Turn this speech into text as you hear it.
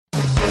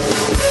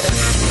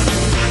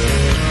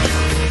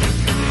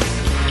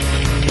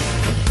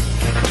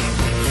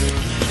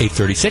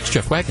8:36,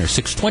 Jeff Wagner,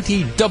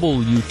 620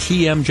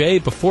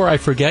 WTMJ. Before I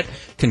forget,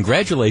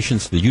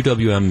 congratulations to the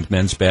UWM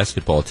men's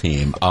basketball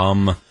team.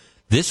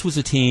 This was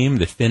a team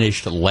that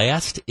finished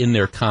last in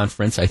their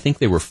conference. I think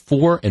they were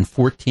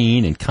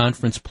 4-14 in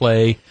conference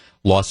play,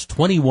 lost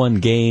 21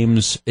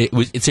 games.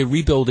 It's a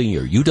rebuilding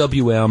year.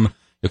 UWM,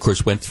 of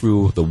course, went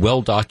through the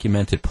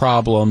well-documented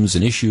problems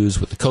and issues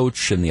with the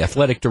coach and the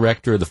athletic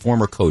director. The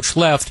former coach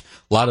left.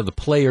 A lot of the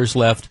players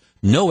left.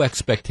 No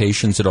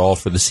expectations at all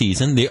for the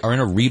season. They are in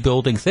a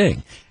rebuilding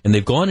thing. And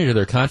they've gone into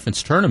their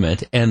conference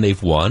tournament, and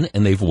they've won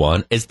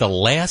as the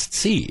last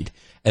seed.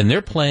 And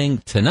they're playing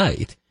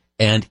tonight.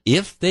 And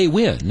if they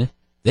win,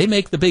 they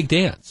make the big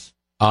dance.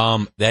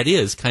 That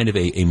is kind of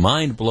a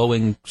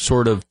mind-blowing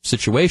sort of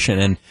situation.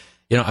 And,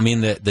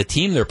 the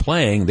team they're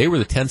playing, they were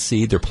the 10th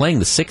seed. They're playing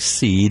the 6th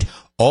seed.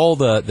 All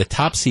the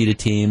top-seeded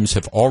teams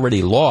have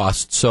already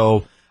lost.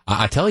 So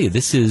I tell you,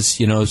 this is,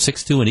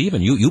 6-2 and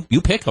even.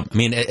 You pick them.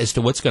 As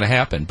to what's going to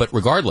happen. But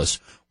regardless,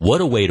 what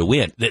a way to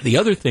win. The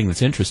other thing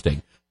that's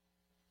interesting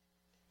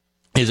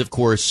is, of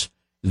course,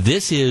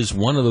 this is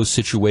one of those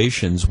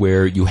situations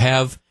where you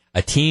have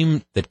a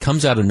team that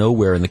comes out of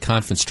nowhere in the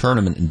conference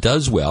tournament and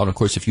does well. And, of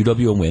course, if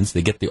UWM wins,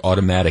 they get the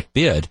automatic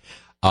bid.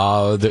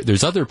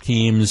 There's other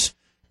teams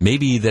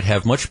maybe that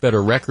have much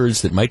better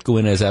records that might go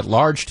in as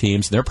at-large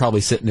teams, and they're probably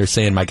sitting there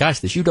saying, my gosh,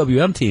 this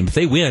UWM team, if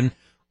they win,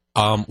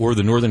 or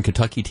the Northern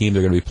Kentucky team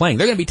they're going to be playing,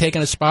 they're going to be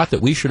taking a spot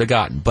that we should have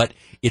gotten. But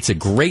it's a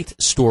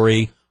great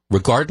story.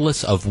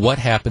 Regardless of what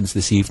happens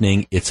this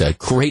evening, it's a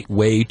great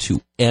way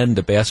to end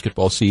the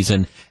basketball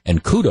season,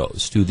 and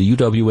kudos to the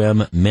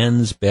UWM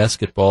men's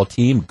basketball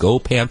team. Go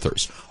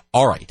Panthers.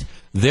 All right.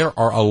 There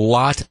are a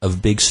lot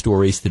of big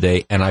stories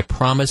today, and I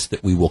promise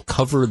that we will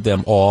cover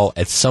them all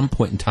at some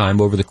point in time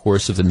over the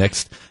course of the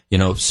next,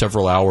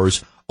 several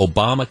hours.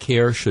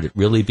 Obamacare, should it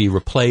really be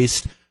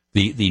replaced?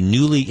 The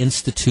newly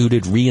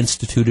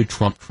reinstituted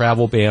Trump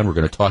travel ban, we're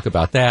going to talk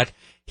about that.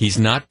 He's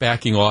not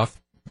backing off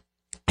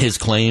his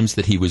claims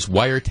that he was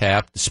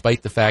wiretapped,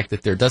 despite the fact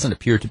that there doesn't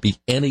appear to be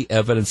any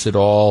evidence at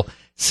all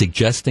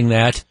suggesting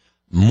that.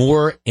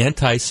 More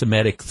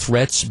anti-Semitic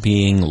threats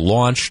being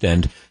launched,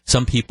 and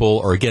some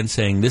people are again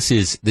saying this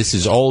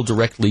is all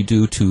directly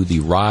due to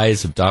the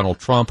rise of Donald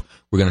Trump.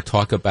 We're going to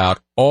talk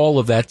about all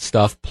of that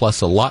stuff,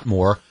 plus a lot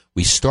more.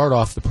 We start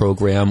off the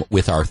program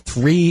with our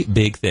 3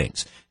 big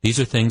things. These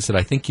are things that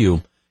I think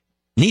you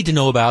need to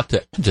know about,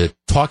 to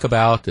talk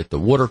about at the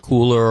water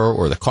cooler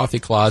or the coffee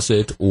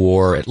closet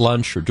or at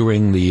lunch or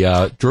during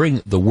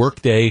the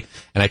work day.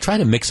 And I try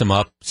to mix them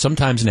up,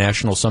 sometimes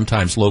national,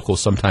 sometimes local,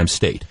 sometimes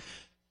state.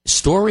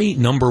 Story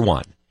number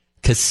 1,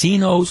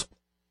 casinos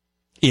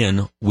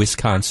in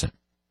Wisconsin.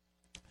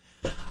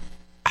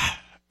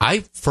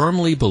 I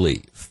firmly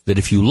believe that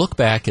if you look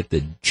back at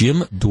the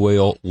Jim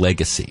Doyle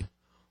legacy,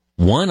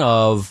 one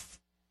of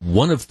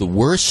the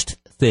worst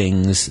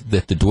things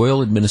that the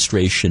Doyle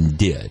administration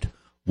did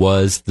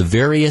was the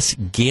various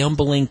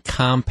gambling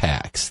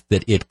compacts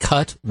that it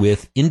cut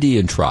with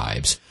Indian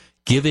tribes,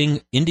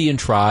 giving Indian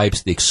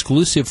tribes the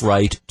exclusive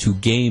right to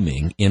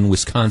gaming in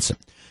Wisconsin.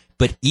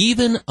 But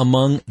even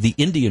among the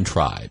Indian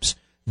tribes,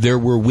 there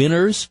were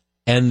winners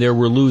and there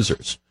were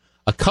losers.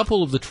 A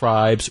couple of the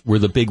tribes were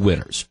the big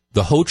winners.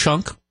 The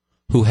Ho-Chunk,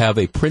 who have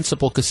a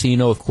principal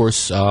casino, of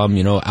course,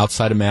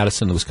 outside of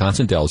Madison, the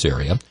Wisconsin Dells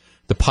area.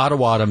 The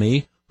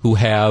Potawatomi, who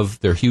have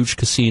their huge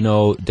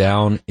casino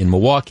down in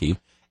Milwaukee.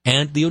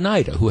 And the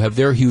Oneida, who have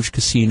their huge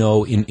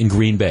casino in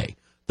Green Bay.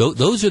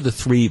 Those are the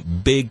 3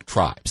 big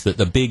tribes,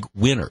 the big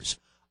winners.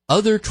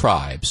 Other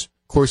tribes,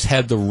 of course,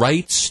 had the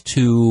rights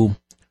to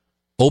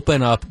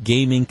open up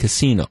gaming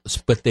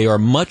casinos, but they are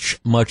much,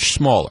 much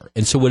smaller.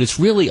 And so what is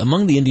really,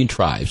 among the Indian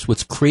tribes,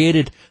 what's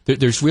created,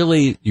 there's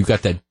really, you've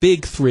got that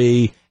big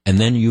 3, and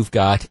then you've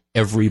got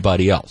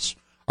everybody else.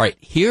 All right,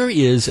 here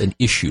is an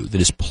issue that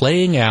is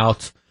playing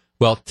out,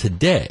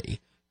 today,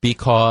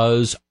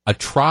 because a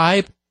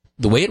tribe,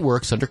 the way it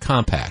works under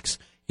compacts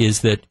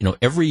is that,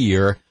 every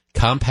year,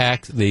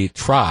 the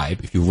tribe,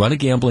 if you run a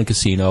gambling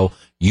casino,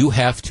 you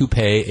have to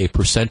pay a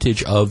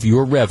percentage of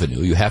your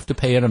revenue. You have to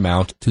pay an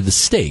amount to the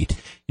state,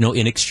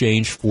 in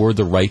exchange for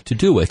the right to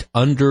do it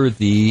under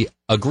the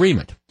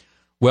agreement.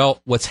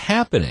 Well, what's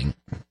happening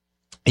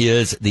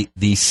is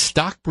the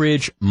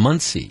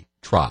Stockbridge-Muncie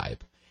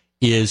tribe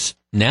is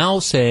now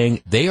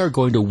saying they are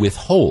going to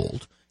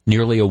withhold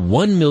nearly a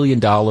 $1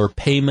 million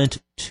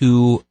payment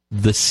to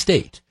the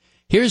state.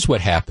 Here's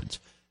what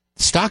happens.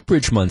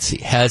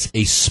 Stockbridge-Muncie has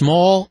a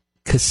small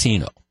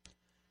casino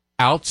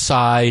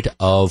outside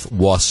of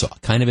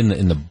Wausau, kind of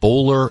in the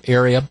Bowler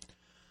area.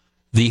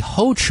 The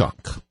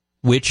Ho-Chunk,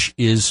 which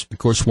is, of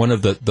course, one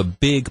of the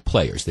big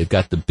players. They've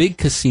got the big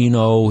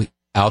casino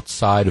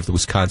outside of the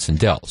Wisconsin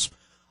Dells.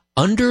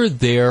 Under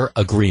their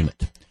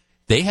agreement,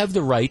 they have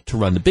the right to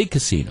run the big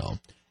casino,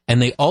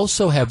 and they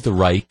also have the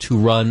right to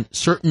run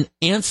certain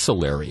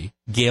ancillary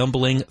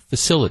gambling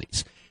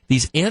facilities.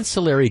 These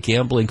ancillary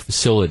gambling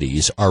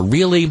facilities are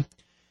really,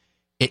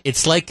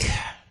 it's like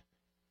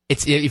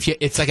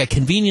a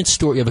convenience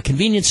store. You have a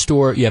convenience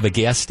store, you have a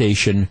gas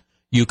station,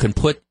 you can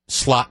put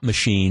slot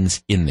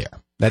machines in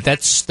there.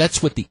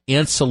 That's what the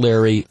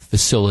ancillary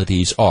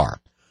facilities are.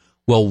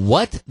 Well,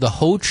 what the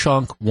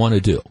Ho-Chunk want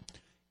to do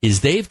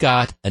is they've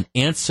got an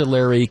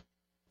ancillary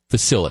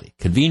facility,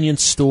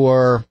 convenience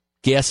store,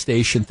 gas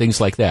station,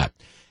 things like that.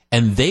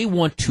 And they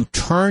want to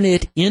turn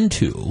it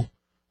into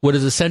what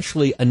is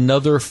essentially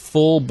another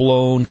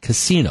full-blown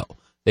casino.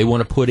 They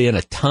want to put in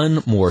a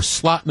ton more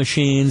slot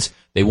machines.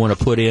 They want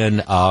to put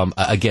in,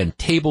 again,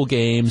 table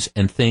games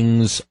and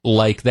things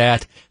like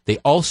that. They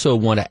also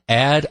want to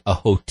add a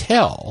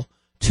hotel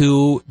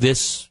to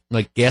this,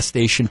 like, gas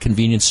station,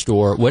 convenience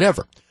store,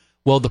 whatever.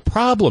 Well, the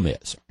problem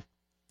is,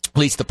 at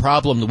least the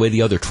problem the way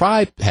the other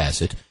tribe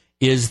has it,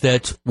 is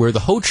that where the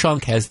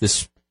Ho-Chunk has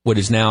this, what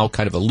is now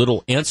kind of a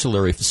little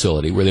ancillary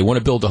facility where they want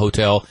to build a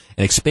hotel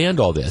and expand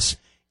all this,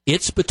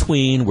 it's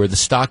between where the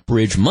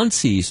Stockbridge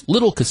Muncie's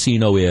little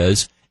casino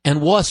is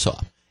and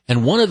Wausau.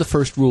 And one of the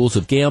first rules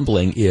of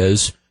gambling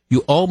is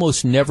you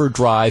almost never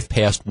drive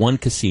past one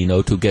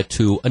casino to get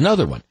to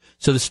another one.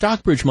 So the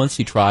Stockbridge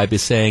Muncie tribe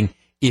is saying,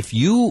 if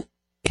the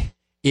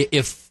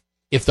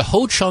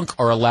Ho-Chunk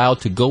are allowed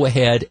to go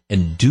ahead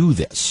and do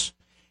this,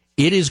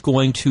 it is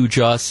going to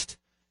just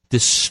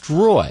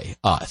destroy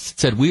us. It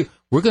said we're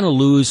going to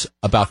lose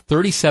about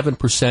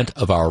 37%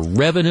 of our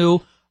revenue.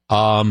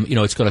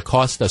 It's going to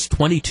cost us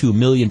 $22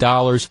 million.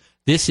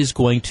 This is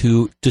going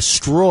to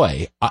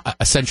destroy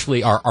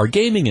essentially our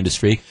gaming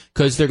industry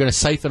because they're going to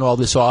siphon all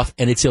this off,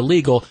 and it's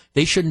illegal.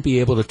 They shouldn't be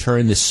able to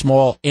turn this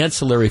small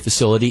ancillary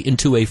facility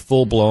into a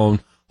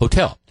full-blown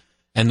hotel.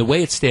 And the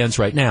way it stands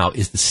right now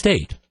is the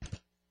state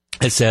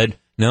has said,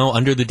 no,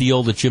 under the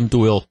deal that Jim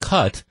Doyle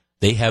cut,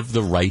 they have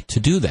the right to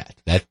do that.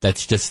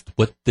 That's just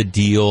what the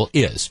deal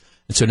is.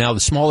 And so now the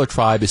smaller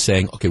tribe is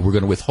saying, okay, we're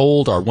going to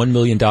withhold our $1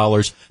 million.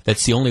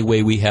 That's the only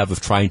way we have of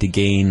trying to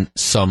gain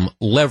some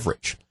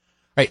leverage.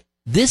 Right?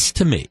 This,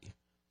 to me,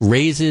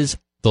 raises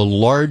the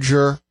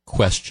larger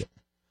question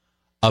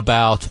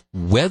about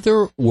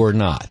whether or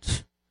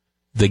not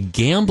the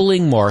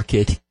gambling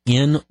market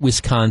in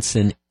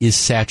Wisconsin is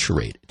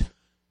saturated.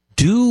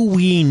 Do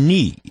we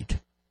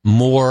need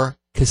more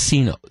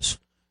casinos?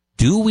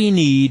 Do we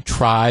need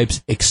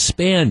tribes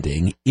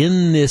expanding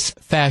in this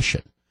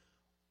fashion?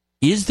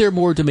 Is there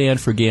more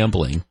demand for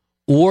gambling,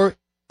 or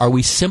are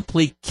we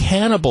simply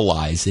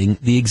cannibalizing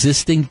the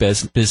existing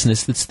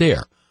business that's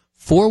there?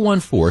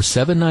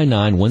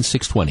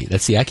 414-799-1620.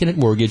 That's the Acunet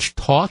Mortgage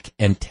talk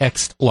and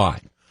text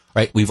line.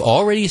 Right? We've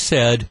already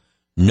said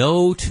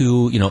no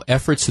to,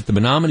 efforts that the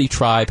Menominee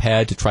tribe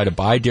had to try to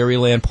buy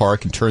Dairyland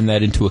Park and turn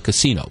that into a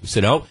casino. We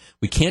said, no,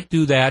 we can't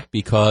do that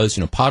because,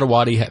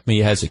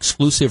 Potawatomi has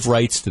exclusive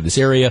rights to this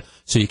area,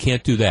 so you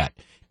can't do that.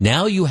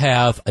 Now you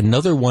have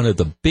another one of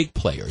the big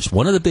players,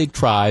 one of the big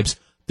tribes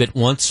that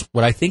wants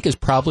what I think is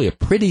probably a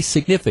pretty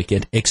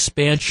significant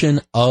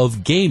expansion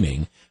of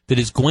gaming that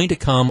is going to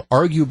come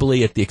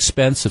arguably at the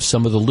expense of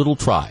some of the little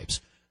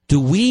tribes. Do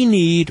we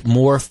need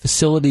more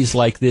facilities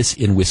like this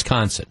in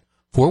Wisconsin?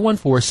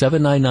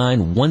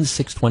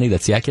 414-799-1620.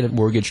 That's the Acunet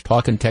Mortgage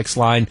talk and text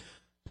line.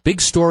 Big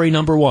story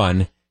number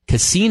one,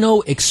 casino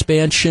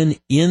expansion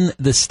in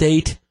the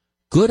state.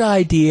 Good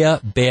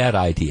idea, bad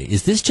idea.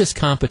 Is this just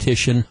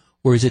competition,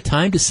 or is it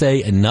time to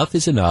say enough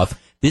is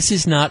enough? This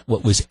is not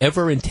what was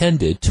ever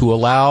intended to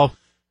allow,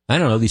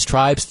 these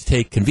tribes to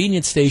take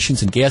convenience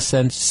stations and gas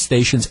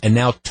stations and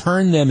now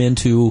turn them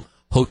into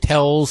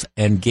hotels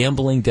and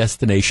gambling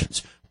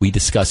destinations. We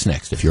discuss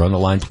next. If you're on the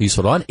line, please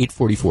hold on.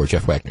 844,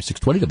 Jeff Wagner,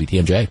 620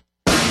 WTMJ.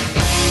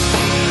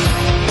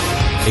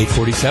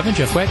 847,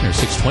 Jeff Wagner,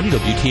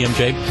 620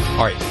 WTMJ.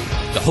 All right,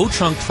 the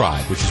Ho-Chunk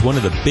tribe, which is one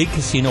of the big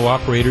casino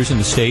operators in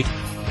the state,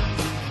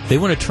 they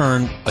want to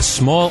turn a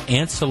small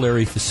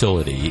ancillary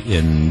facility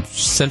in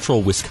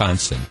central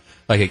Wisconsin,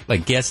 like a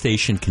gas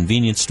station,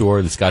 convenience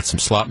store that's got some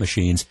slot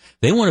machines.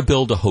 They want to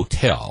build a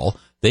hotel.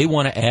 They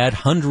want to add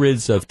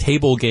hundreds of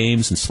table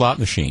games and slot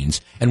machines.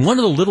 And one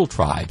of the little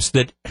tribes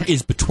that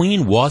is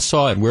between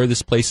Wausau and where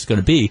this place is going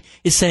to be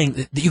is saying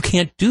that you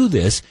can't do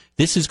this.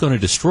 This is going to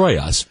destroy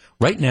us.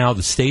 Right now,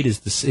 the state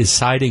is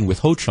siding with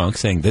Ho-Chunk,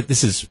 saying that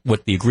this is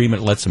what the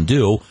agreement lets them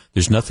do.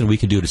 There's nothing we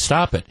can do to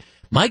stop it.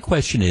 My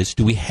question is,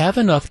 do we have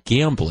enough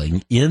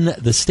gambling in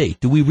the state?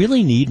 Do we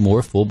really need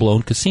more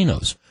full-blown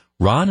casinos?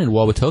 Ron in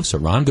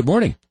Wauwatosa. Ron, good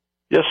morning.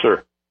 Yes,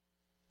 sir.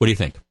 What do you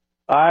think?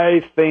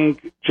 I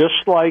think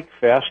just like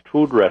fast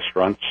food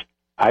restaurants,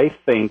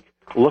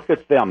 look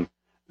at them.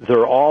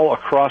 They're all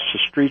across the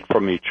street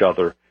from each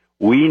other.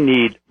 We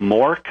need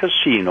more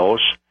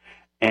casinos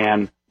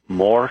and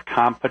more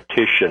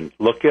competition.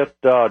 Look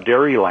at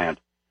Dairyland.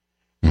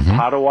 Mm-hmm.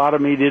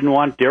 Potawatomi didn't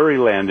want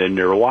Dairyland in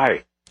there.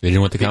 Why? They didn't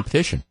want the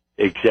competition.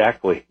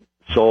 Exactly.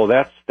 So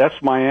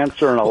that's my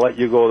answer, and I'll let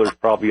you go. There's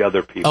probably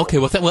other people. Okay,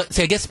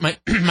 I guess my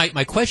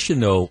question,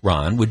 though,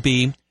 Ron, would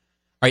be, all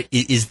right,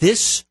 is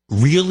this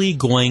really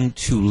going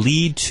to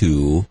lead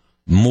to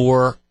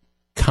more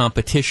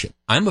competition?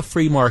 I'm a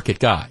free market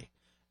guy,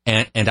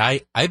 and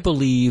I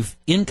believe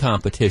in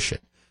competition.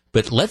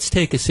 But let's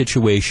take a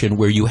situation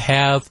where you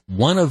have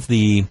one of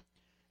the,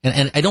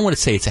 and I don't want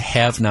to say it's a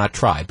have-not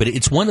tribe, but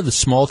it's one of the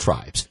small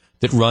tribes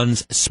that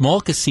runs a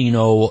small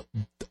casino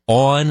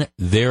on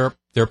their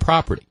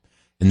property.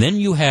 And then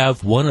you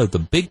have one of the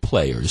big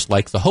players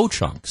like the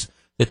Ho-Chunks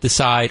that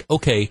decide,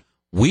 okay,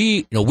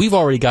 we've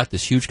already got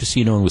this huge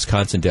casino in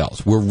Wisconsin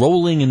Dells. We're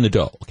rolling in the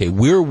dough. Okay,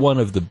 we're one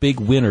of the big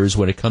winners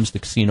when it comes to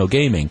casino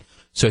gaming.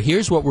 So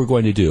here's what we're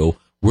going to do.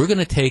 We're going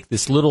to take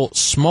this little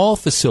small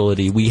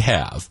facility we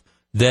have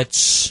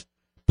that's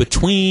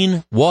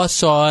between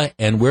Wausau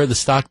and where the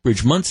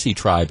Stockbridge-Muncie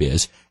tribe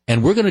is,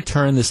 and we're going to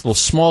turn this little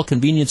small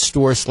convenience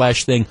store /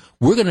 thing,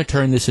 we're going to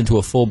turn this into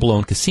a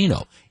full-blown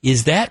casino.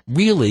 Is that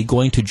really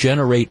going to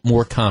generate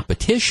more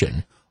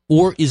competition,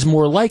 or is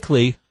more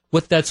likely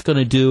what that's going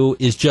to do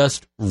is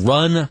just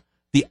run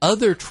the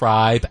other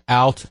tribe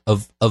out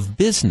of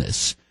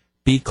business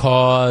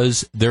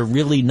because they're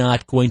really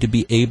not going to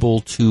be able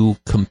to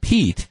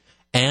compete?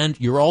 And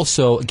you're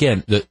also,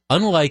 again,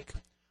 unlike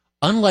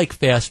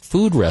fast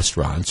food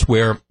restaurants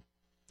where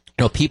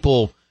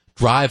people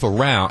drive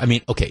around. I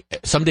mean, okay,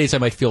 some days I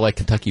might feel like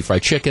Kentucky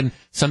Fried Chicken.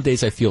 Some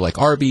days I feel like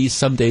Arby's.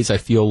 Some days I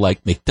feel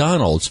like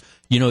McDonald's.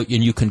 And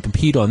you can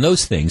compete on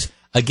those things.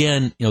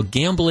 Again,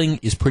 gambling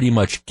is pretty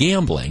much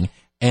gambling.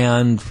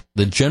 And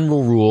the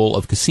general rule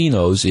of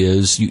casinos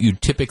is you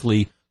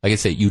typically, like I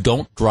say, you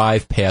don't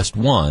drive past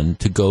one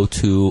to go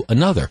to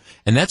another.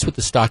 And that's what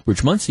the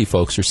Stockbridge-Muncie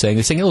folks are saying.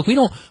 They're saying, hey, look,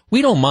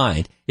 we don't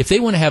mind. If they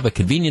want to have a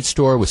convenience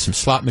store with some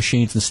slot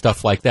machines and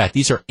stuff like that,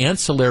 these are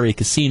ancillary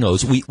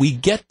casinos. We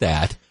get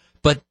that,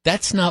 but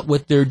that's not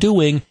what they're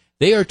doing.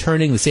 They are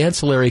turning this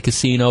ancillary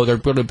casino. They're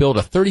going to build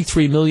a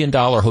 $33 million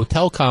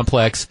hotel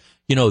complex.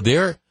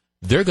 They're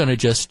going to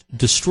just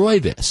destroy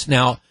this.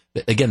 Now,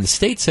 again, the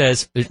state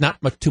says there's not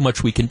too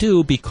much we can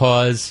do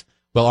because,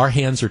 well, our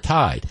hands are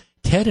tied.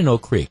 Ted in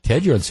Oak Creek.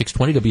 Ted, you're on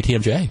 620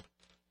 WTMJ.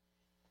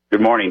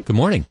 Good morning. Good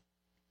morning.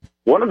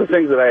 One of the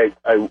things that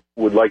I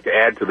would like to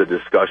add to the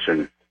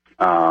discussion,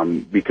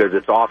 because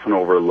it's often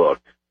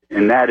overlooked,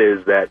 and that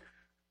is that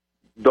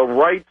the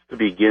rights to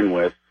begin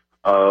with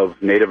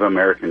of Native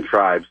American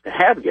tribes to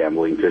have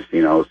gambling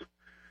casinos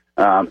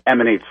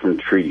emanates from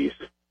treaties.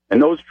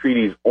 And those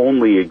treaties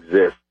only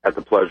exist at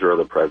the pleasure of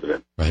the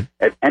president. Right.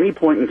 At any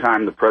point in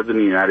time, the president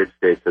of the United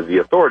States has the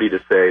authority to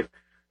say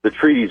the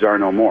treaties are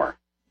no more.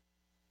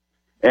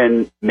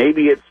 And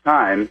maybe it's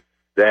time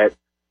that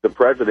the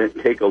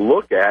president take a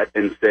look at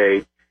and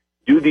say,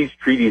 do these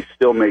treaties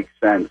still make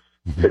sense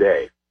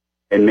today?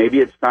 And maybe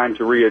it's time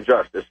to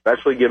readjust,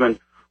 especially given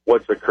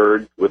what's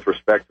occurred with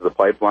respect to the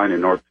pipeline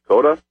in North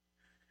Dakota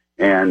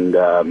and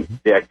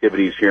the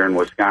activities here in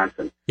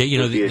Wisconsin. Yeah,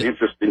 It'd be an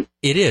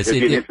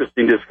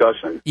interesting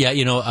discussion.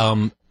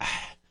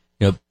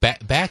 Yeah,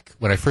 back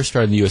when I first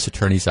started in the U.S.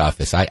 Attorney's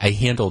Office, I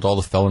handled all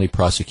the felony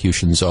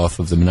prosecutions off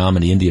of the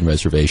Menominee Indian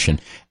Reservation,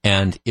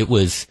 and it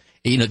was,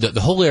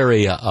 the whole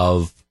area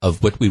of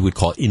what we would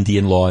call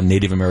Indian law and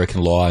Native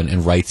American law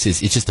and rights it's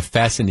just a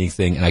fascinating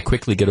thing, and I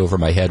quickly get over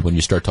my head when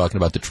you start talking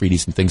about the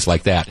treaties and things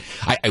like that.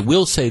 I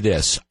will say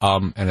this,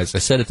 and as I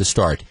said at the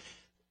start,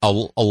 a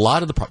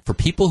lot of for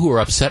people who are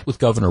upset with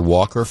Governor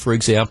Walker, for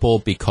example,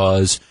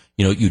 because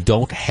you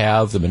don't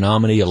have the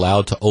Menominee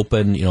allowed to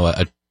open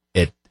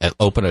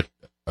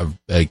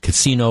a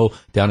casino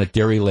down at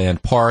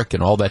Dairyland Park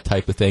and all that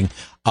type of thing.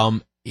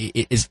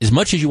 As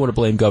much as you want to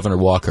blame Governor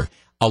Walker,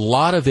 a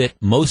lot of it,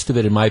 most of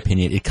it, in my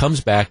opinion, it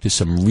comes back to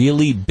some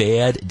really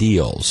bad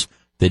deals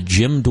that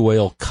Jim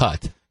Doyle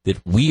cut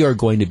that we are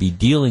going to be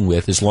dealing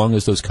with as long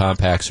as those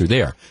compacts are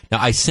there. Now,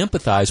 I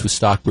sympathize with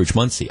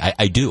Stockbridge-Muncie.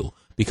 I do.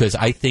 Because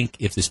I think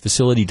if this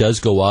facility does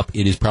go up,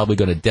 it is probably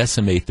going to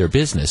decimate their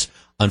business.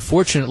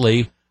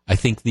 Unfortunately, I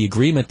think the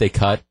agreement they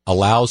cut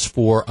allows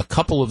for a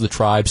couple of the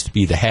tribes to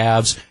be the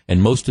haves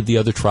and most of the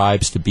other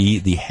tribes to be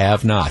the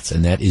have-nots,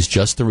 and that is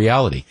just the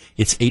reality.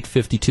 It's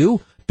 8:52.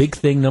 Big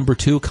thing number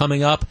 2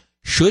 coming up.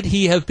 Should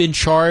he have been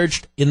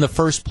charged in the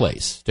first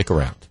place? Stick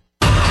around.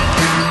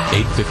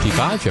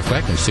 8:55, Jeff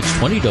Wagner,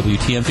 620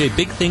 WTMJ.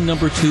 Big thing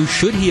number 2,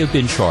 should he have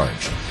been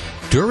charged?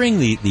 During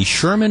the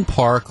Sherman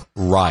Park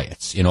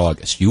riots in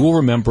August, you will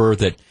remember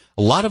that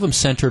a lot of them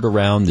centered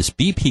around this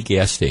BP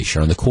gas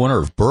station on the corner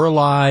of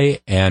Burleigh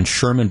and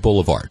Sherman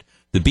Boulevard.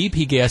 The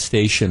BP gas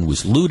station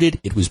was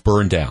looted. It was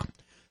burned down.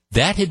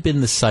 That had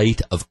been the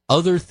site of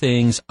other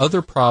things,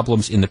 other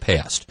problems in the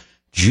past.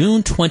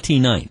 June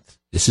 29th,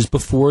 this is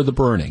before the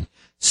burning,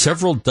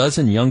 several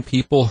dozen young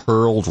people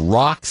hurled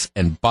rocks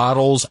and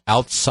bottles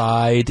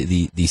outside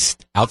the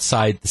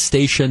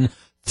station,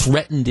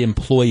 threatened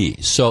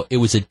employees. So it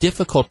was a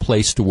difficult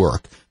place to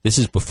work. This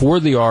is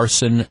before the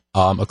arson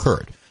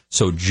occurred.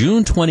 So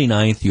June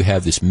 29th, you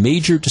have this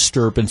major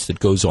disturbance that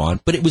goes on,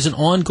 but it was an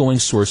ongoing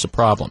source of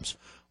problems.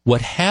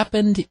 What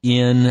happened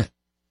in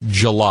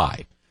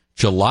July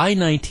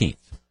 19th,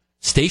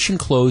 station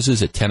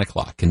closes at 10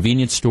 o'clock,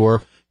 convenience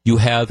store. You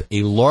have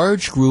a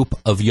large group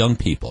of young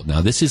people.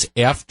 Now, this is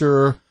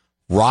after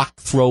rock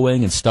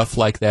throwing and stuff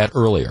like that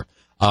earlier.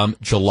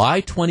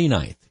 July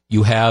 29th,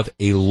 you have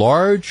a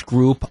large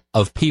group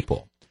of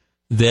people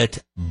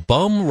that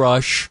bum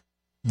rush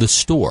the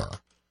store,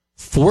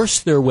 force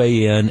their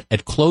way in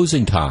at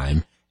closing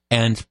time,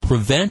 and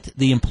prevent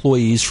the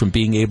employees from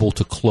being able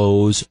to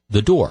close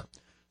the door.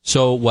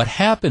 So what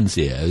happens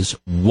is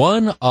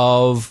one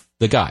of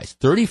the guys,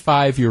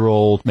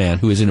 35-year-old man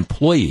who is an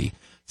employee,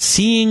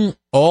 seeing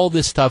all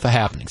this stuff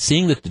happening,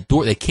 seeing that the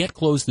door, they can't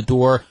close the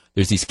door,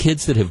 there's these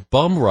kids that have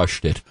bum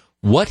rushed it,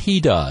 what he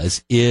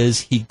does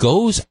is he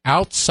goes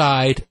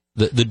outside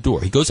the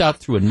door. He goes out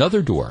through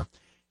another door.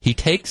 He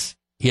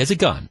has a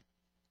gun,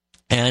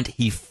 and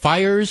he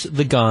fires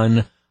the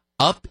gun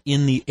up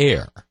in the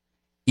air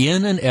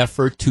in an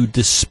effort to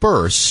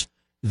disperse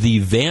the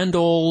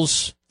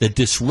vandals, the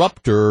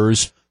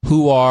disruptors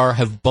who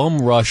have bum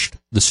rushed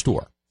the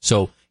store.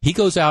 So he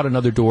goes out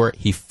another door,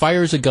 he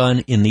fires a gun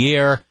in the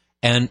air,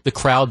 and the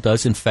crowd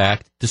does, in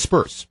fact,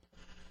 disperse.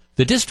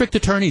 The district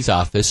attorney's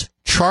office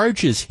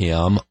charges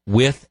him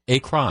with a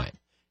crime,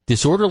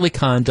 disorderly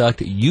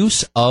conduct,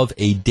 use of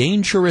a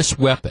dangerous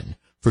weapon,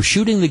 for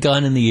shooting the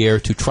gun in the air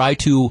to try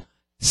to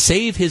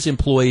save his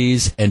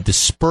employees and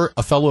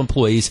fellow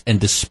employees and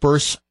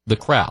disperse the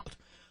crowd.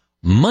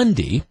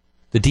 Monday,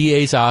 the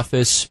DA's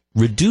office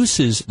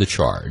reduces the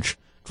charge,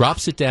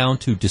 drops it down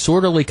to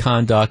disorderly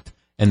conduct,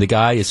 and the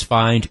guy is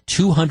fined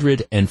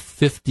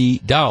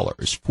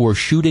 $250 for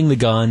shooting the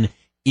gun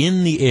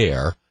in the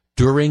air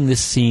during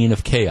this scene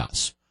of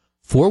chaos.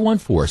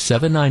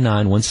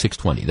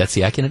 414-799-1620. That's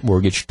the Acunet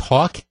Mortgage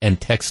talk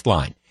and text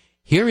line.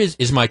 Here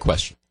is my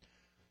question.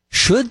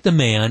 Should the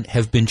man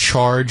have been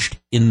charged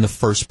in the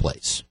first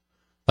place?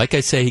 Like I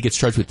say, he gets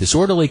charged with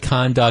disorderly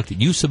conduct,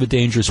 use of a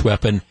dangerous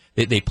weapon.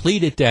 They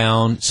plead it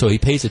down, so he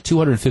pays a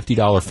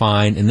 $250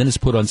 fine and then is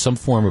put on some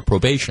form of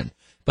probation.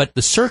 But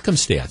the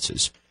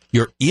circumstances,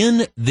 you're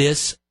in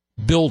this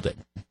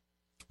building,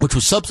 which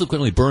was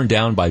subsequently burned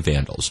down by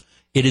vandals.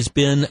 It has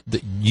been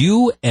that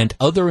you and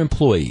other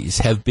employees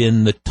have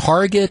been the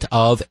target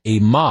of a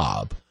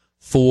mob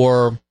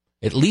for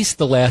at least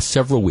the last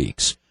several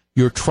weeks.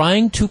 You're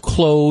trying to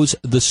close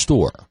the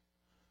store.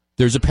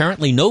 There's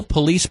apparently no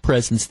police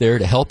presence there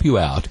to help you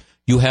out.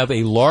 You have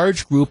a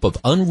large group of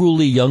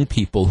unruly young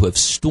people who have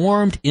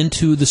stormed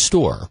into the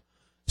store.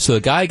 So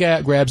the guy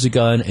grabs a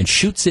gun and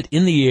shoots it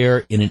in the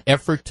air in an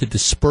effort to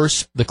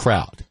disperse the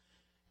crowd.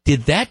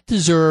 Did that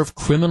deserve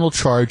criminal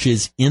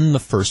charges in the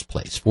first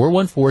place?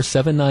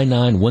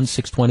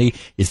 414-799-1620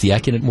 is the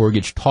Acunet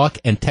Mortgage talk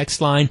and text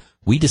line.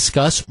 We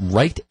discuss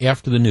right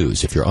after the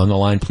news. If you're on the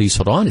line, please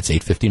hold on. It's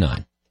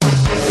 8:59.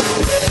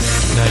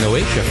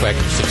 908, Jeff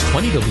Wagner,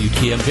 620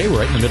 WTMJ. We're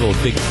right in the middle of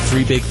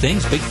three big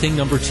things. Big thing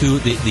number two,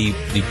 the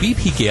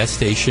BP gas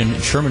station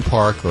in Sherman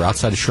Park, or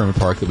outside of Sherman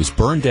Park, that was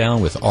burned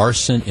down with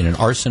arson in an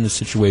arsonist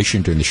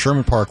situation during the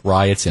Sherman Park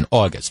riots in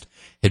August,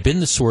 had been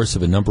the source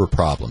of a number of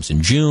problems.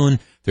 In June,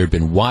 there had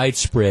been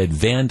widespread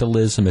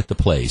vandalism at the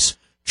place.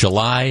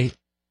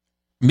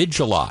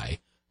 Mid-July,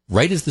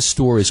 right as the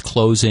store is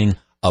closing,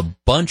 a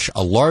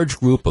large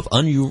group of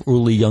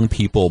unruly young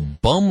people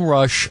bum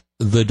rush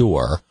the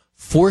door,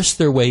 force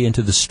their way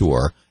into the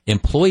store.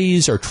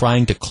 Employees are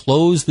trying to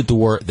close the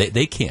door.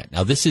 They can't.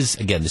 Now,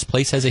 this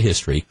place has a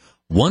history.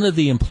 One of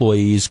the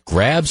employees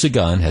grabs a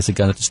gun, has a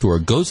gun at the store,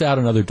 goes out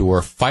another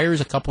door,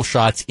 fires a couple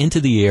shots into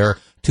the air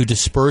to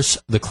disperse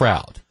the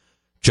crowd.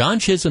 John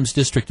Chisholm's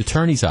district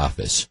attorney's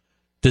office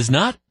does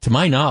not, to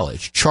my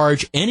knowledge,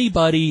 charge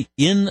anybody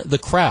in the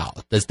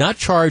crowd, does not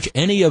charge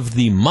any of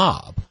the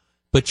mob,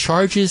 but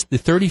charges the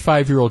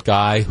 35-year-old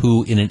guy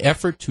who, in an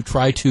effort to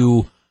try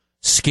to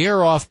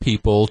scare off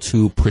people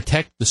to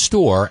protect the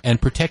store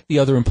and protect the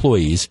other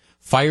employees,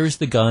 fires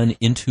the gun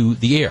into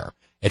the air.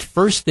 At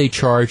first, they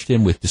charged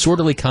him with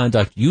disorderly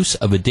conduct, use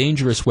of a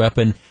dangerous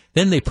weapon.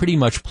 Then they pretty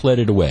much pled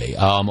it away.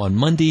 On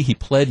Monday, he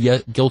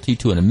pled guilty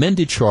to an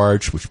amended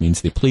charge, which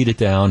means they plead it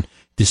down,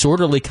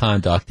 disorderly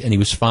conduct, and he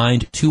was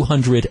fined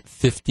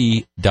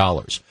 $250.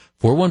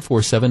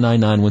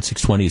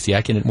 414-799-1620 is the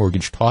Acunet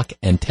Mortgage talk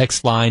and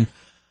text line.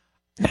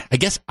 I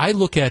guess I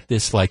look at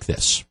this like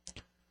this.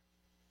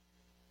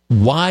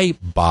 Why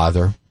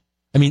bother?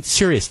 I mean,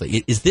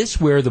 seriously, is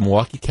this where the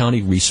Milwaukee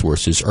County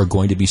resources are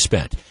going to be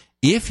spent?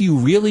 If you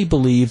really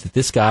believe that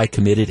this guy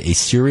committed a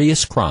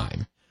serious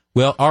crime,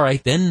 well, all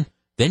right, then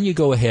you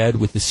go ahead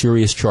with the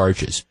serious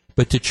charges.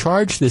 But to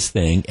charge this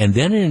thing and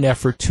then in an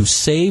effort to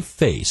save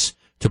face,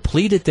 to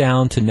plead it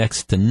down to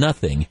next to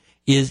nothing,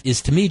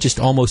 is to me just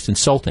almost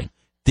insulting.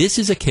 This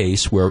is a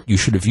case where you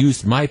should have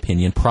used, in my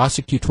opinion,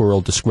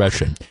 prosecutorial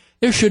discretion.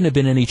 There shouldn't have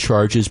been any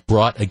charges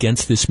brought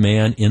against this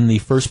man in the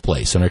first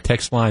place. On our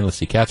text line, let's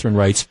see, Catherine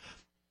writes,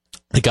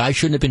 the guy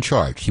shouldn't have been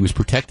charged. He was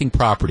protecting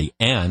property,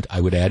 and, I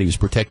would add, he was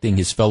protecting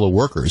his fellow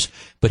workers,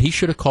 but he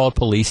should have called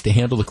police to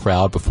handle the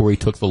crowd before he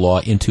took the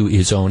law into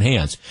his own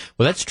hands.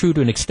 Well, that's true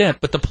to an extent,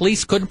 but the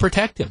police couldn't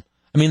protect him.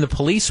 I mean, the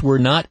police were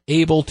not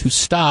able to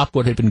stop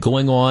what had been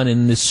going on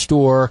in this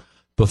store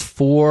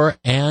before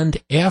and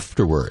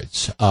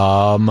afterwards.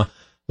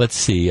 Let's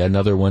see,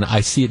 another one. I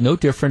see it no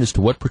different as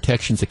to what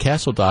protections the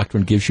Castle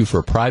Doctrine gives you for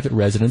a private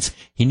residence.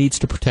 He needs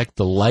to protect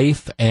the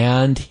life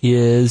and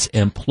his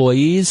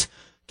employees.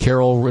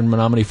 Carol in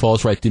Menominee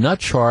Falls, right, do not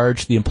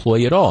charge the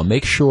employee at all.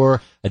 Make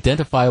sure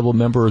identifiable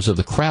members of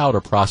the crowd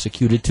are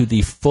prosecuted to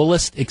the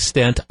fullest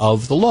extent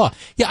of the law.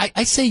 Yeah,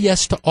 I say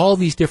yes to all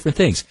these different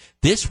things.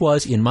 This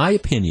was, in my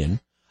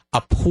opinion,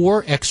 a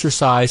poor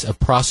exercise of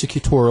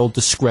prosecutorial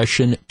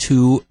discretion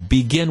to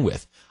begin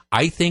with.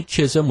 I think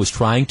Chisholm was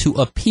trying to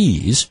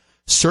appease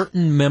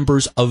certain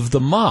members of the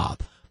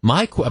mob.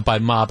 By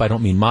mob, I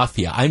don't mean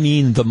mafia. I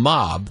mean the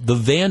mob, the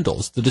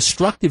vandals, the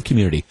destructive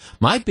community.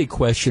 My big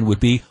question would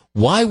be,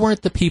 why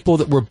weren't the people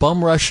that were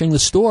bum rushing the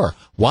store?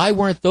 Why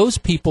weren't those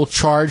people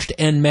charged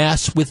en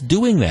masse with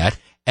doing that,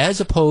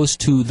 as opposed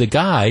to the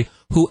guy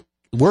who,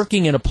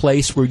 working in a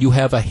place where you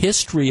have a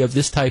history of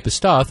this type of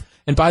stuff,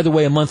 and by the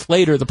way, a month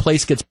later, the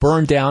place gets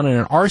burned down in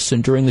an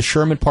arson during the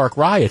Sherman Park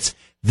riots.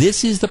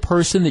 This is the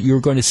person that you're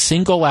going to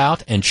single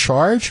out and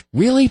charge?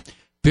 Really?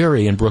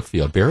 Barry in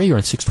Brookfield. Barry, you're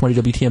on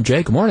 620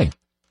 WTMJ. Good morning.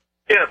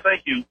 Yeah,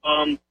 thank you.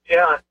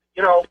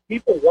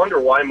 People wonder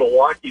why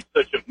Milwaukee's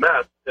such a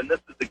mess, and this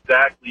is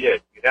exactly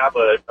it. You have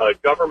a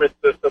government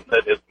system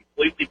that is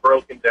completely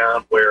broken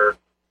down, where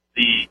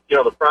the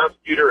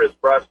prosecutor is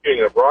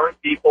prosecuting the wrong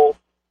people.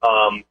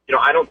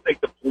 I don't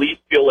think the police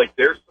feel like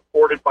they're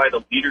supported by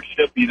the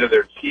leadership, either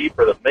their chief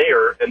or the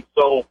mayor, and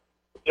so,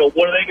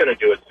 what are they going to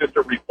do? It's just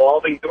a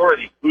revolving door.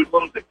 These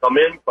hoodlums that come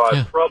in,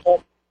 cause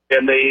trouble,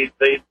 and they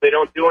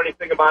don't do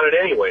anything about it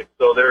anyway.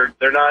 So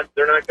they're not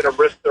going to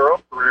risk their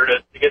own career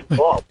to get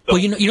involved. So,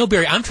 well,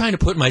 Barry, I'm trying to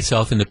put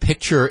myself in the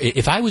picture.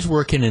 If I was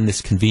working in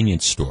this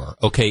convenience store,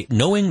 okay,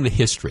 knowing the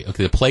history,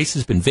 okay, the place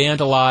has been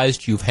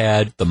vandalized. You've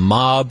had the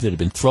mob that have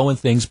been throwing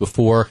things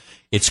before.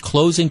 It's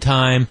closing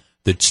time.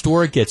 The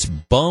store gets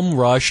bum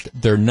rushed.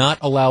 They're not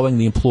allowing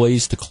the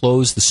employees to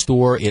close the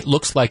store. It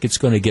looks like it's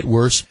going to get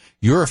worse.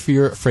 You're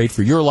afraid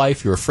for your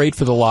life. You're afraid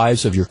for the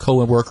lives of your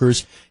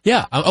co-workers.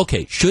 Yeah,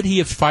 okay. Should he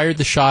have fired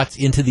the shots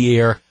into the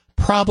air?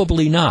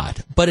 Probably not.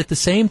 But at the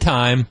same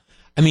time,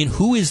 I mean,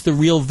 who is the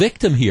real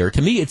victim here?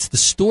 To me, it's the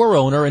store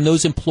owner and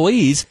those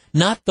employees,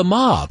 not the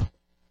mob.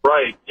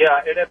 Right. Yeah,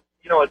 and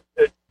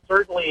it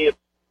certainly it's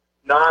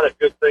not a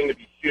good thing to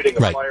be shooting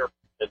a fire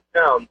in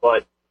town,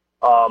 but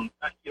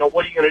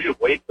what are you going to do?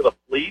 Wait for the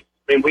police?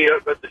 I mean,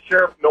 the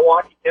sheriff of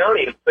Milwaukee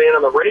County is saying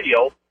on the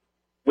radio,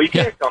 we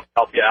can't come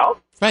help you out.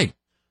 Right.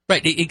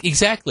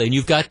 Exactly. And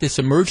you've got this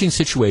emerging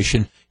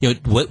situation.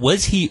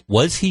 Was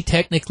he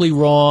technically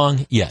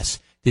wrong? Yes.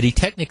 Did he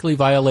technically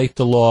violate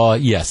the law?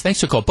 Yes. Thanks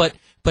for the call. But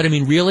I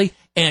mean, really?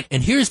 And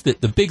here's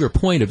the bigger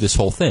point of this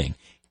whole thing.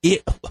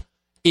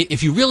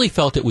 If you really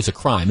felt it was a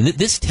crime, and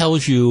this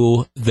tells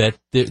you that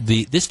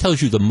this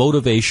tells you the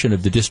motivation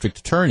of the district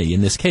attorney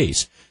in this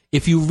case.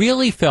 If you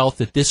really felt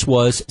that this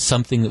was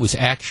something that was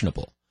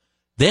actionable,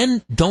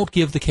 then don't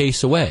give the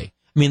case away.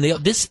 I mean,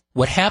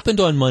 what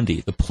happened on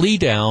Monday, the plea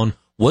down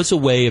was a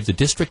way of the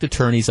district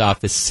attorney's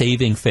office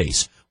saving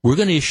face. We're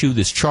going to issue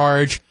this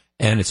charge,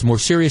 and it's a more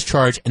serious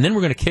charge, and then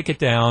we're going to kick it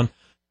down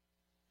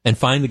and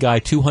fine the guy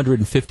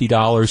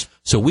 $250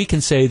 so we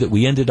can say that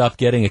we ended up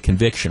getting a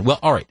conviction. Well,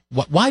 all right,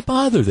 why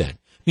bother then?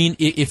 I mean,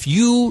 if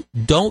you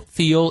don't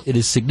feel it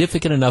is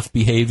significant enough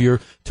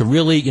behavior to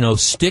really,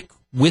 stick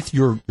with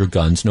your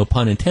guns, no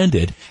pun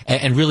intended,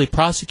 and really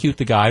prosecute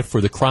the guy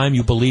for the crime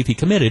you believe he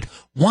committed,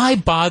 why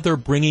bother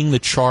bringing the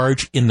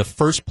charge in the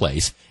first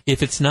place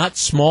if it's not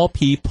small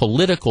p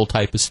political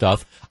type of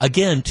stuff,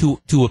 again,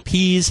 to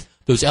appease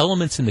those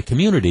elements in the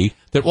community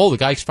that, the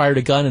guy's fired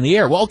a gun in the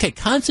air. Well, okay,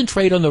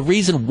 concentrate on the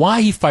reason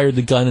why he fired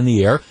the gun in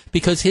the air,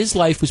 because his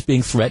life was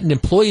being threatened,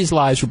 employees'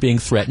 lives were being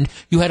threatened.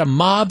 You had a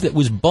mob that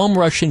was bum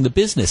rushing the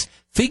business.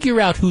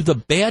 Figure out who the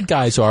bad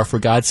guys are, for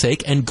God's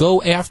sake, and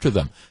go after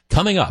them.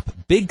 Coming up,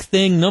 big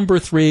thing number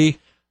 3,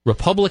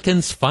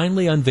 Republicans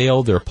finally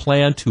unveiled their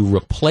plan to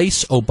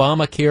replace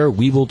Obamacare.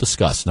 We will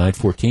discuss.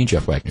 9:14,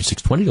 Jeff Wagner,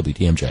 620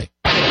 WTMJ.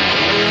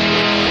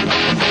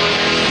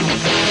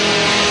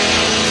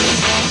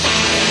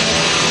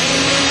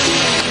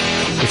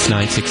 It's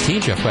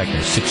 9:16, Jeff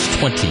Wagner,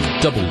 620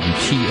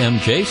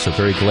 WTMJ. So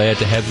very glad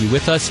to have you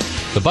with us.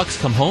 The Bucks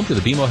come home to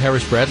the BMO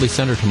Harris Bradley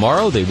Center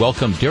tomorrow. They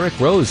welcome Derrick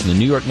Rose and the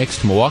New York Knicks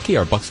to Milwaukee.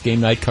 Our Bucks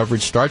game night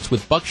coverage starts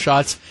with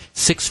Buckshots,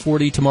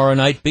 6:40 tomorrow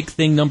night. Big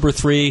thing number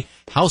 3,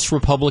 House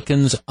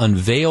Republicans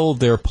unveil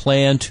their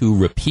plan to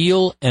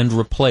repeal and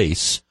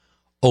replace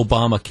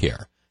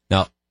Obamacare.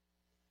 Now,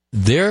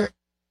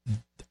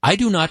 I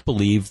do not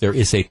believe there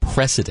is a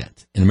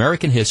precedent in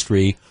American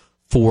history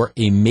for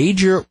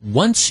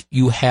once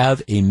you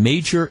have a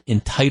major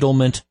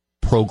entitlement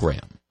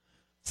program,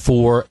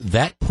 for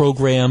that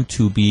program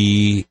to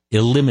be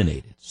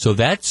eliminated. So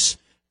that's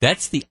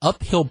the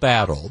uphill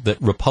battle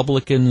that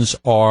Republicans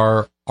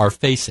are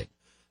facing.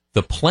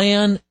 The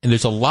plan, and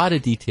there's a lot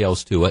of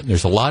details to it, and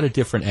there's a lot of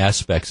different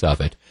aspects of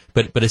it,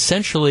 but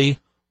essentially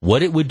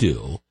what it would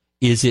do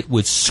is it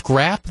would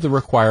scrap the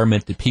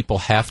requirement that people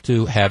have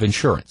to have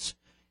insurance.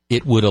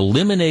 It would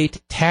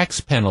eliminate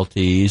tax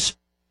penalties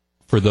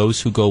for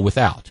those who go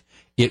without.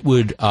 It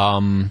would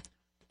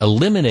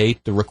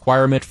eliminate the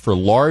requirement for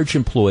large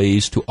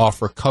employees to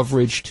offer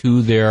coverage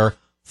to their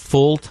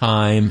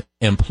full-time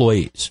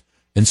employees.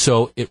 And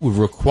so it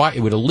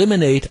would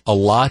eliminate a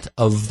lot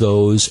of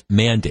those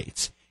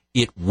mandates.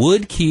 It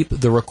would keep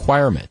the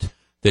requirement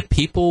that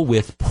people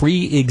with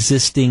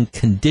pre-existing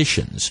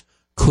conditions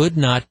could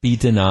not be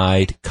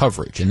denied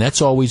coverage. And that's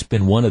always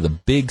been one of the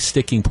big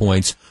sticking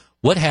points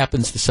what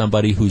happens to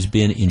somebody who's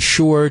been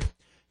insured?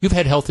 You've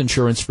had health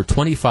insurance for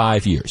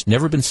 25 years,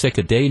 never been sick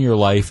a day in your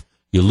life.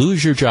 You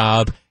lose your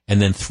job,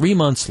 and then 3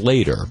 months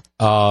later,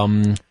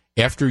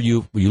 after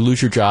you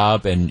lose your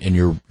job and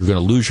you're going to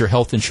lose your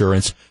health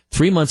insurance,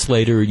 3 months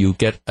later you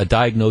get a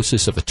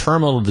diagnosis of a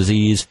terminal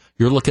disease.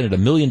 You're looking at $1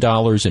 million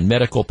in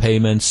medical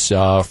payments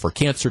for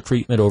cancer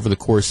treatment over the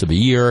course of a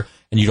year,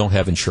 and you don't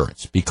have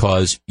insurance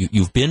because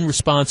you've been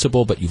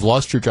responsible, but you've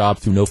lost your job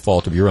through no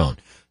fault of your own.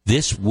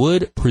 This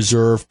would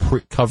preserve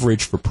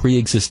coverage for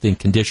pre-existing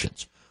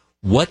conditions.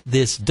 What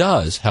this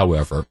does,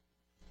 however,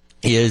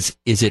 is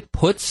it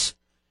puts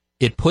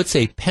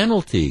a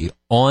penalty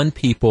on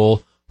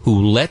people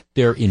who let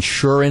their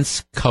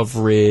insurance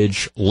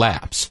coverage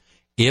lapse.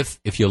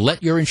 If you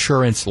let your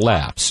insurance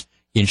lapse,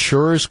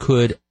 insurers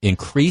could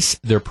increase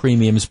their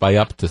premiums by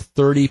up to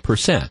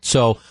 30%.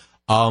 So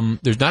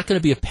there's not going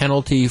to be a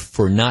penalty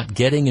for not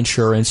getting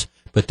insurance,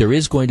 but there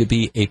is going to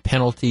be a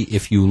penalty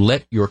if you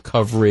let your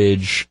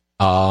coverage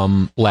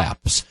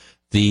lapse.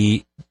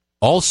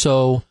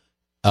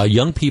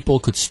 Young people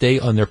could stay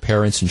on their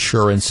parents'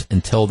 insurance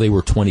until they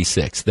were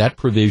 26. That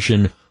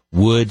provision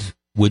would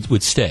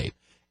stay.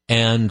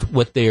 And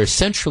what they are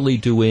essentially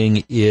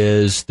doing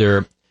is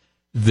they're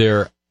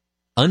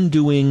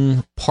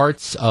undoing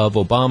parts of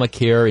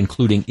Obamacare,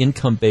 including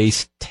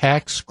income-based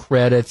tax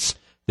credits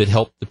that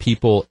help the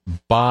people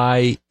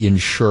buy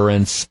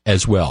insurance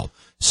as well.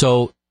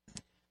 So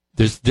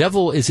the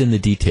devil is in the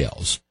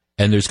details.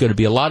 And there's going to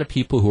be a lot of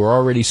people who are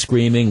already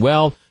screaming,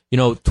 well,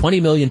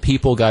 20 million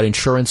people got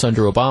insurance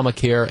under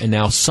Obamacare, and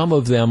now some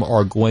of them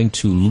are going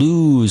to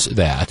lose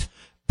that.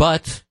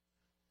 But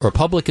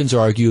Republicans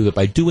argue that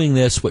by doing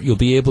this, what you'll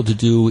be able to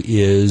do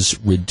is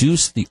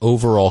reduce the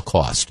overall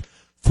cost.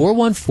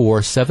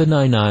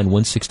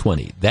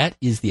 414-799-1620. That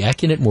is the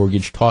Accunet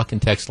Mortgage talk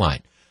and text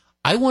line.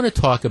 I want to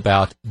talk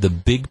about the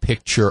big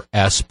picture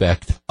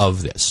aspect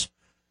of this.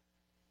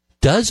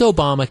 Does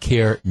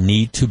Obamacare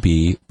need to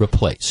be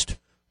replaced?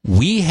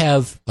 We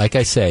have, like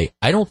I say,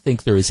 I don't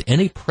think there is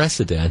any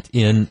precedent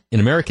in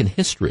American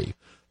history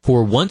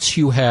for once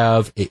you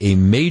have a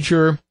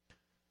major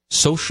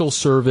social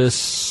service,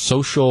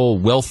 social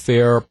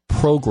welfare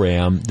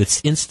program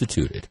that's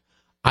instituted.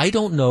 I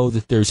don't know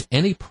that there's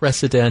any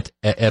precedent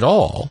at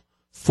all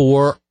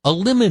for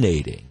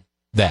eliminating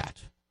that.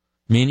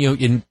 I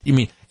mean,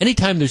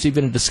 anytime there's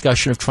even a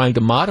discussion of trying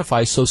to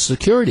modify Social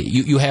Security,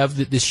 you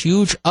have this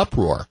huge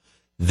uproar.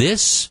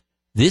 This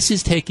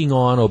is taking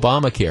on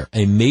Obamacare,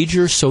 a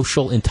major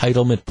social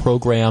entitlement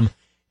program.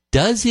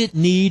 Does it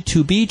need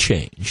to be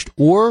changed?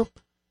 Or,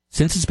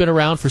 since it's been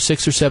around for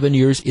 6 or 7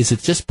 years, is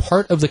it just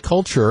part of the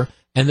culture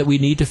and that we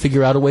need to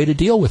figure out a way to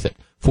deal with it?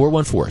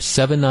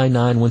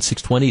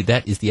 414-799-1620.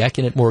 That is the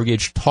Accunet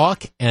Mortgage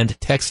talk and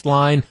text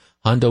line.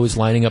 Hondo is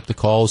lining up the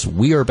calls.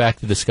 We are back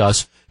to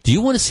discuss. Do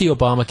you want to see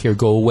Obamacare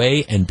go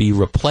away and be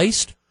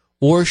replaced?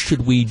 Or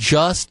should we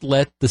just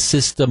let the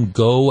system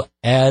go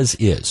as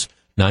is?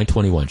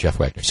 921, Jeff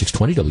Wagner,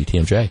 620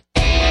 WTMJ.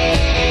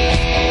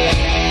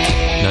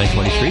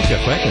 923,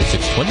 Jeff Wagner,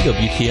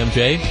 620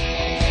 WTMJ.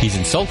 He's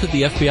insulted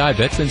the FBI,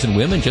 veterans, and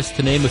women, just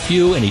to name a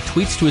few, and he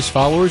tweets to his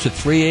followers at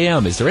 3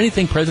 a.m. Is there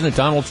anything President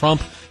Donald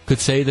Trump could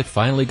say that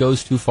finally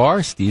goes too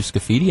far? Steve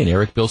Scafidi and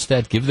Eric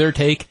Bilstead give their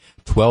take,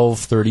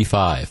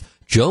 12:35.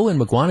 Joe in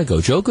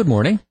McGuanago. Joe, good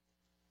morning.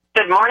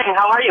 Good morning.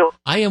 How are you?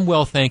 I am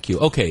well, thank you.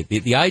 Okay,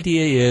 the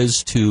idea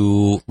is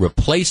to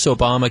replace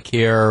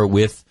Obamacare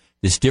with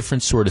this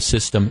different sort of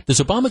system.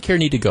 Does Obamacare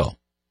need to go?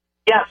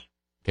 Yes.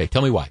 Okay,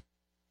 tell me why.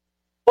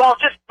 Well,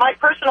 just my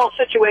personal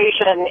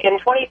situation. In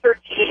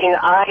 2013,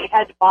 I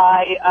had to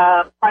buy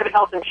private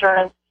health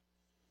insurance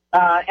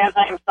as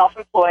I am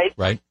self-employed.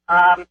 Right.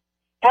 At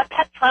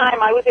that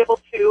time, I was able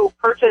to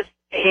purchase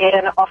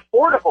an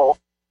affordable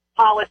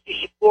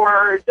policy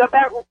for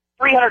about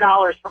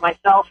 $300 for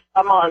myself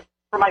a month,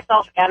 for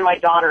myself and my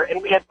daughter,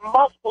 and we had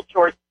multiple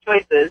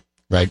choices.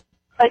 Right.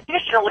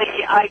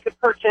 Additionally, I could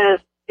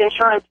purchase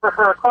insurance for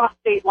her across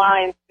state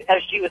lines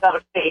as she was out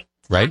of state.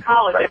 Right. For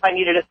college if I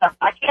needed stuff.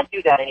 I can't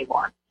do that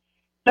anymore.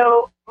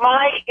 So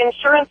my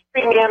insurance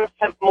premiums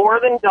have more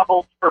than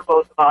doubled for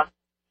both of us.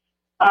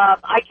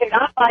 I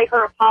cannot buy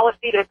her a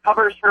policy that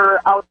covers her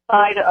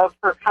outside of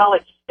her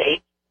college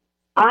state.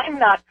 I'm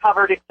not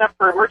covered except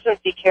for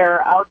emergency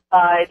care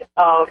outside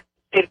of the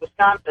state of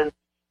Wisconsin.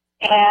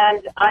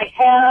 And I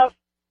have,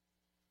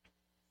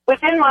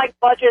 within my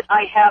budget,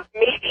 I have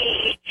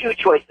maybe two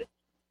choices.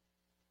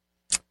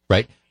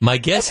 Right. My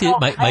guess Joe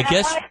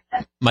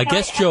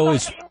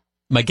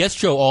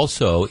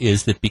also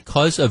is that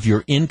because of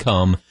your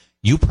income,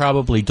 you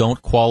probably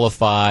don't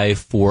qualify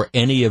for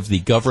any of the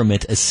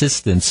government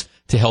assistance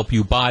to help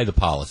you buy the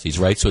policies,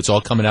 right? So it's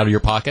all coming out of your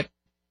pocket?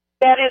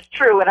 That is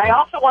true. And I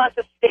also want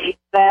to state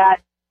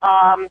that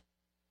the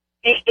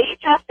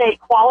HSA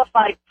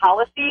qualified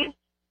policies,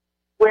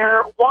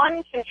 where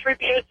one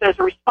contributes as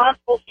a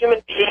responsible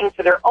human being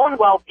to their own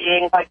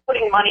well-being by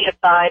putting money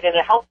aside in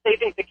a health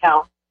savings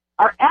account,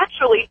 are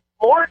actually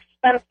more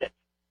expensive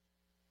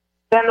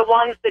than the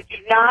ones that do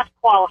not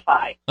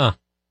qualify. Huh.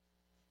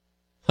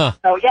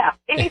 So, yeah,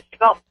 it needs to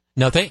go.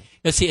 Now,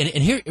 see,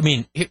 and here, I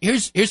mean,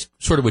 here's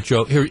sort of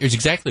here's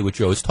exactly what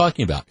Joe is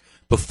talking about.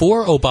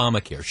 Before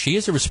Obamacare, she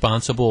is a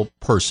responsible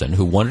person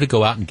who wanted to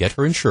go out and get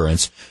her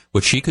insurance.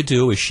 What she could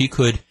do is she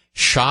could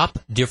shop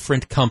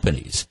different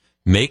companies,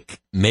 make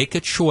a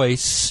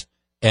choice,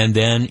 and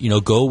then,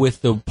 go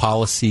with the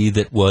policy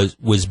that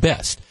was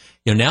best.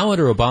 Now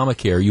under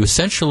Obamacare, you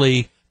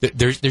essentially,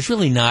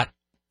 there's not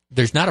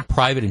a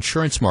private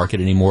insurance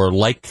market anymore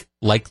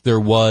like there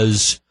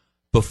was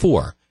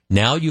before.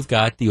 Now you've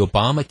got the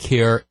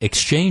Obamacare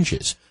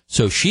exchanges.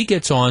 So she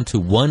gets on to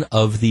one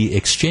of the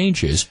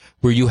exchanges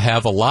where you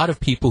have a lot of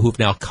people who've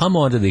now come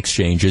onto the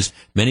exchanges,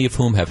 many of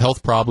whom have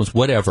health problems,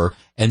 whatever,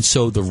 and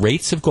so the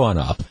rates have gone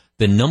up.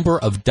 The number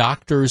of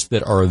doctors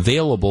that are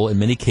available in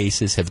many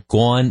cases have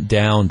gone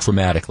down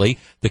dramatically.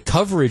 The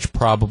coverage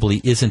probably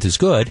isn't as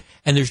good,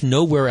 and there's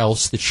nowhere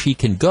else that she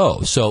can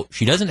go. So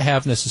she doesn't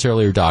have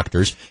necessarily her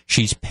doctors.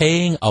 She's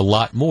paying a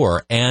lot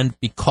more, and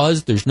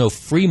because there's no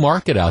free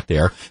market out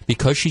there,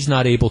 because she's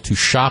not able to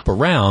shop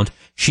around,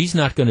 she's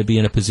not going to be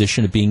in a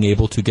position of being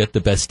able to get the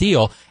best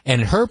deal.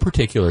 And in her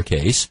particular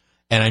case,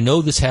 and I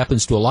know this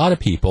happens to a lot of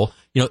people,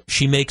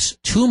 she makes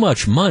too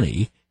much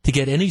money to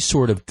get any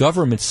sort of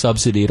government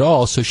subsidy at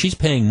all, so she's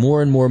paying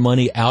more and more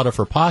money out of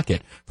her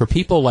pocket. For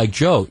people like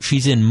Joe,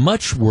 she's in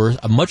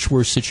a much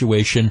worse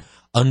situation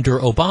under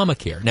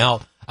Obamacare.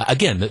 Now,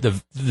 again,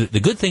 the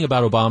good thing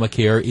about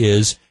Obamacare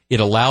is it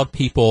allowed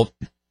people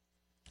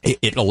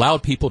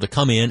to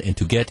come in and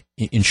to get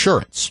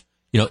insurance,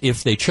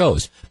 if they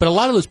chose. But a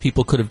lot of those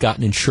people could have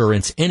gotten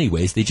insurance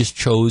anyways. They just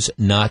chose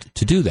not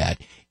to do that.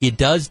 It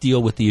does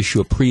deal with the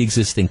issue of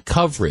pre-existing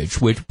coverage,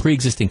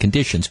 pre-existing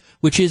conditions,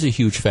 which is a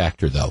huge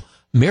factor, though.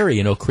 Mary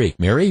in Oak Creek.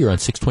 Mary, you're on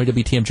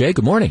 620 WTMJ.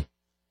 Good morning.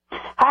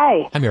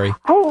 Hi. Hi, Mary.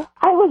 I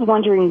was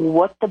wondering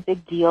what the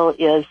big deal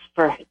is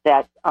for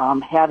that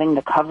having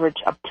the coverage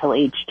up till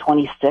age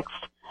 26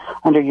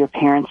 under your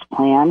parents'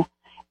 plan.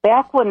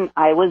 Back when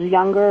I was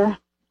younger,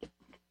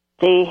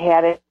 they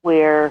had it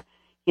where,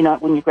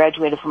 when you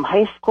graduated from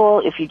high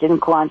school, if you didn't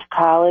go on to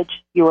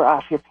college, you were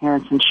off your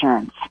parents'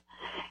 insurance.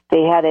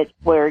 They had it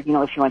where, if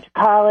you went to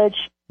college,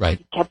 right,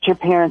 you kept your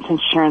parents'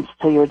 insurance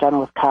till you were done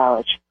with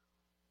college.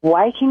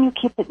 Why can you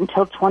keep it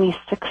until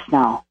 26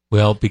 now?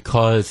 Well,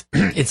 because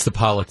it's the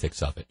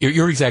politics of it.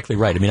 You're exactly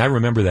right. I mean, I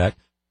remember that.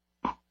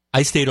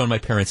 I stayed on my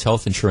parents'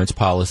 health insurance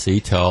policy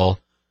till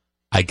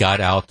I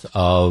got out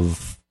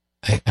of,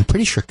 I'm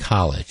pretty sure,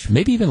 college,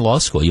 maybe even law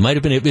school. You might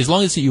have been, as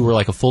long as you were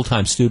like a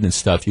full-time student and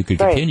stuff, you could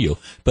continue.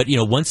 But,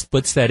 once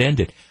that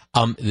ended,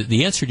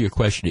 the answer to your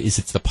question is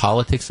it's the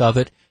politics of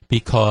it.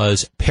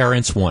 Because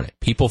parents want it.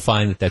 People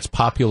find that that's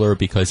popular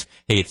because,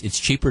 hey, it's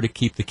cheaper to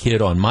keep the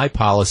kid on my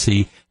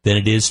policy than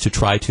it is to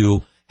try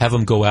to have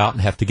them go out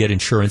and have to get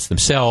insurance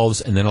themselves,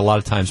 and then a lot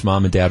of times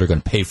mom and dad are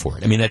going to pay for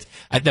it. I mean,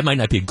 that might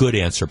not be a good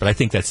answer, but I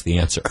think that's the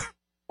answer.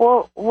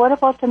 Well, what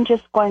about them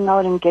just going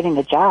out and getting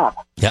a job?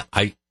 Yeah,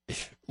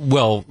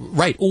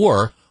 right,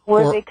 or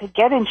they could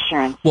get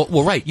insurance.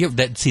 Well, right.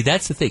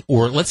 That's the thing.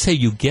 Or let's say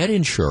you get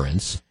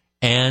insurance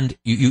and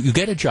you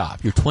get a job.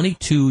 You're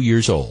 22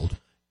 years old.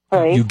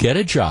 Right. You get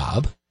a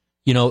job,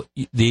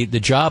 the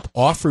job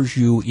offers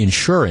you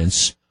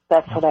insurance.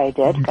 That's what I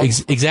did.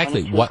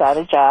 Exactly. Got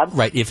a job.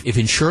 Right. If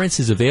insurance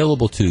is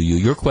available to you,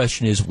 your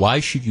question is, why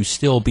should you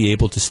still be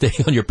able to stay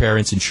on your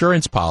parents'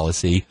 insurance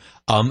policy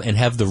and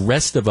have the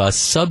rest of us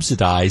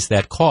subsidize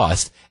that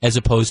cost as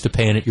opposed to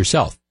paying it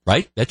yourself?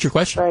 Right? That's your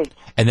question. Right.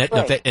 And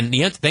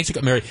the answer, thanks,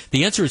 Mary.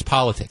 The answer is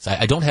politics.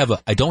 I don't have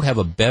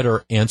a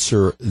better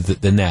answer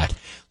than that.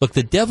 Look,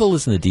 the devil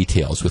is in the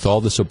details with all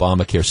this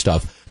Obamacare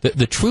stuff.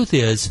 The truth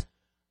is,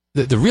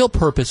 the real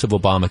purpose of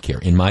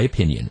Obamacare, in my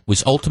opinion,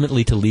 was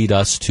ultimately to lead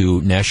us to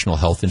national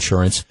health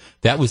insurance.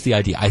 That was the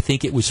idea. I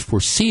think it was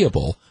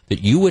foreseeable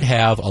that you would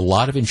have a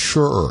lot of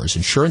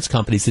insurance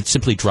companies that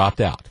simply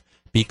dropped out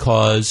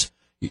because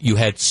you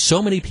had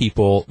so many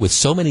people with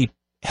so many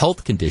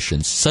health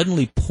conditions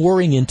suddenly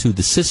pouring into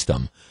the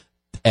system,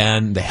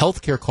 and the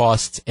healthcare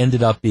costs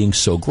ended up being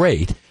so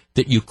great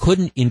that you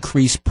couldn't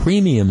increase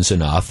premiums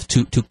enough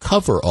to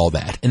cover all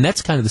that. And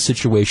that's kind of the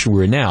situation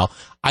we're in now.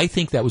 I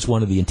think that was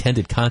one of the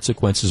intended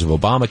consequences of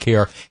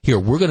Obamacare. Here,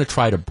 we're going to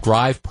try to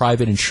drive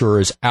private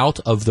insurers out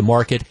of the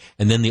market,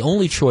 and then the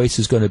only choice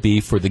is going to be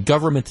for the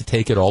government to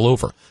take it all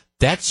over.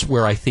 That's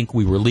where I think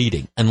we were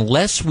leading,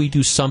 unless we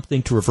do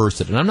something to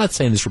reverse it. And I'm not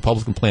saying this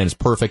Republican plan is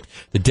perfect.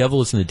 The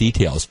devil is in the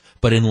details.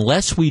 But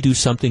unless we do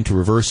something to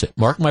reverse it,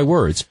 mark my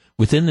words,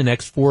 within the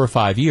next 4 or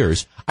 5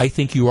 years, I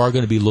think you are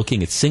going to be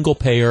looking at single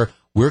payer.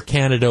 We're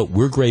Canada.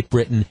 We're Great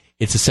Britain.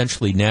 It's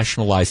essentially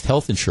nationalized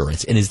health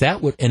insurance. And is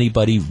that what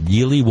anybody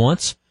really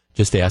wants?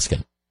 Just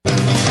asking.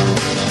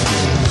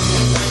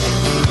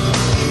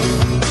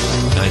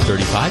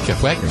 9:35,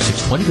 Jeff Wagner,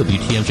 620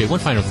 WTMJ.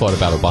 One final thought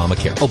about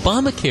Obamacare.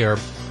 Obamacare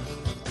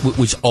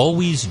was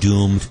always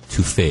doomed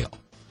to fail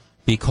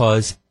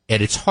because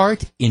at its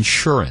heart,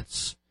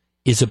 insurance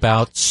is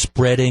about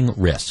spreading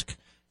risk.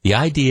 The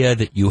idea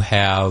that you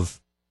have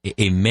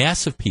a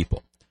mass of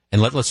people,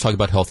 and let's talk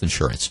about health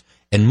insurance,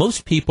 and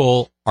most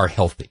people are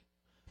healthy.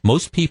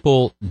 Most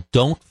people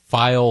don't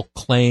file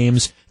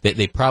claims.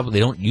 They probably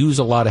don't use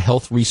a lot of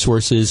health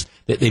resources.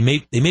 They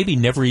maybe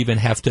never even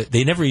have to.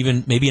 They never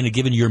even maybe in a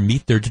given year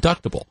meet their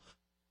deductible,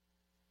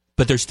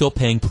 but they're still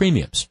paying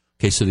premiums.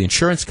 Okay, so the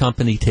insurance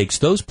company takes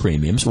those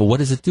premiums. Well, what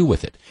does it do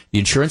with it? The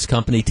insurance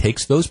company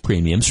takes those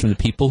premiums from the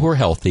people who are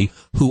healthy,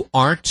 who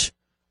aren't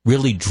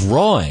really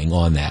drawing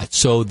on that.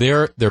 So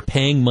they're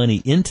paying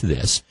money into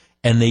this,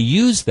 and they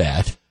use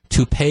that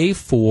to pay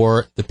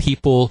for the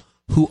people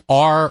who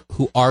are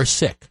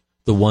sick,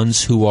 the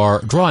ones who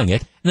are drawing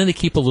it, and then they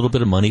keep a little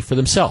bit of money for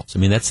themselves. I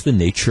mean, that's the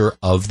nature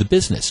of the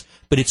business.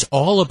 But it's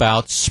all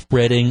about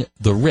spreading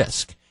the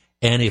risk.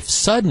 And if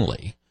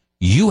suddenly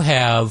you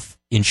have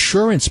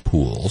insurance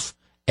pools,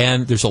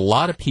 and there's a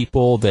lot of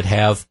people that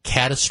have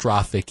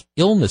catastrophic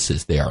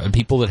illnesses there, and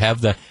people that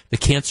have the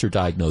cancer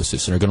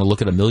diagnosis and are going to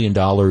look at $1 million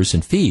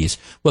in fees.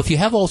 Well, if you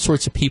have all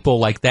sorts of people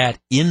like that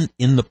in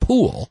the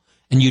pool,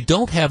 and you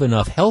don't have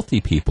enough healthy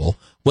people,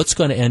 what's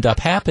going to end up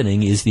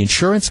happening is the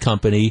insurance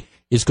company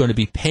is going to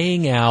be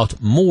paying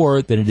out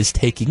more than it is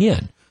taking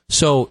in.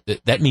 So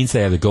that means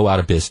they either go out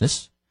of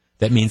business.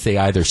 That means they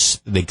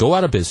go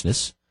out of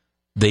business,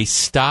 they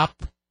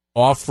stop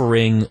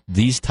offering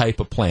these type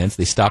of plans,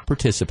 they stop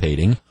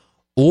participating,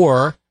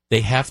 or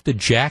they have to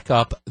jack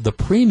up the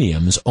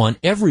premiums on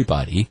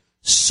everybody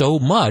so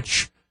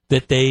much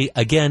that they,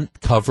 again,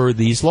 cover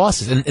these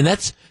losses. And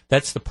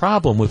that's the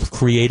problem with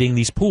creating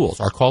these pools.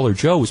 Our caller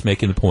Joe was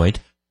making the point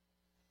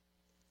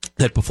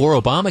that before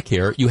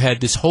Obamacare, you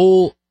had this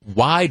whole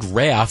wide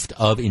raft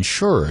of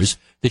insurers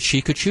that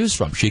she could choose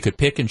from. She could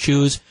pick and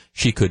choose.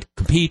 She could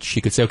compete. She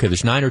could say, okay,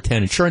 there's 9 or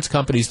 10 insurance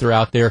companies that are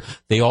out there.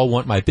 They all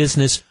want my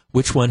business.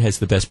 Which one has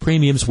the best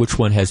premiums? Which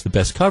one has the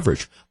best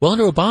coverage? Well,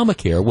 under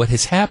Obamacare, what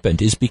has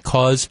happened is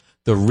because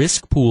the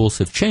risk pools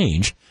have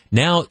changed,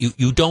 now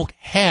you don't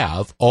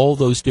have all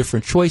those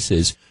different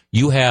choices.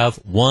 You have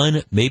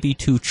 1, maybe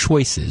 2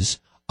 choices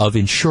of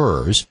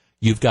insurers.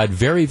 You've got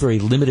very, very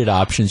limited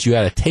options. You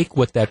got to take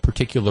what that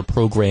particular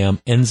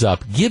program ends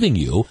up giving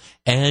you,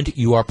 and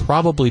you are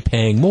probably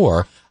paying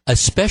more,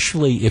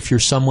 especially if you're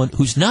someone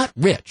who's not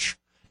rich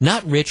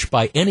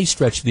by any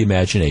stretch of the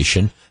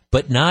imagination,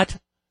 but not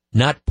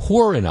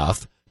poor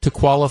enough to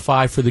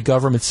qualify for the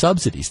government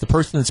subsidies. The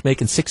person that's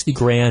making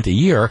 $60,000 a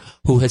year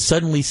who has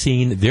suddenly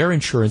seen their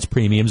insurance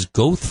premiums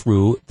go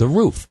through the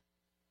roof.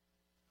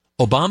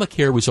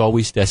 Obamacare was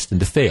always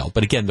destined to fail.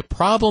 But again, the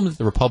problem that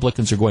the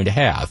Republicans are going to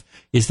have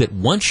is that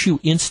once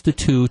you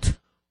institute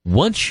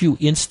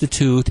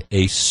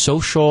a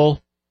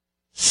social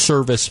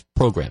service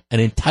program, an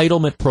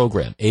entitlement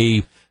program,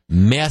 a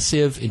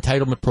massive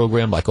entitlement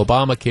program like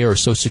Obamacare or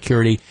Social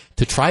Security,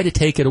 to try to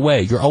take it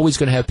away, you're always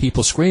going to have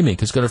people screaming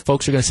because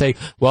folks are going to say,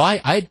 well,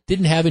 I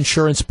didn't have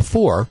insurance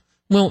before.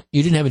 Well,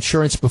 you didn't have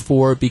insurance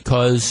before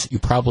because you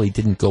probably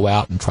didn't go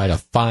out and try to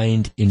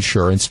find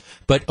insurance.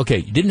 But, okay,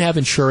 you didn't have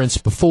insurance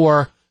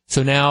before,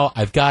 so now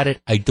I've got it.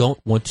 I don't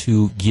want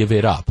to give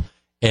it up.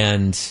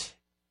 And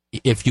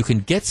if you can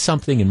get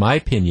something, in my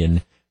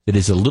opinion, that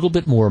is a little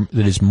bit more,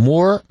 that is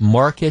more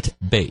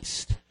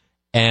market-based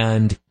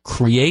and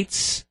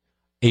creates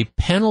a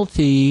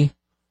penalty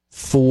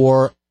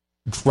for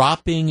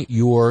dropping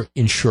your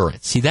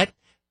insurance. See,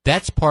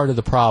 that's part of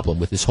the problem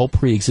with this whole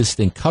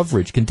pre-existing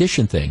coverage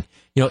condition thing.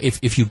 You know,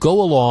 if you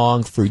go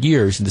along for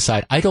years and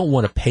decide, I don't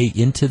want to pay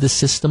into the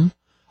system,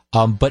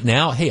 but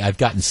now, hey, I've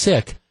gotten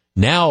sick,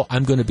 now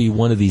I'm going to be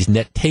one of these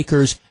net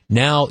takers.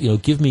 Now,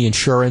 give me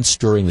insurance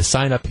during the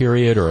sign-up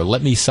period, or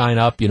let me sign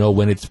up,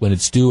 when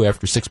it's due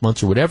after 6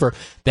 months or whatever.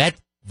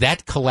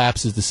 That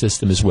collapses the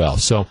system as well.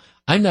 So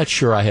I'm not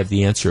sure I have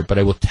the answer, but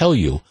I will tell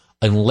you,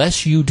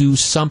 unless you do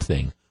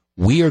something,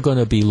 we are going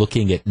to be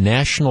looking at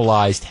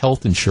nationalized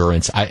health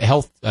insurance,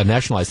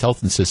 nationalized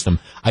health system,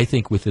 I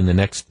think within the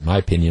next, in my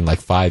opinion,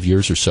 like 5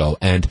 years or so.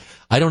 And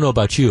I don't know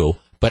about you,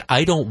 but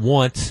I don't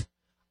want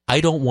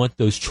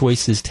those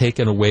choices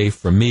taken away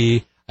from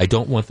me. I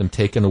don't want them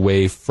taken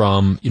away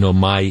from,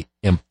 my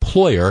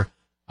employer.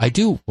 I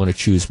do want to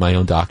choose my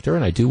own doctor,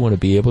 and I do want to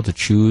be able to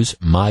choose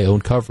my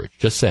own coverage.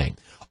 Just saying.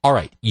 All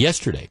right.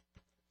 Yesterday,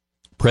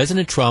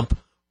 President Trump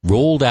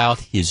rolled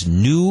out his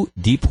new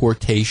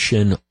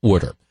deportation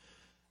order.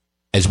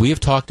 As we have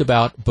talked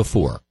about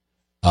before,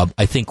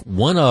 I think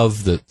one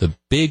of the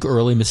big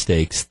early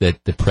mistakes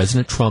that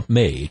President Trump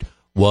made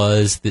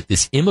was that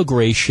this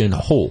immigration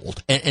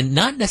hold, and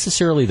not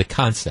necessarily the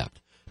concept,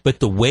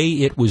 but the way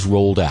it was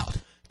rolled out.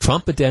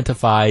 Trump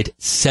identified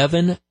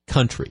 7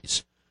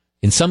 countries.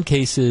 In some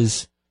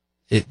cases,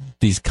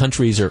 these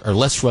countries are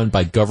less run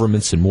by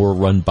governments and more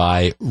run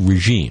by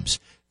regimes.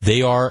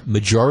 They are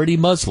majority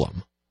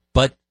Muslim,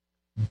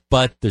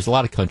 but there's a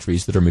lot of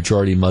countries that are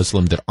majority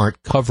Muslim that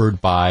aren't covered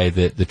by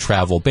the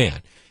travel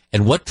ban.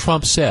 And what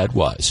Trump said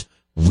was,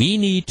 we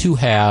need to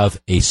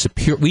have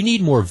we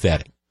need more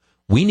vetting.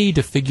 We need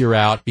to figure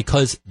out,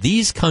 because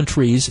these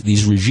countries,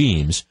 these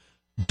regimes,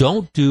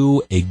 don't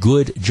do a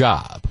good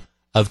job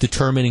of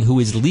determining who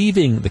is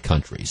leaving the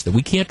countries, that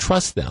we can't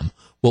trust them.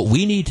 What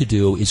we need to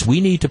do is we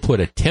need to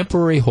put a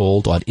temporary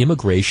hold on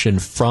immigration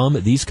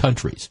from these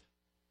countries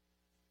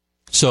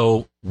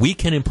So we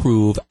can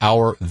improve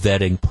our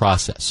vetting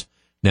process.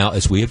 Now,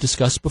 as we have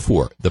discussed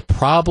before, the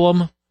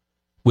problem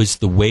was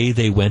the way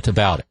they went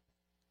about it.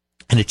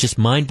 And it's just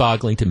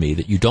mind-boggling to me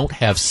that you don't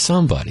have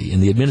somebody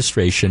in the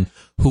administration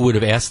who would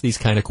have asked these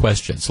kind of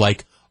questions.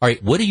 Like, all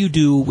right, what do you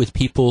do with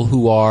people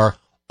who are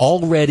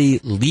already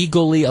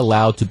legally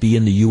allowed to be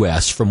in the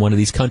U.S. from one of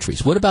these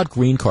countries? What about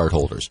green card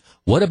holders?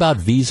 What about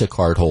visa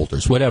card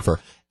holders? Whatever.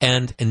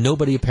 And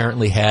nobody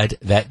apparently had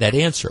that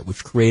answer,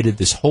 which created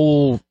this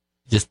whole,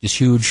 just this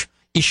huge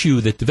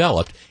issue that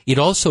developed. It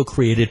also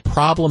created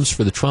problems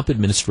for the Trump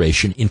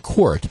administration in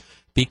court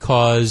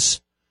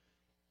because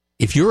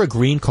if you're a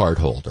green card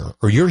holder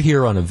or you're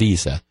here on a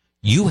visa,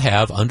 you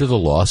have, under the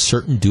law,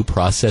 certain due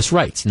process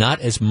rights. Not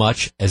as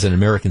much as an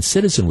American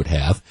citizen would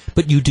have,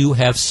 but you do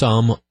have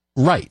some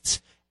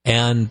rights.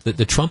 And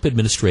the Trump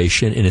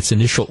administration, in its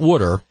initial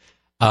order,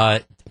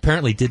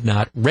 apparently did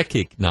not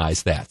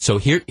recognize that. So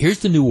here's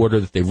the new order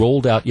that they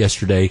rolled out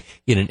yesterday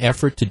in an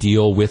effort to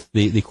deal with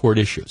the court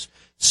issues.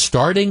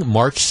 Starting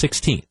March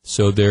 16th,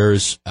 so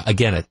there's,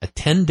 again, a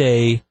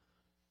 10-day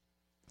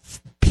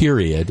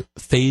period,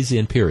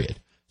 phase-in period.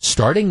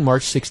 Starting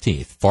March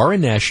 16th, foreign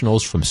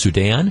nationals from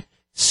Sudan,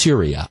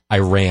 Syria,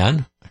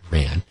 Iran,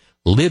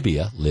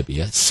 Libya,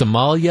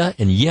 Somalia,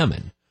 and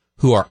Yemen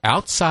who are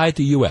outside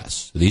the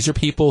U.S., so these are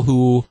people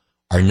who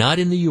are not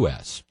in the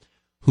U.S.,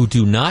 who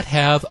do not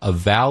have a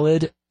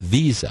valid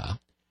visa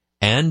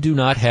and do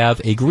not have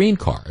a green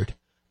card,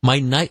 may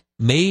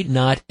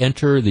not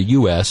enter the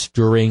U.S.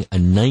 during a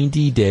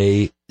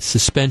 90-day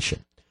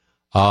suspension.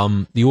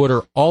 The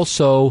order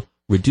also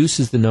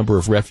reduces the number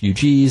of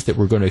refugees that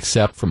we're going to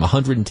accept from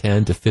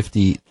 110 to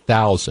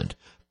 50,000.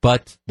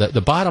 But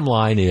the bottom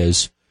line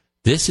is,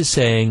 this is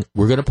saying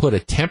we're going to put a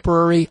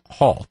temporary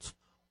halt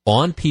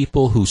on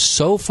people who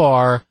so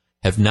far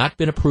have not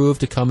been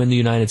approved to come in the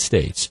United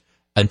States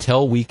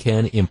until we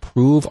can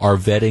improve our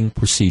vetting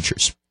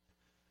procedures.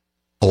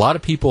 A lot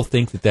of people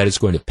think that is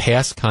going to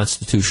pass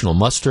constitutional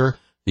muster.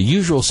 The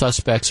usual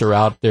suspects are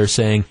out there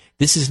saying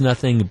this is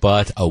nothing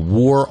but a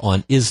war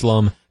on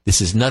Islam. This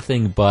is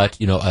nothing but,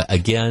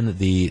 again,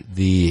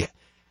 the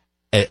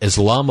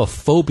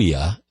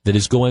Islamophobia that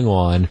is going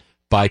on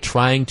by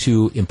trying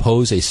to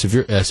impose a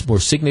more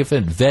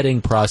significant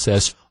vetting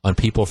process on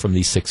people from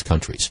these 6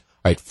 countries.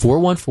 All right,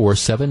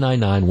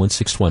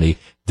 414-799-1620.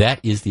 That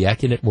is the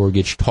Accunet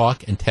Mortgage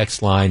talk and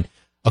text line.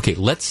 Okay,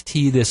 let's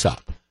tee this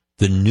up.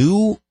 The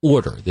new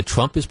order that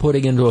Trump is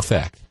putting into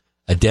effect,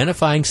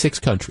 identifying 6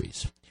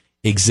 countries,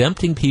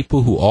 exempting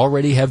people who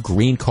already have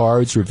green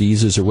cards or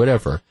visas or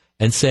whatever,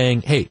 and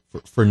saying, hey,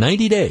 for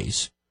 90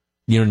 days,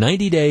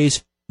 90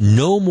 days,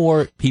 no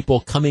more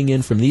people coming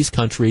in from these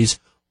countries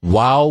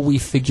while we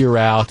figure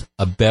out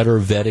a better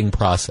vetting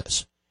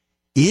process.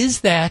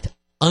 Is that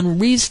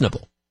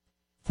unreasonable?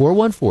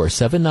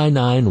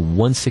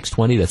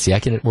 414-799-1620. That's the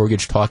Accunet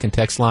Mortgage talk and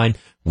text line.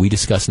 We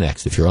discuss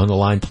next. If you're on the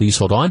line, please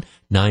hold on.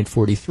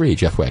 943,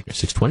 Jeff Wagner,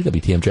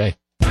 620 WTMJ.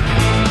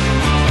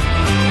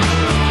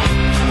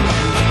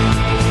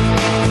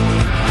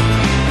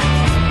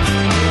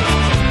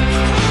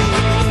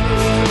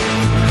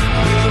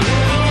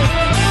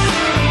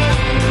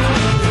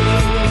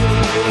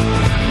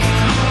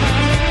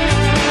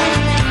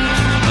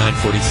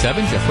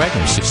 47, Jeff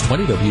Wagner,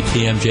 620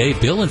 WTMJ.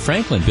 Bill in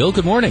Franklin. Bill,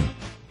 good morning.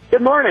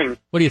 Good morning.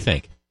 What do you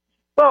think?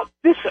 Well,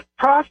 this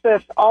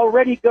process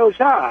already goes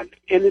on,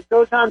 and it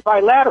goes on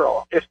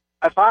bilateral. If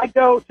I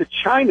go to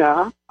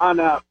China on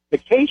a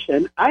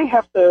vacation, I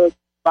have to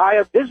buy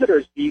a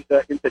visitor's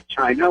visa into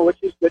China,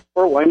 which is good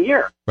for 1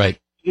 year. Right.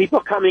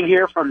 People coming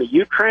here from the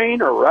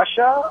Ukraine or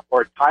Russia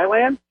or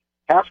Thailand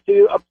have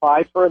to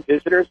apply for a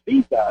visitor's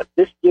visa.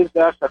 This gives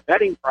us a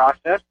vetting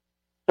process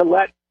to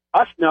let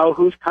us know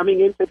who's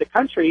coming into the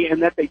country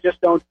and that they just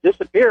don't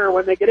disappear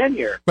when they get in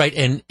here. Right,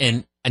 and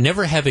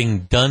never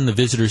having done the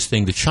visitors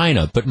thing to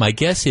China, but my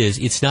guess is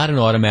it's not an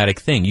automatic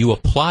thing. You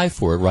apply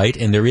for it, right?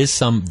 And there is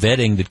some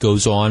vetting that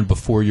goes on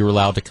before you're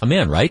allowed to come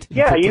in, right?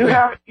 Yeah, you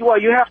have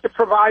to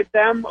provide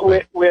them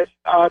with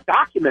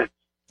documents,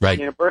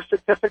 right? Birth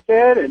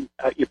certificate and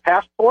your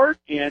passport,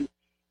 and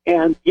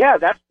yeah,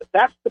 that's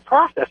the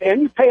process.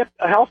 And you pay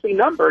a healthy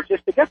number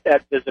just to get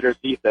that visitor's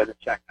visa to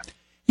China.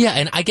 Yeah,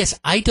 and I guess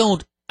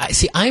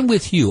I'm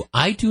with you.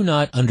 I do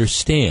not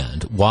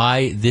understand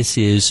why this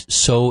is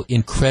so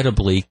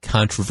incredibly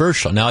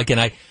controversial. Now,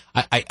 again,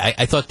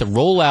 I thought the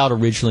rollout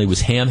originally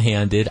was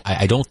ham-handed.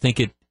 I don't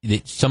think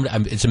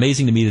it's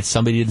amazing to me that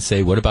somebody didn't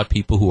say, what about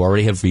people who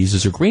already have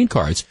visas or green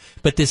cards?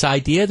 But this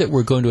idea that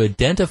we're going to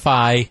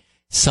identify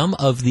some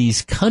of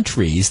these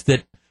countries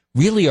that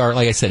really are,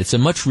 like I said, it's as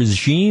much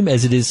regime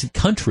as it is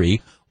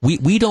country.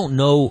 We don't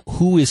know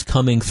who is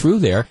coming through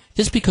there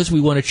just because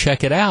we want to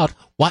check it out.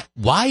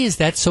 Why is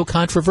that so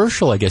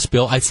controversial? I guess,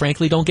 Bill, I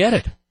frankly don't get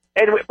it.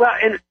 And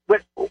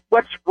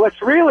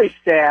what's really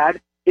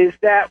sad is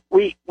that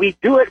we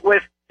do it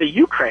with the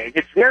Ukraine.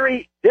 It's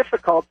very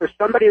difficult for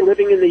somebody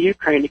living in the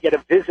Ukraine to get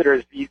a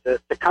visitor's visa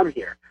to come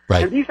here.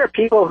 Right. And these are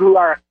people who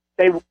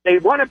they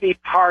want to be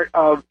part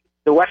of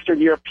the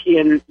Western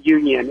European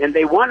Union, and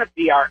they want to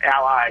be our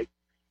allies.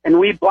 and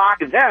we block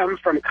them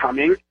from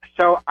coming.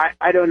 So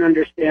I don't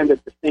understand the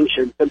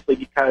distinction simply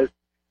because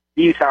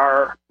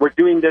we're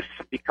doing this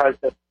because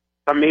of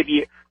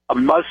maybe a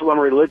Muslim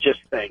religious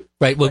thing.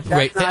 Right. Well,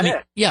 that's not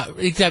it. Yeah,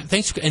 exactly.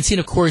 Thanks. And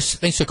of course,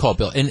 thanks for the call,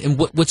 Bill. And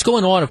what's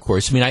going on, of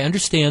course, I mean, I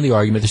understand the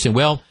argument. They're saying,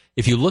 well,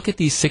 if you look at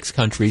these 6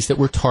 countries that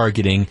we're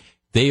targeting,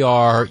 they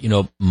are,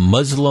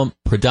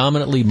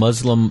 predominantly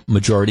Muslim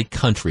majority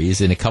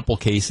countries. In a couple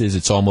cases,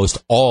 it's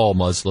almost all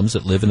Muslims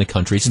that live in the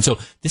countries. And so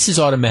this is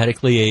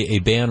automatically a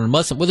ban on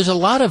Muslim. Well, there's a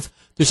lot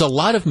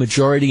of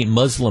majority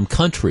Muslim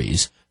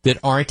countries that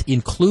aren't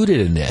included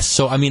in this.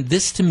 So, I mean,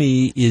 this to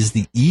me is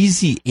the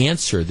easy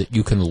answer that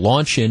you can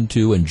launch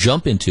into and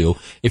jump into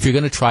if you're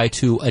going to try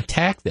to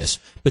attack this.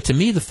 But to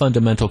me, the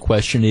fundamental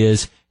question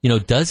is,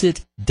 does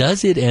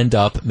it end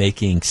up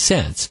making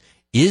sense?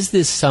 Is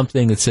this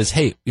something that says,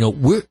 hey,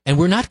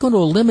 we're not going to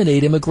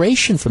eliminate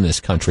immigration from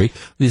these countries.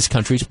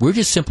 We're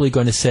just simply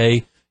going to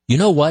say, you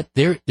know what?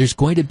 There's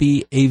going to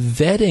be a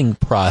vetting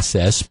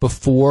process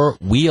before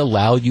we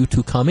allow you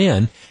to come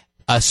in,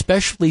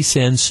 especially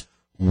since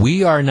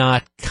we are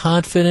not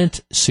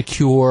confident,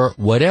 secure,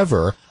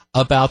 whatever,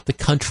 about the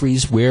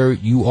countries where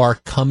you are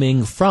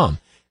coming from.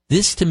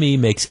 This, to me,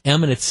 makes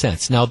eminent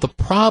sense. Now, the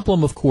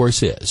problem, of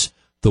course, is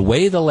the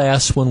way the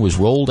last one was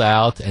rolled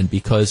out, and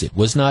because it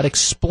was not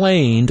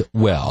explained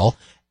well,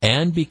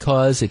 and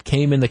because it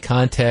came in the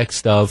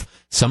context of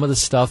some of the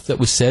stuff that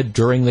was said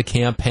during the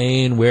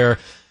campaign where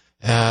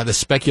the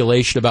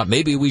speculation about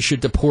maybe we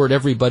should deport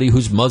everybody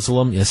who's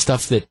Muslim,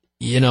 stuff that,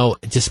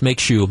 it just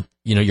makes you,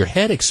 your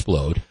head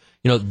explode.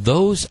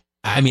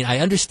 I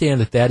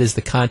understand that is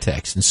the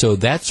context. And so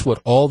that's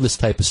what all this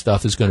type of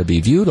stuff is going to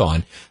be viewed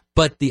on.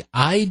 But the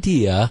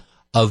idea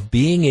of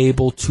being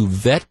able to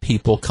vet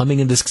people coming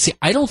into this,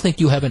 I don't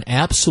think you have an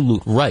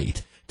absolute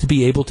right to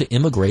be able to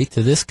immigrate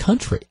to this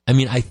country. I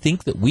mean, I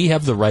think that we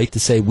have the right to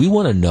say we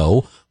want to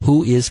know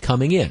who is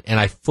coming in. And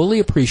I fully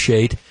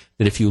appreciate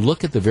that if you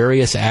look at the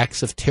various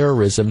acts of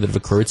terrorism that have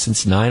occurred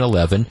since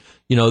 9/11,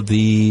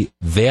 the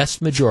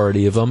vast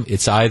majority of them,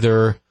 it's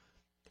either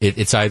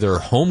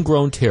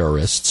homegrown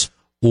terrorists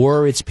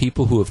or it's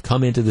people who have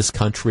come into this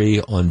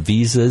country on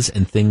visas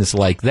and things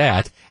like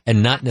that,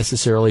 and not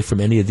necessarily from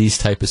any of these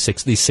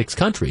these 6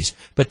 countries.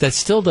 But that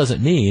still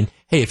doesn't mean,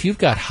 hey, if you've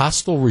got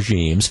hostile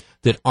regimes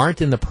that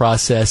aren't in the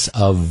process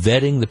of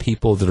vetting the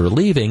people that are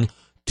leaving,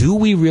 do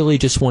we really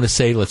just want to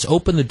say, let's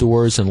open the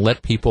doors and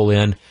let people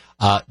in?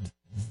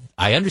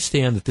 I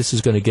understand that this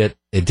is going to get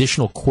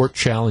additional court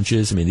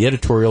challenges. I mean, the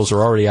editorials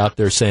are already out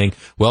there saying,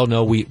 well,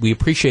 no, we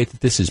appreciate that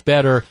this is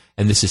better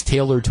and this is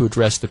tailored to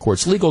address the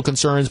court's legal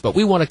concerns, but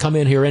we want to come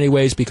in here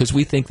anyways because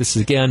we think this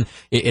is, again,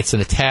 it's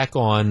an attack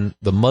on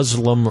the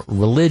Muslim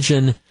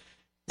religion.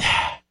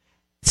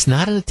 It's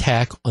not an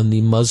attack on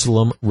the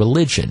Muslim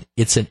religion.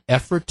 It's an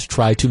effort to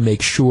try to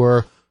make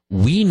sure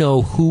we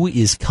know who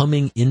is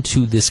coming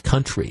into this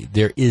country.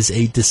 There is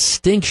a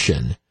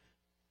distinction,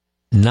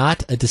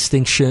 not a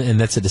distinction,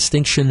 and that's a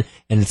distinction,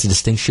 and it's a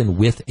distinction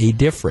with a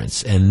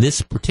difference. And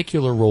this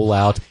particular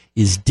rollout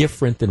is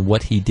different than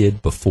what he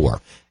did before.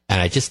 And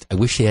I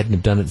wish he hadn't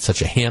have done it in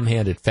such a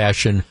ham-handed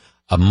fashion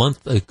a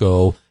month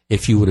ago.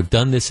 If you would have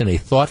done this in a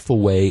thoughtful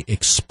way,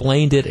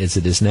 explained it as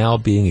it is now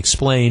being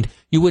explained,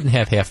 you wouldn't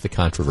have half the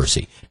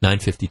controversy.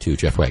 9:52,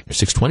 Jeff Wagner,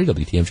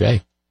 620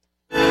 WTMJ.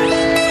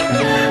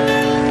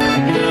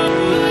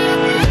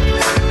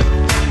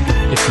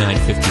 It's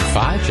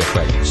 9:55, Jeff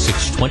Wagner,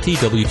 620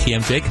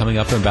 WTMJ. Coming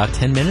up in about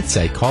 10 minutes,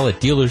 I call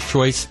it Dealer's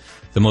Choice,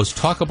 the most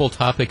talkable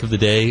topic of the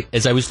day.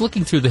 As I was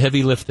looking through the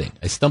heavy lifting,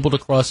 I stumbled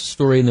across a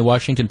story in the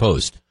Washington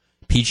Post,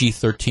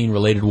 PG-13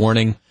 related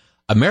warning,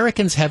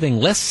 Americans having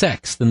less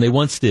sex than they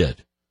once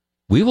did.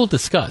 We will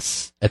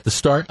discuss at the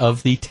start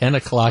of the 10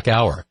 o'clock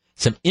hour.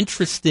 Some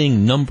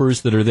interesting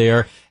numbers that are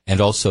there, and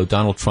also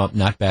Donald Trump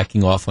not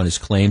backing off on his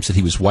claims that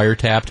he was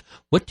wiretapped.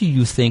 What do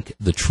you think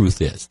the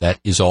truth is? That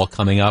is all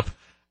coming up.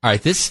 All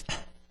right, this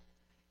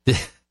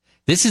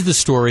is the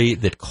story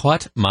that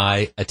caught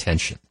my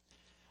attention.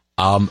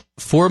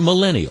 For our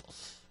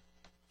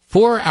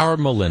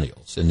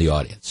millennials in the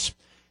audience,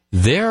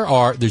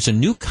 there's a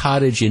new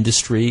cottage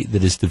industry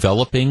that is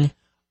developing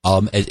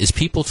as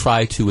people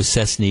try to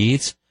assess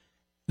needs.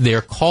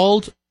 They're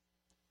called,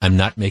 I'm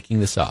not making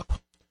this up,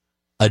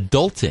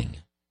 adulting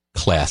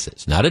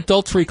classes. Not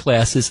adultery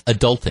classes,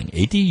 adulting,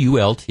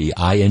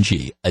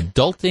 A-D-U-L-T-I-N-G,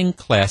 adulting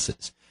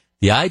classes.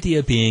 The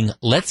idea being,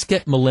 let's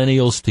get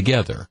millennials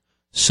together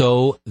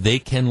so they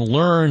can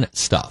learn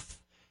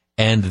stuff.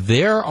 And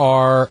there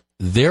are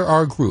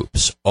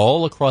groups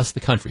all across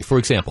the country. For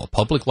example, a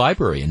public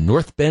library in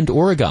North Bend,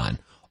 Oregon,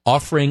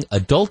 offering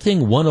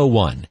Adulting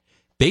 101,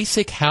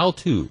 basic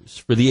how-tos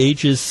for the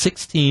ages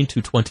 16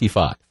 to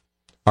 25.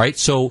 All right,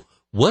 so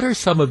what are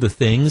some of the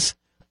things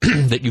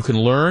that you can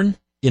learn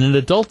in an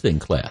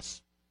adulting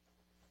class?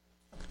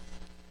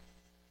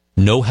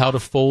 Know how to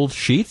fold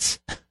sheets?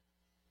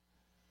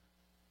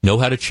 Know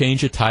how to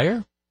change a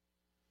tire?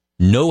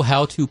 Know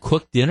how to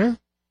cook dinner?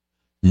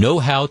 Know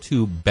how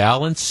to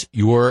balance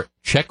your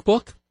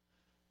checkbook?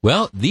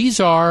 Well, these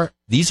are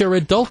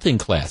adulting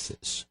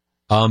classes.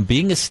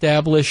 being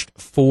established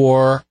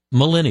for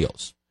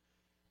millennials.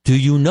 Do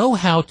you know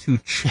how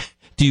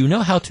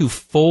to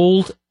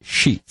fold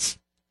sheets?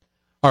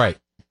 All right.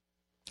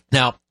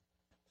 Now,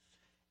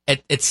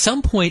 at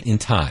some point in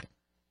time,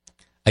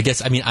 I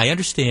guess, I mean, I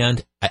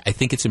understand. I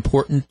think it's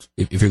important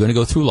if you're going to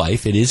go through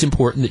life, it is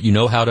important that you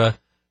know how to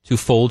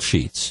fold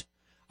sheets.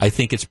 I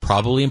think it's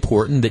probably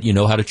important that you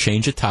know how to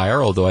change a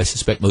tire, although I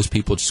suspect most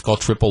people just call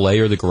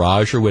AAA or the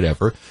garage or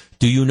whatever.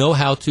 Do you know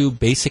how to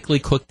basically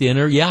cook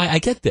dinner? Yeah, I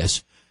get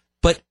this.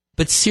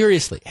 But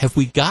seriously, have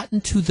we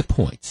gotten to the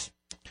point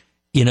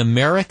in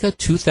America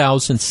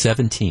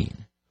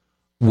 2017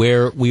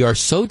 where we are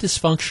so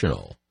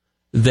dysfunctional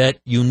that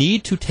you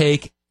need to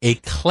take a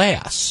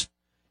class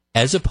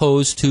as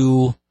opposed to,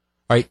 all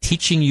right,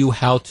 teaching you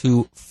how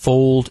to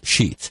fold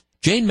sheets?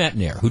 Jane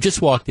Metnair, who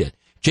just walked in.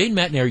 Jane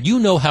Metnair, you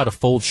know how to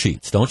fold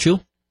sheets, don't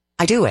you?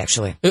 I do,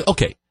 actually.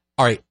 Okay.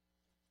 All right.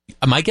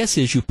 My guess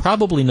is you've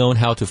probably known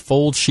how to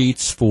fold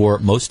sheets for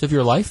most of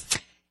your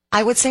life?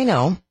 I would say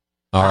no.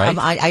 All right.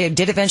 I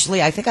did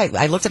eventually. I think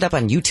I looked it up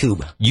on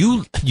YouTube.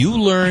 You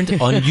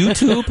learned on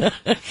YouTube?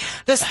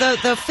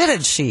 the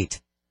fitted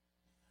sheet.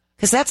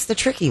 Because that's the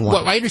tricky one.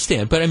 Well, I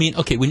understand. But I mean,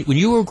 okay, when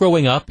you were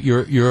growing up,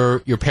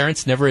 your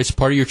parents never, as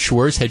part of your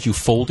chores, had you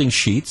folding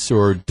sheets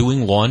or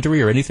doing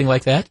laundry or anything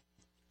like that?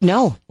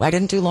 No, I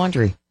didn't do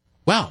laundry.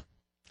 Wow.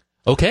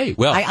 Okay,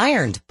 well. I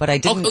ironed, but I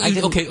didn't.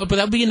 Okay, but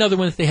that would be another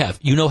one that they have.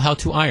 You know how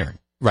to iron.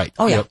 Right.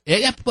 Oh, yeah.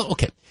 Yeah, well,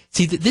 okay.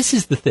 See, this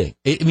is the thing.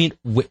 I mean,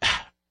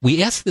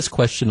 we ask this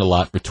question a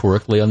lot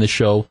rhetorically on the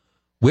show.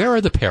 Where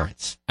are the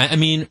parents? I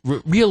mean,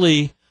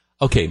 really,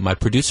 okay, my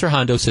producer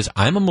Hondo says,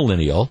 I'm a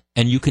millennial,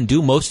 and you can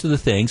do most of the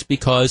things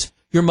because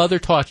your mother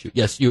taught you.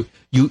 Yes, you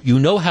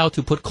know how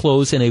to put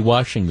clothes in a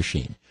washing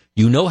machine.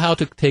 You know how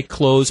to take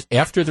clothes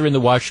after they're in the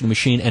washing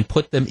machine and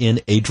put them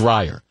in a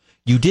dryer.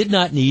 You did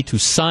not need to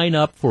sign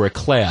up for a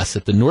class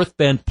at the North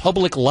Bend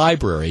Public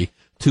Library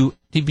to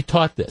be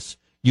taught this.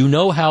 You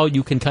know how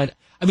you can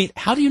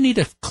how do you need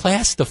a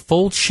class to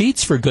fold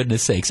sheets, for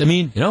goodness sakes? I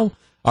mean, all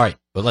right,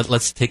 but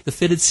let's take the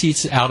fitted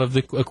seats out of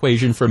the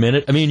equation for a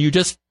minute. I mean, you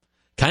just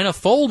kind of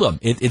fold them.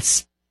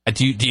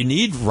 Do you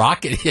need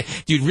rocket?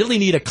 Do you really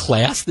need a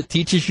class that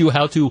teaches you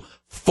how to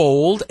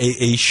fold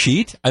a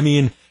sheet? I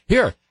mean,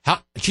 here,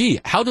 how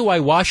do I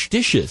wash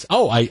dishes?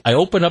 Oh, I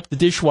open up the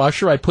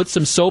dishwasher, I put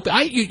some soap.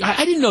 I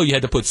didn't know you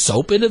had to put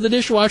soap into the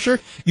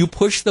dishwasher. You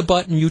push the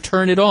button, you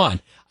turn it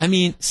on. I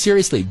mean,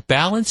 seriously,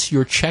 balance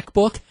your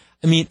checkbook.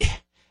 I mean,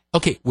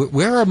 okay,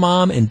 where are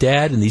mom and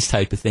dad and these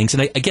type of things?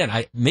 And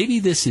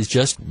maybe this is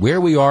just where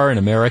we are in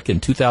America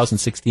in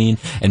 2016,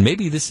 and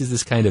maybe this is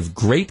this kind of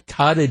great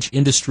cottage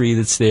industry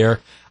that's there.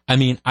 I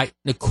mean,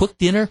 cook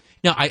dinner.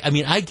 Now,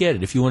 I get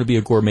it if you want to be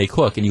a gourmet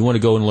cook and you want to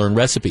go and learn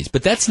recipes,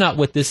 but that's not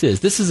what this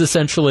is. This is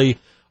essentially,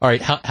 all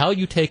right, how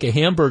you take a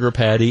hamburger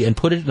patty and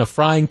put it in a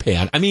frying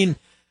pan. I mean,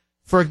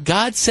 for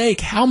God's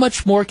sake, how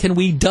much more can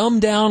we dumb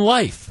down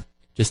life?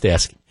 Just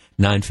asking.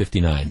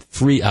 9:59.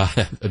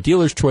 A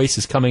dealer's choice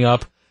is coming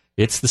up.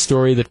 It's the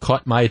story that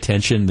caught my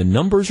attention. The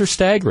numbers are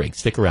staggering.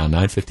 Stick around.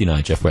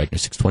 9:59. Jeff Wagner,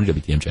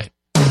 620 WTMJ.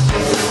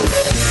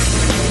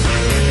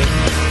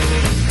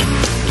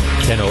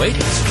 10:08.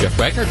 This is Jeff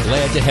Wagner.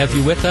 Glad to have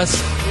you with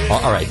us.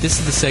 All right, this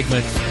is the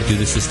segment. I do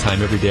this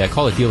time every day. I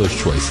call it Dealer's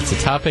Choice. It's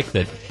a topic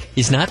that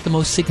is not the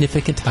most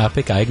significant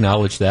topic. I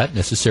acknowledge that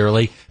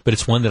necessarily, but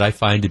it's one that I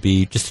find to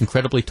be just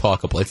incredibly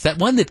talkable. It's that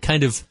one that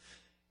kind of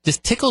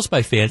just tickles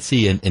my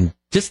fancy and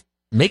just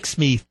makes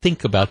me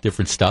think about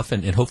different stuff,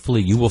 and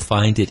hopefully you will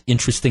find it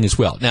interesting as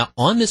well. Now,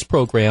 on this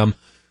program,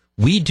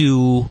 we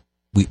do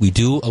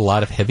a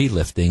lot of heavy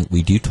lifting.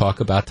 We do talk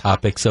about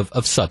topics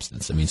of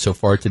substance. I mean, so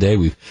far today,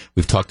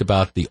 we've talked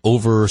about the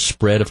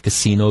overspread of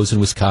casinos in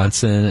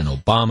Wisconsin and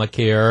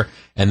Obamacare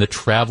and the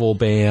travel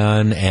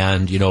ban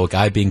and, a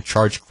guy being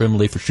charged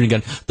criminally for shooting a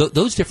gun,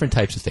 those different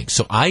types of things.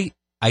 So I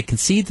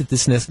concede that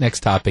this next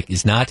topic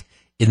is not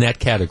in that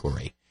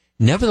category.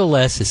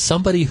 Nevertheless, as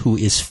somebody who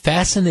is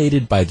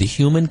fascinated by the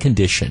human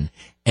condition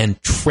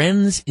and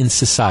trends in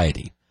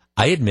society,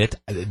 I admit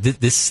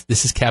this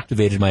has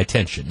captivated my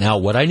attention. Now,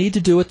 what I need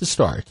to do at the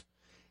start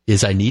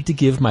is I need to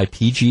give my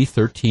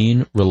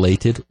PG-13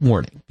 related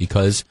warning,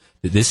 because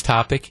this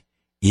topic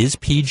is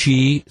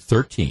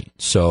PG-13.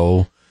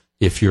 So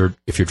if you're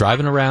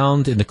driving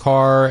around in the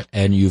car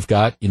and you've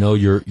got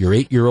your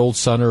 8-year-old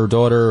son or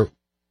daughter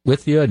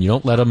with you and you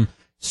don't let them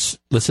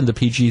listen to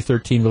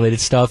PG-13 related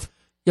stuff,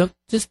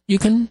 you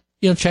can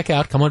check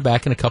out. Come on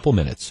back in a couple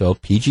minutes. So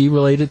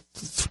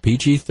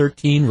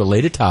PG-13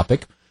 related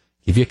topic.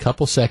 Give you a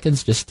couple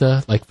seconds just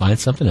to find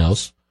something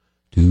else.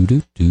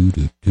 Okay,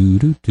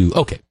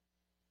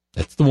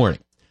 that's the warning.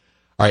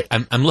 All right,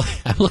 I'm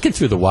looking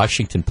through the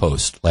Washington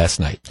Post last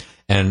night,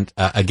 and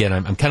again,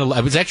 I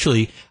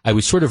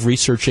was sort of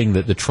researching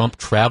the Trump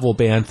travel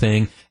ban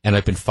thing, and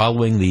I've been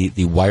following the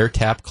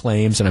wiretap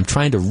claims, and I'm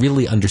trying to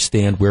really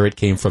understand where it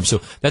came from. So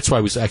that's why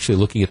I was actually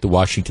looking at the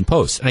Washington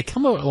Post, and I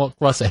come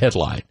across a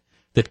headline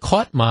that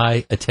caught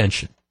my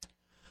attention: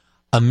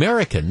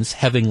 Americans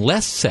having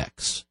less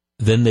sex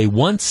than they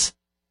once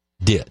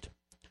did.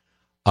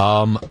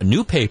 A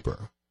new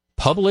paper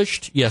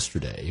published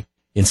yesterday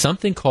in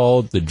something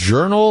called the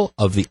Journal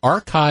of the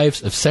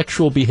Archives of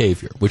Sexual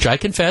Behavior, which I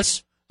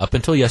confess, up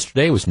until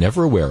yesterday, I was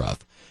never aware of,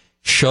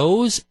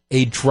 shows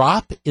a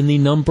drop in the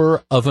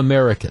number of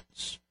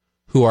Americans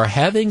who are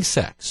having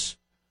sex,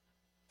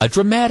 a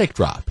dramatic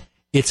drop.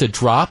 It's a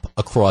drop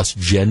across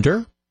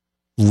gender,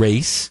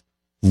 race,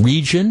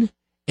 region,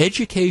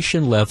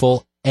 education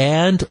level,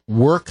 and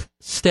work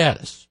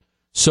status.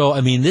 So,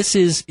 I mean,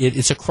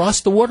 it's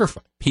across the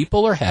waterfront.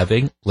 People are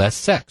having less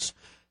sex.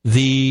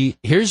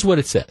 Here's what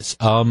it says.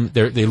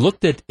 They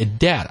looked at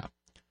data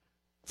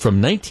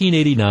from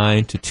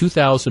 1989 to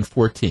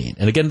 2014.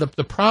 And again,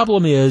 the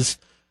problem is,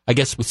 I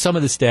guess with some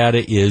of this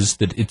data is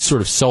that it's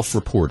sort of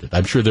self-reported.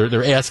 I'm sure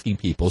they're asking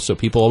people, so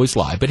people always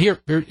lie. But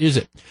here is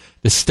it.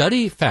 The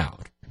study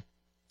found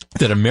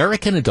that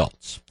American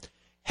adults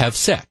have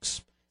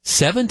sex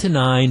 7 to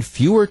 9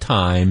 fewer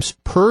times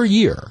per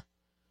year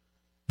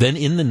than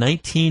in the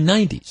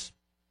 1990s.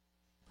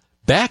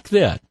 Back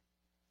then,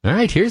 all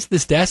right, here's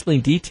this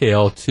dazzling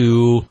detail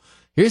to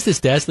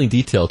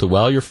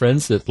wow your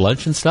friends at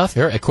lunch and stuff.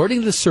 Here,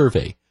 according to the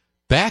survey,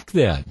 back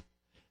then,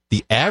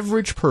 the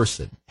average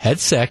person had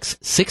sex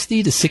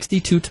 60 to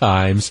 62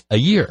 times a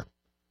year.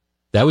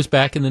 That was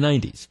back in the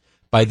 90s.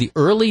 By the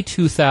early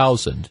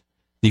 2000s,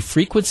 the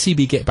frequency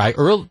began by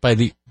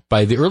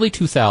the early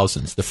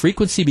 2000s, the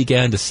frequency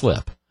began to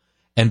slip,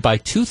 and by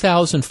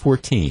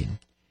 2014,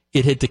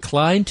 it had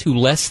declined to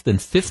less than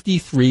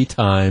 53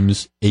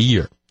 times a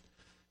year.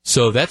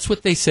 So that's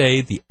what they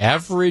say, the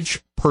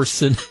average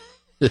person,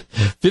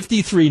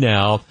 53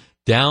 now,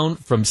 down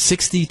from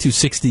 60 to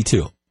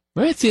 62.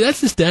 Right? See,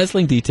 that's this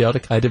dazzling detail to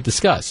kind of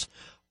discuss.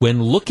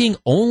 When looking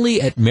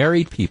only at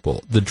married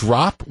people, the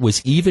drop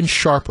was even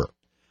sharper,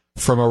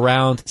 from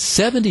around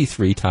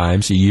 73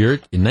 times a year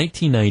in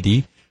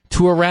 1990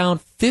 to around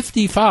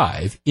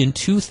 55 in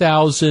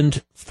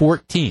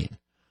 2014,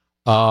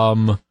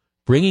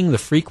 bringing the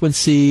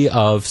frequency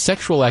of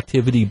sexual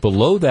activity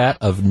below that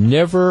of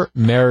never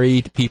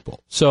married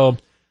people. So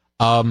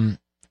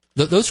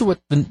those are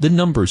what the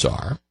numbers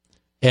are,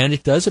 and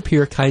it does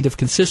appear kind of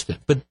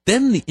consistent. But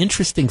then the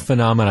interesting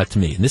phenomena to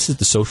me, and this is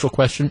the social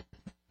question,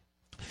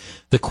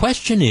 the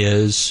question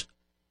is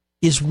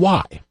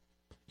why?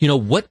 You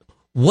know,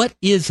 what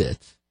is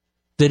it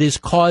that is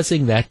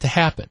causing that to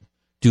happen?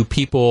 Do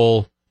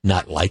people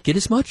not like it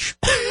as much?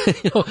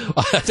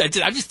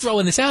 I'm just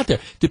throwing this out there.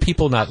 Do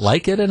people not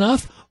like it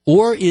enough?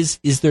 Or is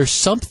there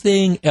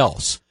something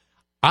else?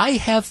 I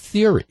have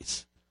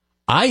theories.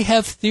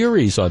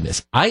 on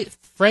this.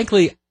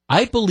 Frankly,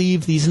 I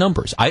believe these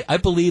numbers. I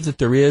believe that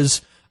there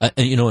is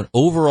an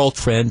overall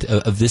trend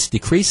of this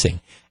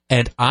decreasing.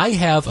 And I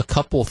have a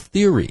couple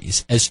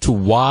theories as to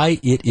why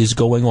it is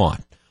going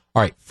on.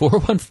 All right,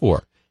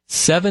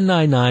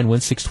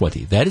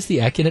 414-799-1620. That is the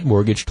AccuNet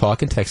Mortgage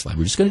talk and text line.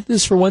 We're just going to do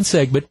this for one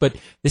segment, but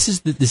this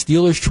is this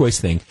dealer's choice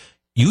thing.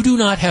 You do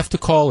not have to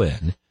call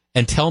in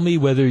and tell me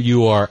whether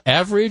you are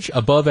average,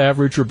 above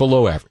average, or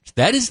below average.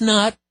 That is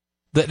not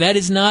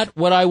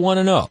what I want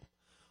to know.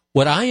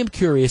 What I am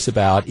curious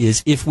about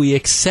is if we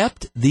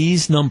accept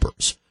these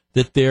numbers,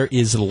 that there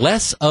is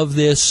less of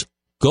this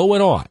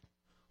going on,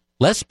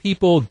 less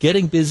people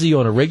getting busy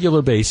on a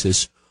regular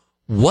basis.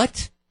 Why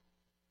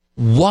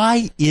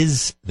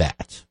is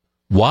that?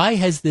 Why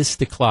has this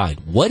declined?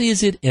 What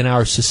is it in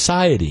our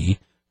society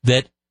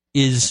that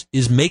is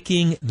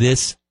making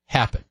this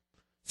happen?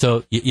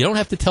 So you don't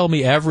have to tell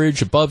me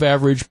average, above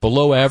average,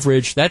 below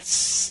average.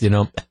 That's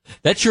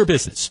your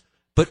business.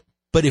 But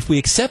if we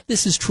accept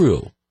this is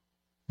true,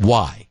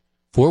 why?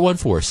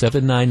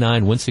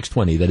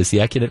 414-799-1620. That is the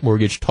AccuNet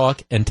Mortgage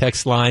talk and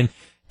text line.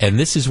 And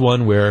this is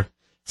one where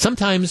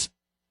sometimes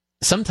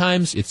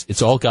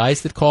it's all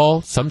guys that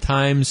call.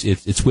 Sometimes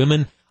it's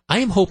women. I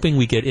am hoping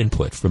we get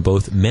input from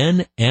both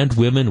men and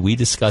women. We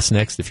discuss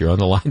next. If you're on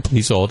the line,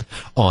 please hold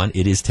on.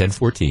 It is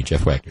 1014.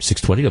 Jeff Wagner,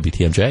 620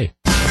 WTMJ.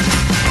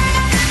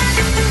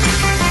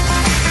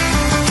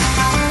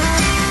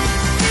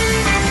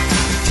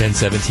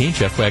 1017,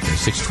 Jeff Wagner,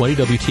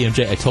 620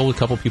 WTMJ. I told a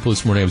couple people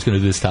this morning I was going to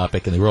do this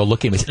topic, and they were all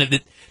looking at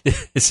me.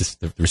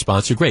 The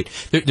response are great.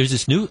 There's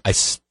this I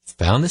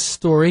found this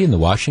story in the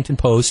Washington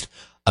Post.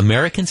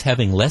 Americans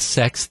having less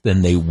sex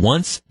than they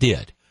once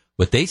did.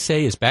 What they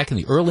say is back in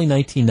the early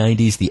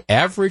 1990s, the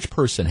average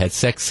person had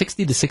sex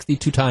 60 to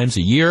 62 times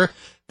a year.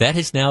 That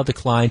has now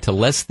declined to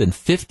less than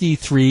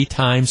 53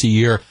 times a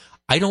year.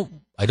 I don't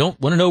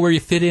want to know where you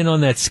fit in on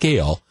that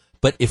scale.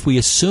 But if we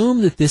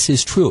assume that this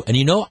is true, and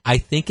I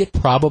think it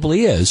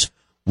probably is,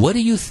 what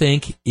do you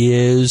think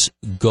is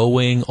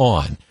going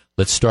on?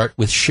 Let's start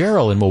with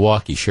Cheryl in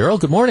Milwaukee. Cheryl,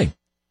 good morning.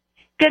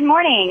 Good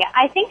morning.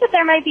 I think that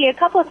there might be a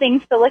couple of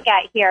things to look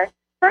at here.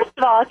 First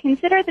of all,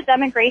 consider the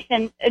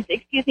demographics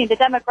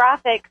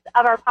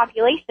of our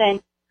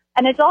population.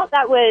 An adult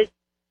that was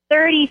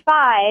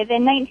 35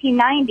 in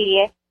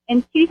 1990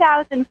 in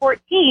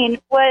 2014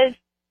 was,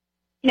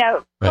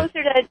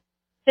 closer to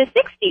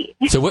 60.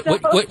 So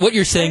what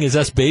you're saying is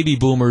us baby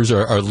boomers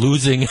are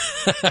losing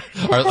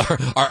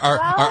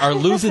are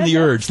losing the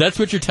urge. That's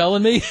what you're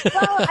telling me?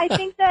 Well, I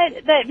think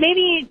that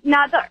maybe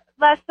not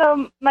less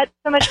so much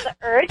the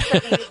urge,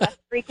 but maybe less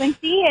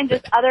frequency and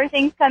just other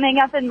things coming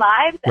up in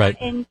lives. Right.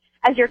 And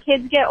as your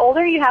kids get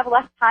older, you have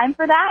less time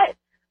for that.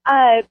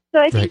 So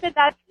I think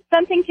that's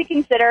something to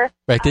consider.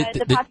 Right.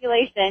 The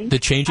population, the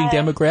changing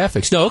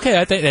demographics. No, okay.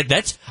 I think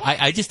that's.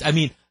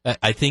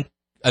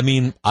 I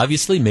mean,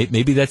 obviously,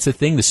 maybe that's the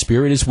thing. The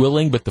spirit is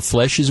willing, but the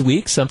flesh is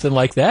weak. Something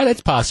like that.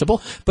 It's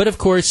possible. But of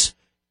course,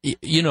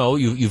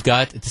 you've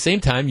got at the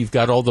same time you've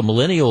got all the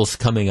millennials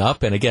coming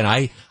up. And again,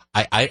 I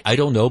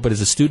don't know, but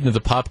as a student of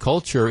the pop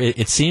culture,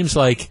 it seems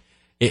like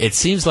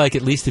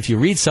at least if you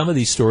read some of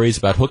these stories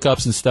about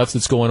hookups and stuff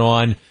that's going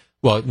on.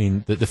 Well, I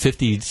mean, the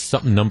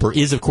 50-something number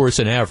is, of course,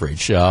 an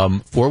average.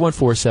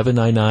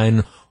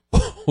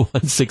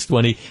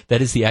 414-799-1620.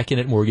 That is the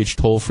Accunet Mortgage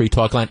toll-free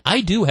talk line.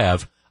 I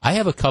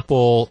have a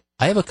couple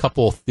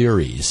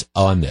theories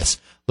on this.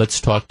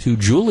 Let's talk to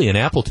Julie in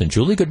Appleton.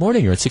 Julie, good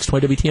morning. You're at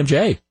 620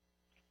 WTMJ.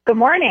 Good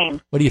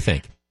morning. What do you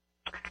think?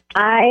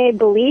 I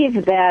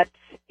believe that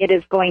it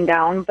is going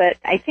down, but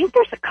I think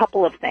there's a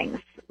couple of things.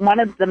 One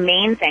of the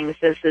main things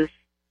is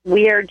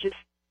we are just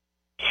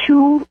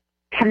too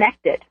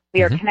connected.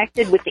 We are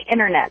connected with the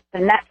internet, the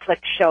Netflix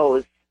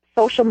shows,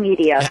 social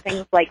media,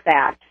 things like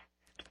that.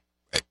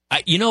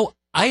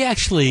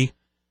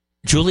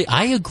 Julie,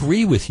 I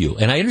agree with you,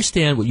 and I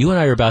understand what you and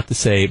I are about to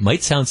say. It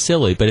might sound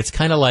silly, but it's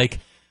kind of like,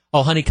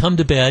 oh, honey, come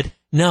to bed.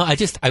 No, I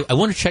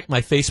want to check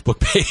my Facebook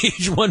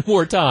page one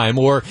more time,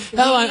 or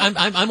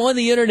I'm on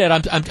the internet.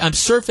 I'm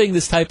surfing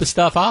this type of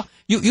stuff.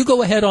 You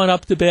go ahead on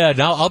up to bed,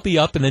 and I'll be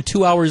up, and then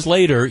 2 hours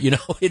later,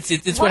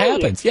 it's what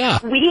happens. Yeah,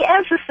 we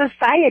as a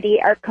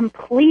society are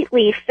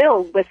completely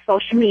filled with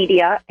social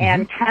media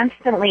and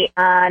constantly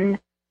on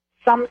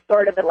some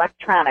sort of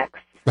electronics.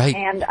 Right,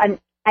 and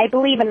I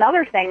believe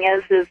another thing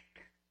is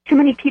too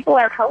many people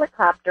are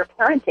helicopter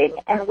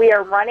parenting, and we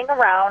are running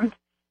around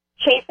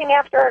chasing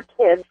after our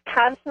kids,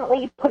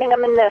 constantly putting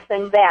them in this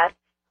and that.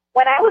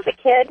 When I was a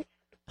kid,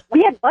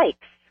 we had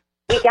bikes.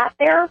 We got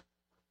there.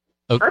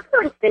 Okay. Our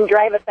parents didn't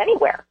drive us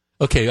anywhere.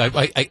 Okay, I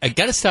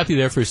got to stop you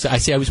there for a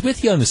second. I was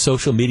with you on the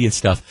social media and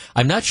stuff.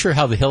 I'm not sure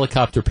how the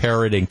helicopter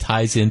parenting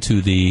ties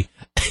into the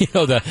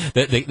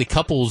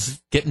couples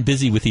getting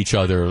busy with each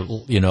other,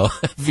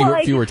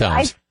 fewer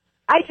times.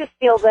 I just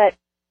feel that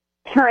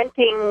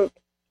parenting,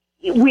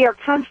 we are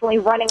constantly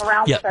running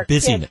around with our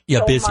kids much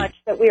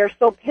that we are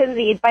so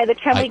busy. By the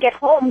time we get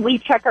home, we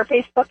check our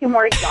Facebook and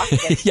we're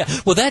exhausted. Yeah,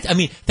 well,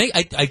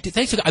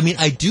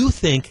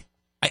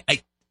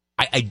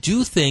 I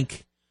do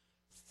think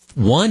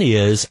one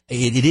is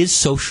it is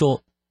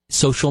social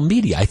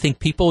media. I think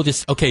people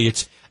just all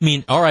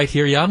right,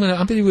 here, yeah, I'm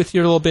gonna be with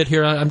you a little bit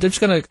here. I'm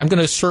just surfing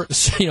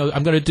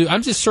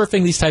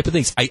these type of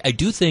things. I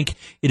do think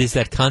it is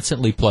that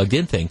constantly plugged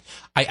in thing.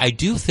 I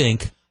do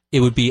think it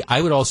would be,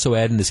 I would also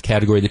add in this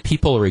category that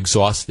people are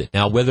exhausted.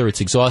 Now, whether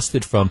it's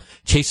exhausted from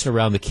chasing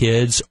around the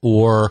kids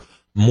or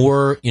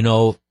more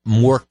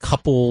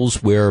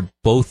couples where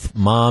both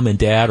mom and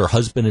dad or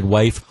husband and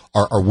wife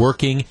are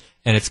working,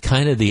 and it's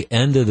kind of the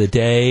end of the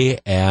day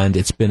and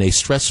it's been a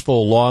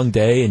stressful, long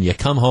day, and you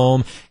come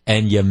home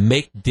and you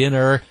make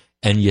dinner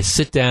and you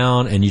sit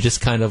down and you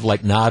just kind of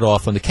like nod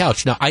off on the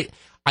couch. Now, I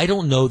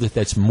don't know that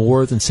that's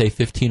more than, say,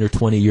 15 or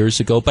 20 years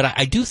ago, but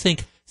I do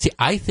think,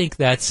 I think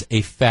that's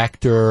a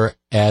factor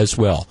as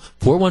well.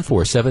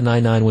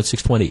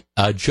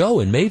 414-799-1620. Joe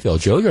in Mayville.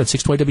 Joe, you're on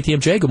 620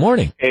 WTMJ. Good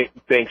morning. Hey,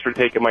 thanks for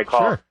taking my call.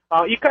 Sure.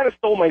 You kind of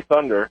stole my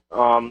thunder.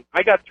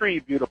 I got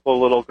 3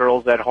 beautiful little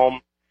girls at home.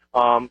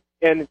 And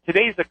in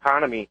today's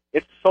economy,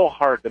 it's so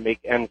hard to make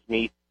ends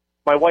meet.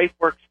 My wife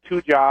works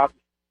 2 jobs.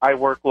 I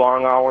work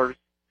long hours.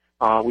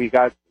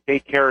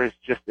 Daycare is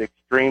just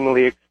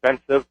extremely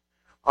expensive.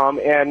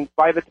 And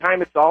by the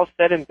time it's all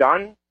said and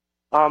done,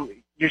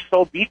 you're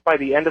so beat by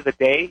the end of the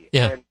day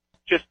and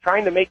just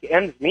trying to make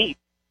ends meet,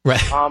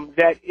 right?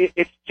 That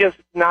it's just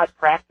not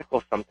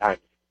practical sometimes.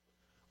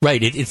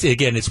 Right.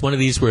 It's one of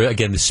these where,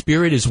 again, the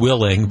spirit is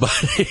willing, but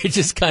it's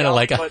just kind of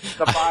but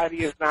the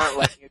body is not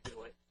letting you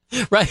do it.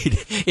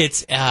 Right.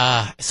 It's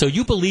so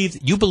you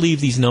believe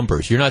these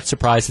numbers. You're not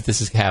surprised that this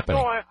is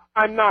happening. No,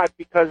 I'm not,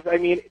 because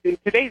in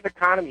today's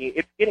economy,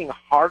 it's getting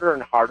harder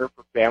and harder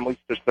for families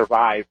to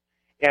survive,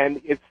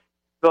 and it's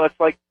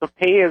like the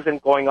pay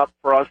isn't going up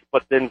for us,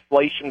 but the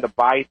inflation to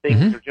buy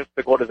things or just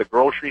to go to the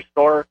grocery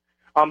store,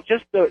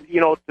 just to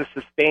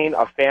sustain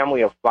a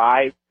family of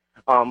 5,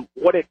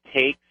 what it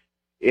takes,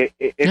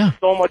 it's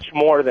so much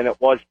more than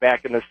it was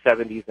back in the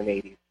 70s and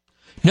 80s.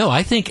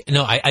 I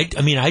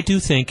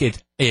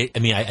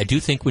do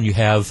think when you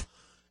have,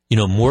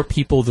 more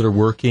people that are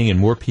working and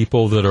more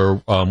people that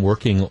are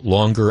working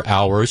longer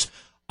hours,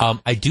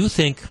 I do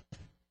think,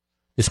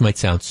 this might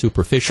sound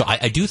superficial,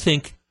 I do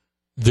think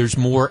there's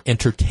more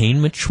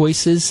entertainment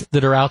choices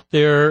that are out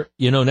there,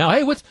 now,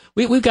 hey, when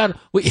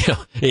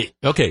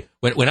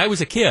I was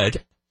a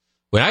kid,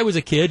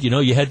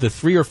 you had the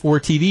 3 or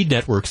 4 TV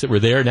networks that were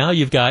there. Now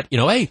you've got,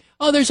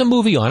 there's a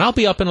movie on. I'll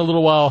be up in a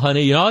little while,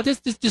 honey.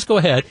 Just go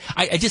ahead.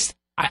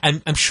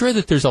 I'm sure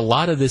that there's a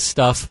lot of this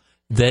stuff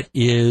that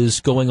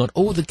is going on.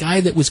 Oh, the guy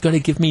that was going to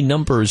give me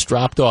numbers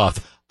dropped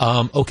off.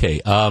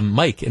 Okay,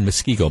 Mike in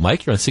Muskego.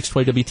 Mike, you're on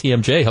 620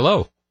 WTMJ.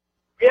 Hello.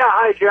 Yeah,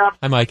 hi, Jeff.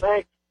 Hi, Mike.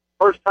 Thanks.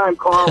 First time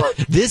caller.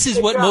 This is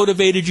what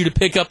motivated you to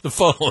pick up the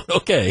phone.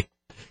 Okay.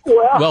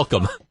 Well,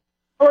 welcome.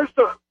 First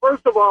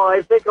of all,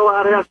 I think a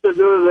lot has to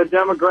do with the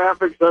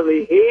demographics of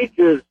the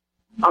ages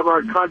of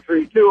our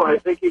country, too. I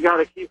think you got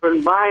to keep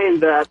in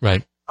mind that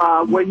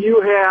when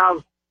you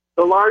have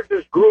the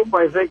largest group,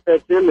 I think,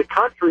 that's in the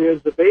country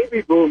is the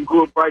baby boom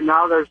group right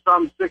now. There's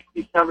some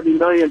 60, 70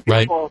 million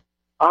people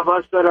of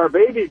us that are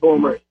baby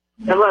boomers.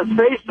 And let's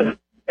face it,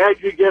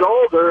 as you get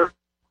older,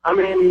 I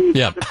mean,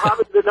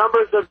 probably the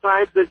numbers of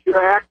times that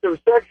you're active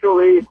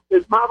sexually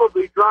is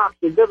probably dropped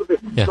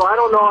significantly. Yeah. So I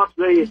don't know if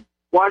the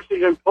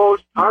Washington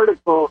Post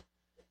article,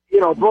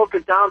 broke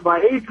it down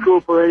by age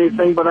group or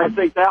anything, but I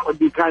think that would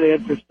be kind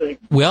of interesting.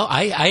 Well,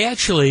 I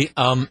actually,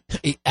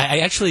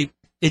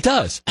 it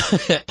does.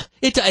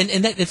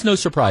 And that, it's no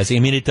surprise. I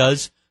mean, it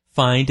does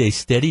find a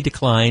steady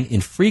decline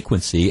in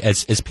frequency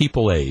as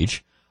people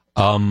age.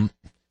 It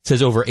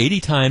says over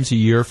 80 times a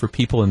year for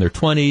people in their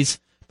 20s,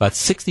 about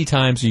 60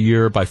 times a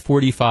year by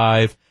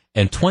 45,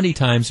 and 20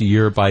 times a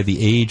year by the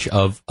age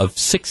of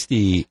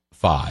 65.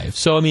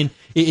 So, I mean,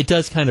 it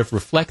does kind of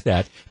reflect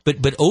that.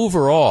 But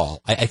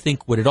overall, I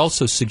think what it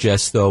also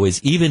suggests, though,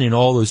 is even in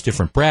all those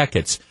different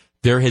brackets,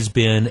 there has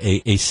been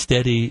a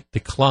steady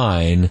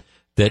decline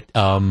that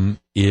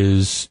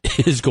is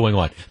going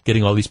on.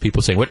 Getting all these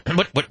people saying, what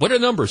are the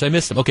numbers? I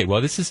missed them. Okay, well,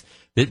 this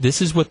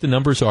is what the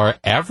numbers are.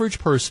 Average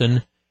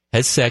person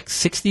has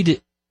sex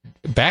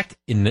back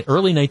in the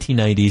early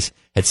 1990s,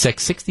 had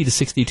sex 60 to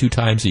 62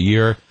 times a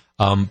year.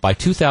 By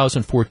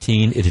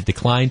 2014, it had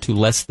declined to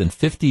less than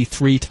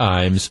 53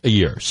 times a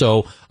year.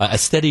 So a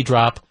steady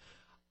drop.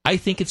 I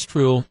think it's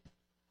true.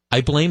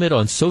 I blame it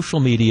on social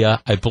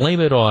media. I blame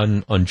it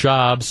on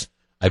jobs.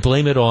 I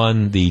blame it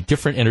on the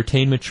different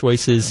entertainment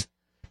choices.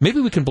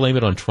 Maybe we can blame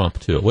it on Trump,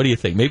 too. What do you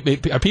think?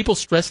 Maybe, are people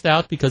stressed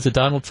out because of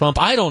Donald Trump?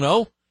 I don't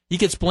know. He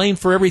gets blamed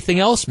for everything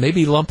else.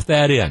 Maybe lump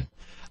that in.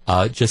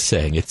 Just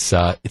saying. It's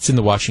in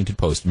the Washington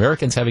Post.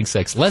 Americans having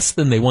sex less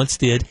than they once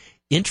did.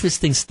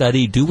 Interesting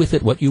study. Do with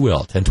it what you will.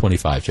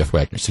 1025, Jeff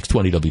Wagner,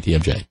 620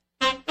 WTMJ.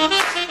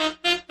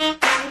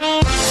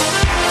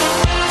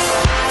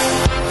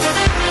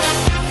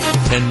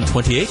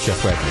 1028,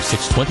 Jeff Wagner,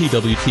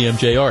 620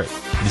 WTMJ. All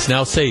right. It is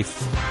now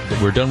safe.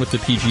 We're done with the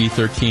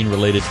PG-13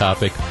 related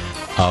topic.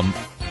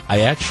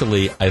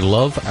 I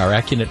love our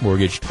AccuNet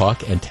Mortgage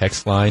talk and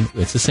text line.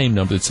 It's the same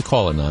number. It's a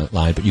call-in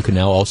line, but you can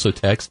now also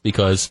text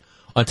because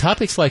on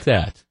topics like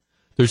that,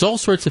 there's all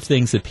sorts of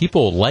things that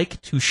people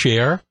like to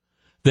share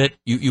that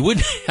you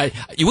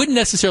wouldn't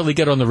necessarily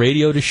get on the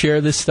radio to share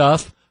this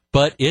stuff,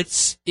 but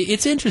it's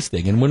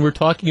interesting. And when we're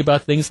talking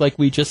about things like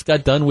we just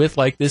got done with,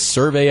 like this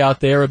survey out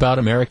there about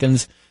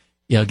Americans,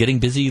 getting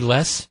busy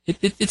less,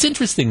 it's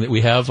interesting that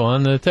we have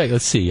on the text.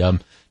 Let's see.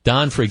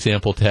 Don, for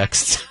example,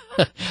 texts,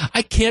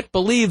 I can't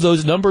believe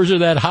those numbers are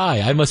that high.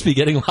 I must be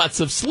getting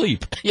lots of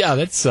sleep. Yeah,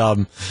 that's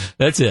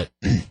it.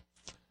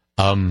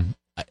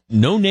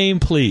 No name,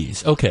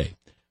 please. Okay.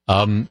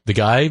 The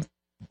guy,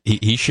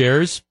 he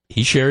shares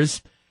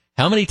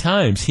how many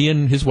times he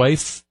and his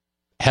wife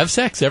have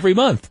sex every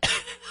month.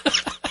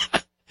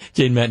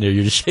 Jane Metner,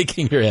 you're just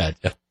shaking your head.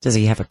 Does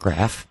he have a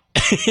graph?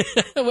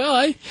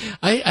 Well,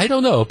 I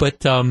don't know,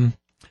 but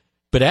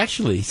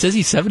actually, he says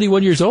he's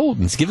 71 years old,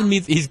 and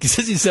he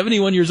says he's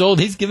 71 years old.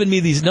 He's given me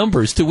these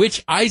numbers, to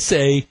which I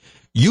say,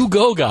 "You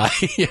go, guy."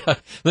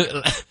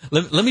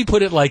 Let me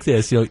put it like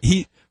this: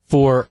 he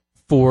for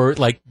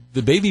like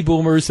the baby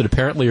boomers that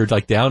apparently are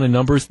like down in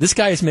numbers. This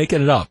guy is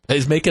making it up.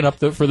 He's making up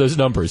for those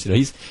numbers.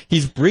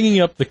 He's bringing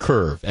up the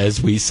curve,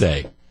 as we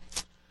say.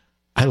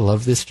 I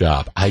love this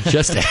job. I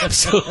just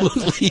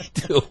absolutely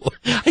do.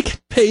 I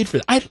get paid for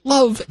it. I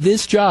love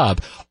this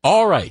job.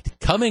 All right,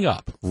 coming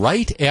up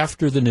right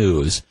after the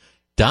news,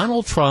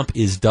 Donald Trump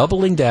is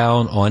doubling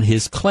down on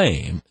his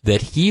claim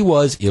that he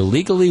was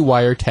illegally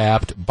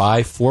wiretapped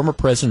by former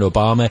President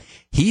Obama.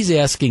 He's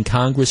asking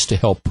Congress to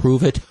help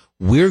prove it.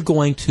 We're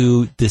going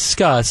to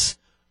discuss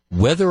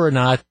whether or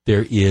not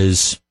there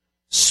is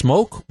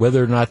smoke,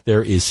 whether or not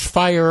there is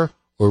fire,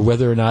 or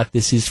whether or not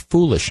this is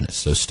foolishness.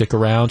 So stick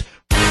around.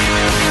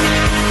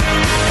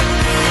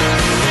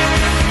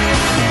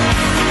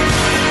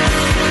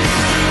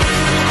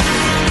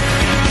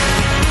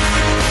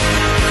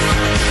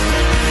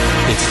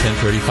 It's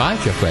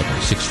 10:35, Jeff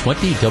Wagner,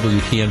 620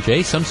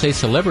 WTMJ. Some say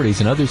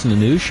celebrities and others in the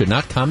news should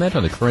not comment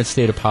on the current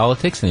state of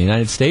politics in the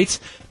United States.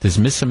 Does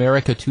Miss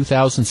America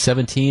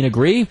 2017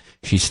 agree?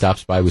 She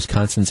stops by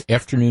Wisconsin's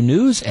Afternoon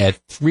News at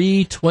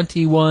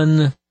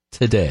 3:21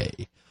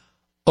 today.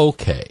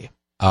 Okay.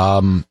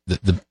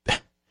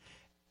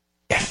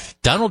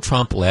 Donald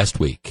Trump last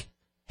week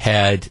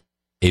had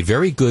a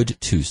very good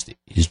Tuesday.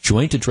 His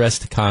joint address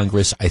to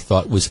Congress, I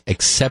thought, was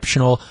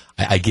exceptional.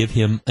 I give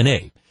him an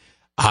A.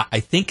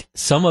 I think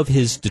some of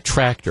his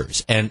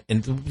detractors, and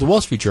the Wall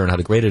Street Journal had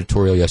a great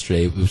editorial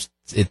yesterday.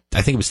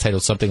 I think it was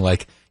titled something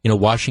like,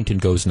 Washington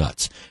goes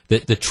nuts.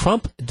 The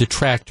Trump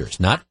detractors,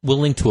 not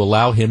willing to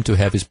allow him to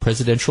have his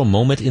presidential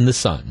moment in the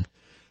sun,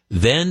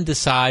 then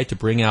decide to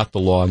bring out the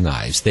long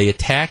knives. They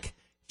attack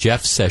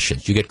Jeff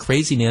Sessions. You get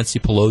crazy Nancy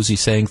Pelosi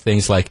saying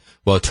things like,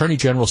 well, Attorney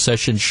General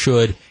Sessions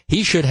should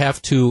be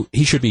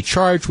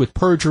charged with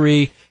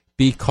perjury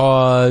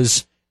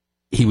because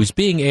he was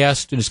being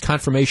asked in his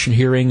confirmation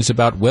hearings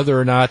about whether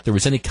or not there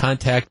was any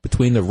contact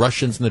between the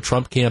Russians and the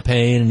Trump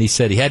campaign, and he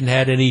said he hadn't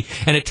had any.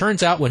 And it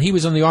turns out when he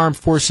was on the Armed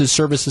Forces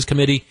Services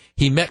Committee,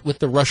 he met with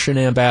the Russian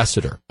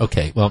ambassador.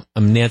 Okay, well,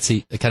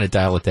 Nancy, kind of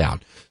dial it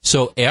down.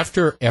 So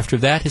after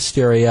that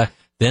hysteria,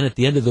 then at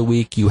the end of the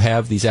week, you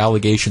have these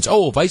allegations.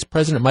 Oh, Vice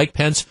President Mike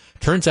Pence,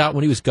 turns out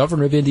when he was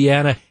governor of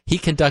Indiana, he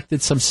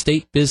conducted some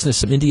state business,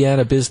 some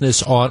Indiana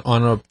business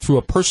through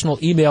a personal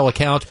email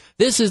account.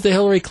 This is the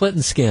Hillary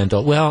Clinton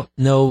scandal. Well,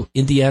 no,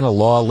 Indiana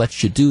law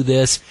lets you do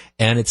this,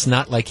 and it's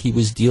not like he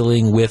was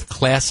dealing with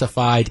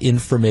classified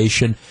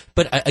information.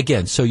 But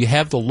again, so you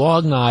have the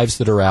long knives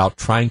that are out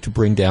trying to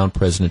bring down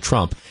President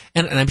Trump.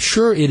 And I'm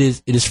sure it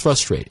is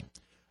frustrating.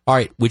 All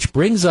right, which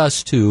brings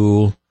us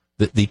to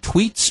the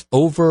tweets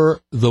over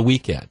the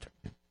weekend.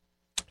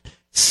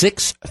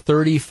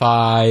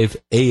 6:35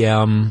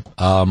 a.m.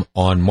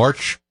 On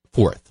March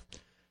 4th,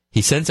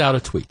 he sends out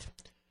a tweet.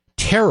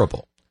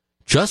 Terrible.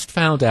 Just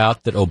found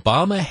out that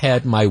Obama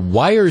had my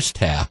wires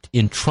tapped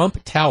in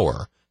Trump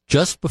Tower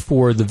just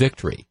before the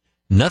victory.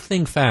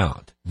 Nothing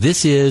found.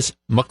 This is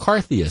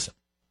McCarthyism.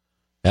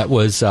 That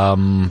was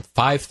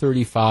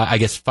 5:35. I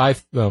guess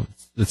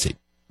let's see.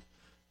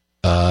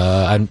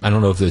 I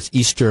don't know if it's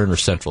Eastern or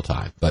Central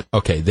time, but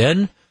okay.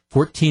 Then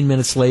 14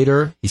 minutes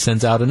later, he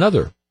sends out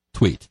another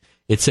tweet.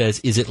 It says,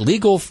 is it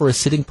legal for a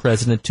sitting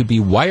president to be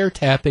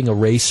wiretapping a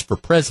race for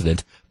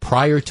president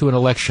prior to an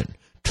election?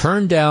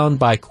 Turned down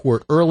by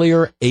court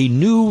earlier, a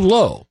new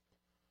low.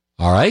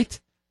 All right.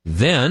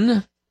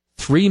 Then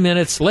 3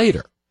 minutes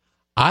later,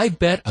 I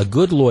bet a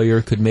good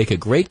lawyer could make a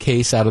great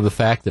case out of the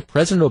fact that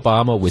President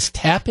Obama was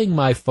tapping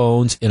my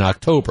phones in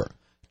October,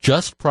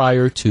 just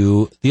prior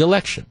to the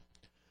election.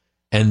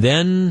 And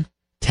then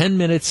 10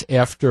 minutes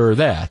after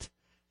that,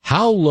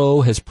 how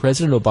low has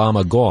President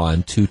Obama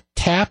gone to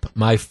tap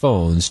my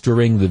phones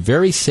during the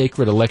very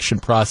sacred election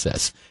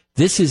process?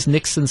 This is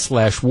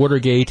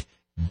Nixon/Watergate,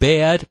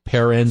 bad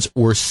parents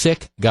or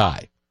sick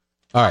guy.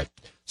 All right.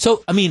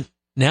 So,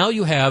 now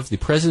you have the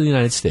President of the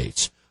United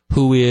States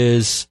who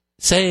is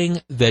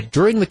saying that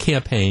during the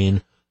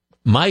campaign,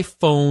 my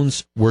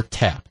phones were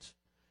tapped.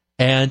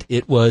 And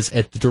it was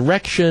at the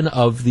direction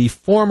of the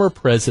former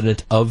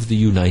President of the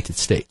United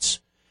States.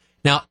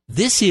 Now,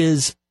 this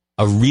is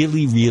a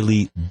really,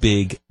 really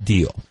big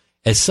deal.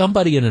 As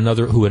somebody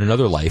who in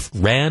another life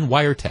ran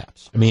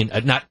wiretaps,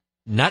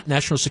 not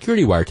national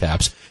security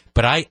wiretaps,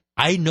 but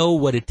I know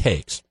what it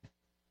takes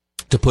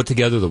to put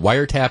together the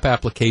wiretap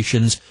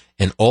applications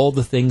and all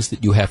the things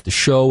that you have to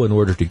show in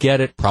order to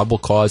get it, probable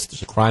cause,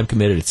 there's a crime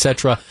committed,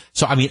 etc.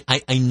 So, I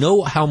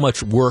know how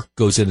much work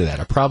goes into that.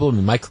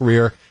 In my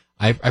career,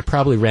 I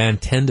probably ran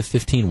 10 to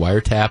 15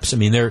 wiretaps.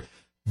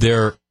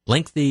 They're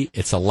lengthy,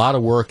 it's a lot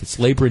of work, it's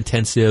labor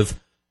intensive,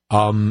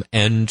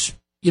 and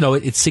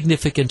it's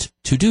significant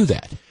to do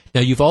that.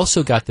 Now you've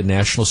also got the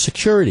national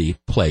security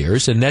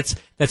players, and that's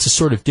a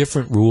sort of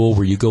different rule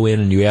where you go in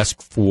and you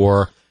ask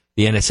for,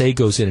 the NSA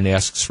goes in and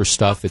asks for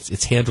stuff.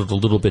 It's handled a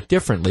little bit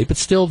differently, but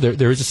still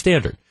there is a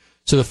standard.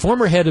 So the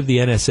former head of the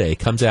NSA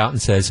comes out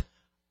and says,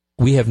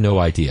 we have no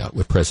idea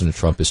what President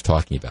Trump is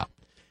talking about.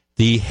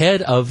 The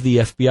head of the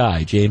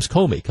FBI, James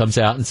Comey, comes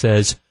out and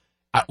says,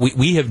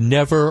 we have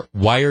never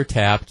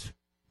wiretapped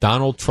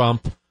Donald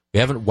Trump.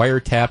 We haven't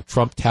wiretapped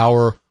Trump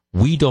Tower.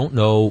 We don't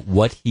know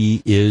what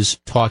he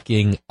is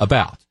talking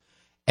about.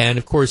 And,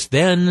 of course,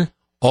 then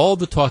all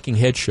the talking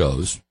head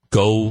shows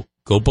go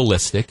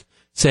ballistic,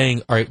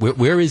 saying, all right,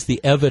 where is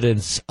the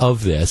evidence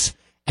of this?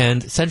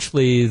 And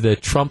essentially the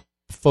Trump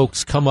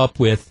folks come up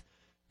with,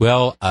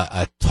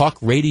 a talk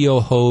radio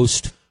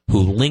host who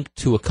linked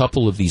to a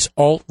couple of these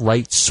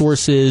alt-right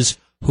sources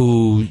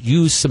who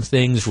used some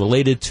things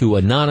related to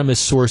anonymous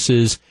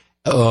sources,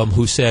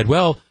 who said,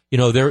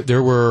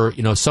 there were,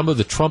 some of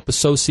the Trump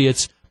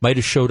associates might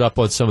have showed up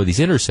on some of these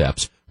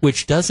intercepts,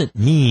 which doesn't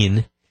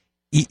mean,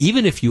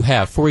 even if you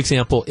have, for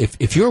example,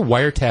 if you're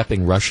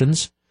wiretapping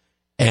Russians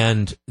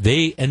and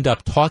they end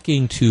up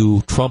talking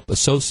to Trump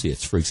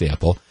associates, for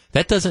example,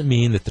 that doesn't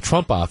mean that the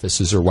Trump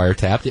offices are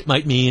wiretapped. It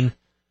might mean,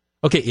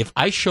 okay, if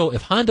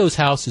Hondo's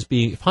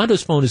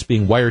phone is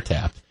being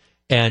wiretapped,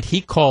 and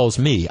he calls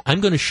me,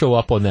 I'm going to show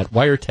up on that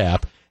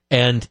wiretap,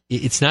 and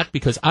it's not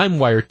because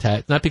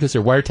not because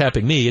they're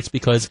wiretapping me, it's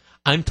because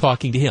I'm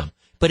talking to him.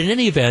 But in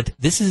any event,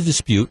 this is a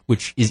dispute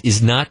which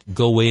is not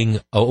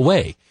going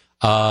away.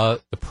 The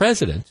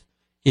president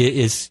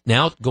is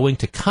now going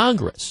to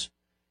Congress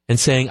and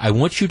saying, I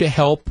want you to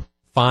help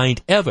find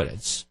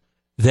evidence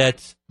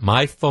that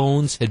my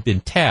phones had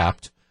been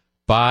tapped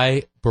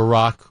by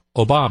Barack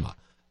Obama.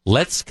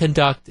 Let's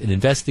conduct an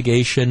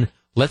investigation.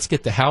 Let's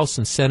get the House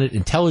and Senate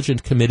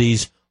Intelligence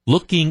Committees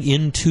looking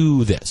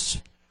into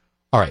this.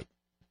 All right,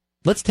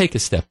 let's take a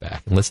step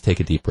back and let's take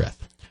a deep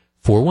breath.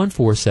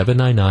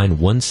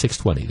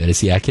 414-799-1620. That is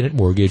the Acunet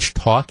Mortgage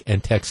talk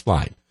and text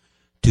line.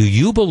 Do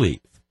you believe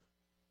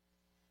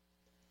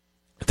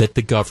that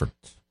the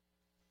government,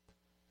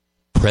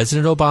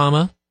 President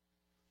Obama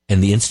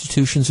and the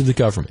institutions of the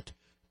government,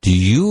 do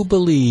you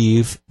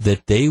believe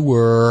that they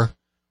were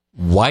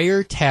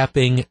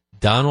wiretapping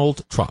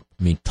Donald Trump?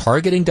 I mean,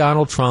 targeting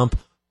Donald Trump,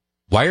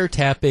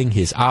 wiretapping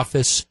his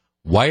office,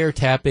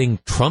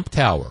 wiretapping Trump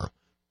Tower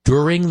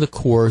during the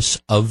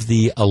course of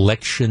the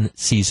election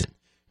season.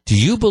 Do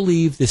you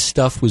believe this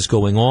stuff was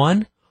going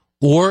on?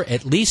 Or,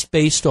 at least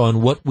based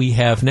on what we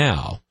have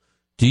now,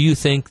 do you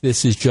think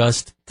this is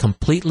just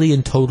completely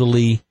and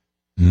totally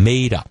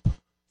made up?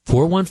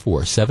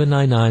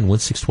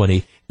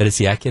 414-799-1620. That is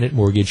the AccuNet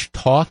Mortgage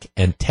talk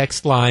and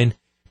text line.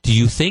 Do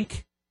you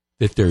think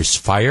that there's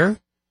fire?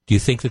 Do you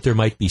think that there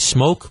might be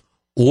smoke?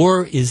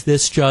 Or is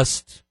this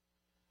just,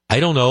 I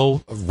don't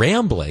know,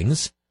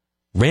 ramblings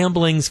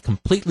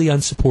completely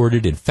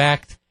unsupported in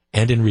fact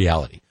and in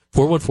reality?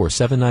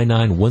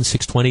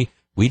 414-799-1620.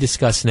 We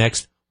discuss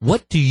next.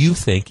 What do you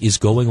think is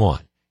going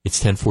on? It's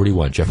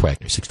 1041. Jeff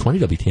Wagner,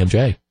 620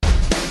 WTMJ.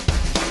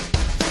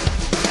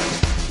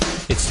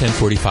 It's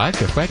 1045.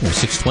 Jeff Wagner,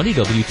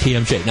 620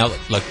 WTMJ. Now,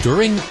 look,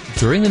 during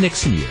the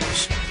Nixon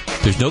years,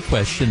 there's no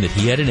question that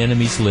he had an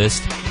enemies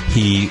list.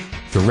 He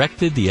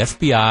directed the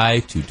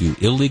FBI to do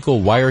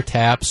illegal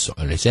wiretaps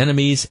on his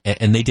enemies,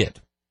 and they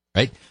did,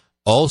 right?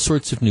 All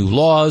sorts of new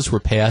laws were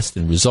passed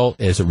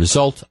as a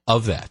result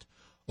of that.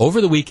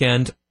 Over the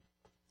weekend,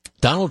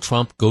 Donald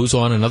Trump goes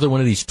on another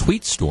one of these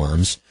tweet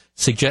storms,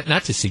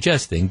 not just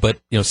suggesting, but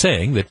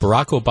saying that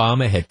Barack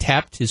Obama had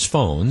tapped his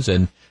phones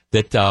and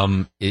that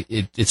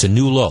it's a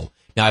new low.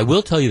 Now, I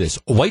will tell you this: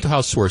 White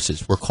House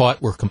sources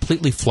were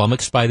completely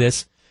flummoxed by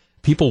this.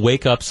 People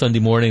wake up Sunday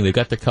morning, they've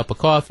got their cup of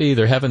coffee,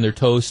 they're having their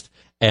toast,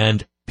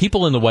 and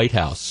people in the White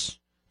House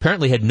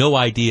apparently had no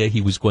idea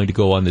he was going to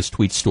go on this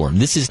tweet storm.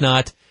 This was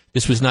not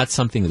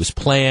something that was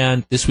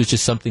planned. This was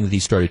just something that he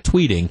started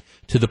tweeting,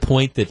 to the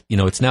point that,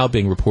 it's now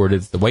being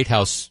reported that the White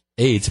House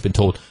aides have been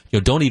told,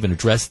 don't even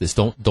address this.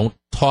 Don't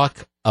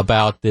talk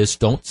about this.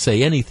 Don't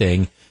say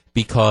anything,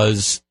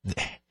 because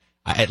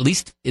at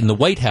least in the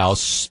White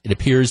House, it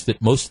appears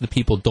that most of the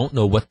people don't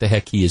know what the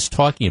heck he is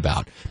talking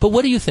about. But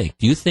what do you think?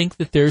 Do you think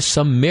that there's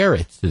some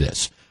merit to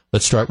this?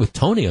 Let's start with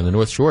Tony on the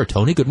North Shore.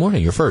 Tony, good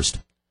morning. You're first.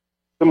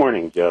 Good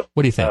morning, Jeff.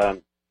 What do you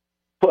think?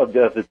 Well,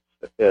 Jeff, it's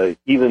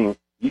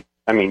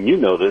you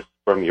know this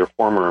from your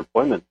former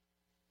employment.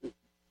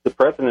 The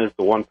president is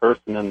the one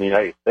person in the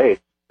United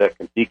States that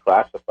can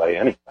declassify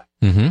anything.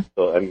 Mm-hmm.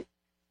 So,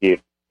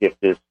 if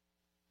this,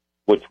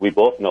 which we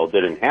both know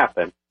didn't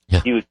happen,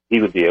 he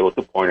would be able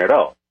to point it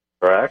out,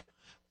 correct?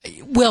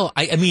 Well,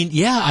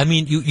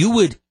 you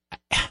would.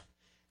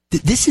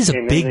 This is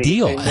a big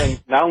deal.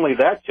 And not only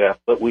that, Jeff,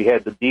 but we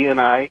had the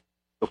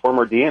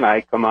former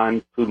DNI, come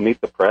on to meet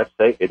the press,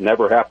 say it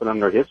never happened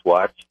under his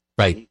watch.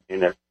 Right.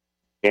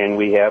 And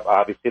we have,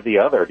 obviously, the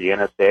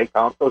NSA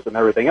councils and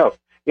everything else.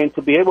 And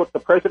to be able, the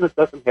president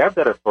doesn't have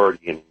that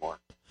authority anymore.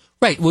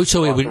 Right. Well,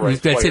 so it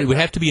would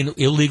have to be an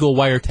illegal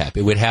wiretap.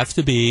 It would have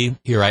to be,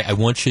 here, I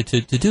want you to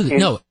do this.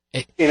 No.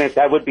 And if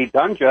that would be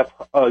done, Jeff,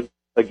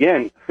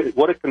 again,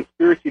 what a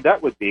conspiracy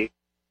that would be.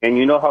 And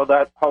you know how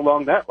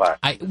long that lasts.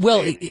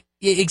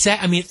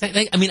 Exactly.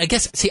 I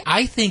guess,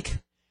 I think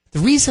the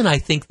reason I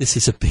think this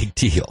is a big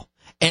deal,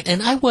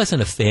 and I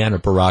wasn't a fan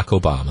of Barack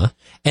Obama,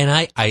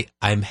 and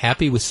I'm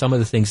happy with some of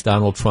the things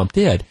Donald Trump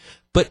did,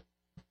 but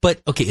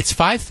okay, it's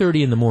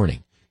 5:30 in the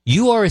morning.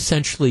 You are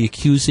essentially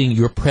accusing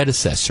your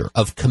predecessor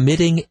of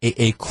committing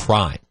a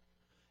crime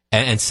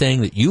and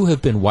saying that you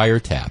have been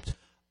wiretapped.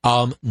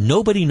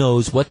 Nobody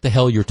knows what the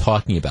hell you're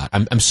talking about.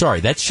 I'm sorry.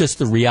 That's just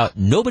the reality.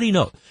 Nobody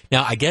knows.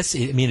 Now, I guess,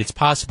 it's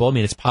possible.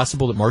 It's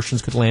possible that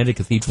Martians could land at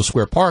Cathedral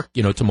Square Park,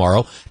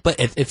 tomorrow, but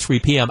at 3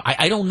 p.m.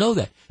 I don't know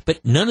that.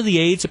 But none of the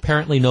aides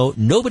apparently know.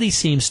 Nobody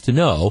seems to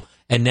know.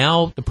 And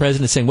now the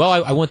president is saying, well,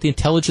 I want the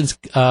intelligence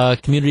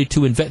community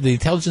to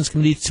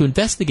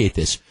investigate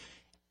this.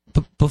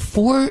 But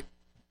before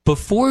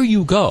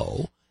you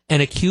go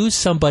and accuse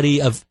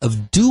somebody of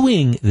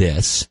doing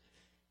this,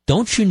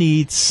 don't you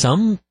need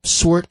some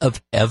sort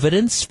of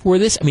evidence for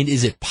this?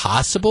 Is it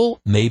possible?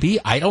 Maybe.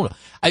 I don't know.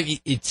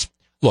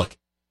 Look,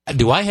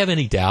 do I have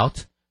any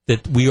doubt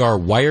that we are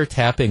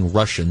wiretapping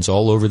Russians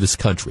all over this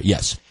country?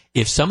 Yes.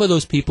 If some of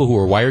those people who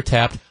are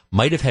wiretapped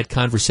might have had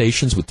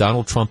conversations with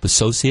Donald Trump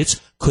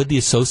associates, could the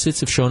associates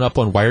have shown up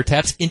on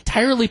wiretaps?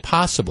 Entirely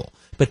possible.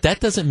 But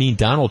that doesn't mean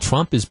Donald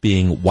Trump is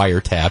being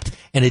wiretapped,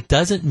 and it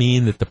doesn't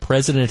mean that the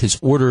president has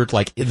ordered,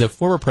 like the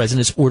former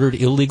president has ordered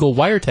illegal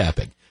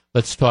wiretapping.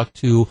 Let's talk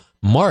to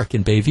Mark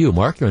in Bayview.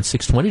 Mark, you're on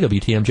 620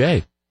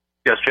 WTMJ.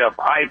 Yes, Jeff.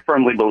 I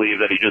firmly believe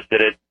that he just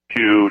did it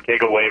to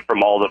take away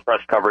from all the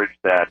press coverage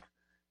that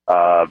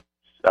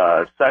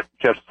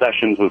Jeff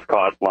Sessions was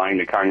caught lying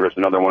to Congress,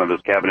 another one of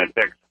his cabinet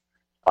picks,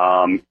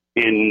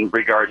 in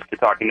regards to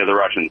talking to the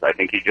Russians. I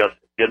think he just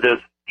did this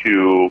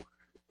to,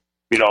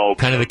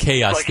 kind of the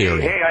chaos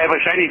theory. Hey, I have a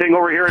shiny thing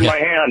over here in my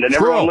hand, and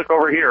everyone look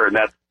over here, and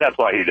that's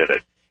why he did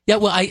it. Yeah,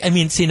 well,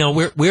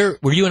 where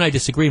you and I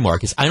disagree,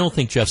 Mark, is I don't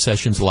think Jeff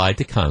Sessions lied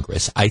to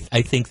Congress. I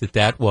think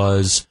that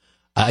was,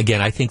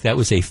 again, I think that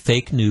was a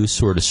fake news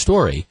sort of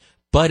story.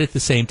 But at the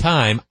same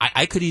time,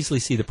 I could easily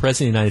see the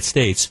President of the United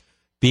States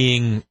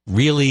being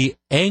really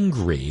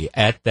angry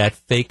at that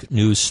fake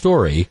news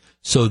story.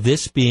 So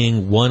this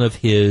being one of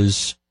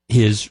his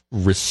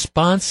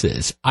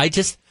responses.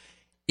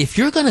 If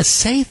you're going to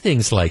say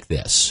things like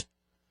this,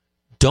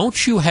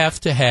 don't you have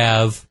to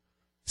have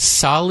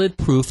solid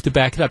proof to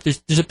back it up?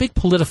 There's a big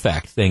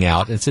PolitiFact thing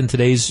out. It's in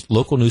today's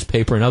local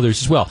newspaper and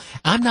others as well.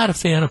 I'm not a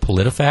fan of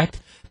PolitiFact,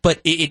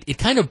 but it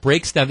kind of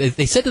breaks down.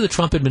 They said to the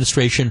Trump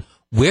administration,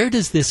 where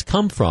does this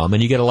come from?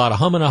 And you get a lot of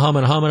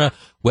humana.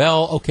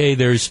 Well, okay,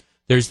 there's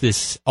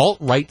this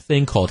alt-right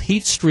thing called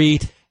Heat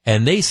Street,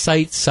 and they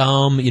cite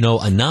some,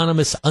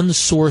 anonymous,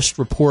 unsourced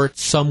report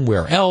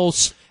somewhere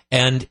else.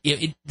 And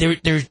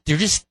they're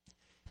just,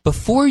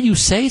 before you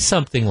say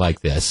something like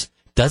this,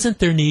 doesn't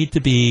there need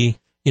to be,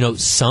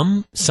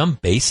 some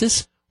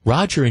basis?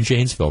 Roger in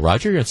Janesville.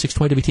 Roger, you're on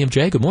 620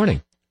 WTMJ. Good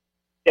morning.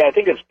 Yeah, I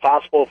think it's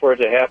possible for it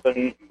to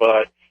happen,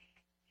 but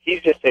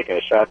he's just taking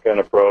a shotgun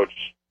approach,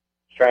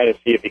 trying to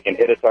see if he can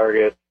hit a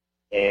target,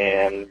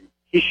 and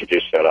he should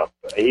just shut up.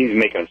 He's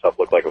making himself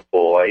look like a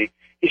fool.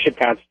 He should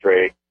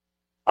concentrate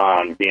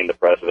on being the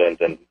president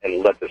and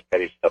let this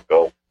petty stuff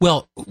go.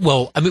 Well,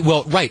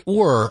 right.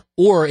 Or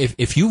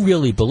if you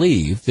really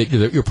believe that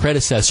your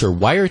predecessor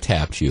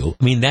wiretapped you,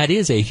 that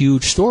is a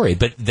huge story,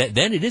 but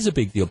then it is a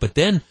big deal. But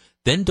then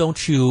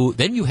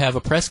you have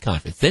a press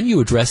conference. Then you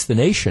address the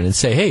nation and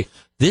say, hey,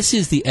 this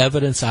is the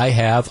evidence I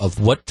have of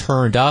what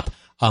turned up.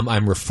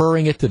 I'm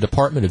referring it to the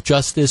Department of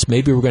Justice.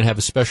 Maybe we're going to have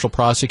a special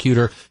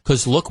prosecutor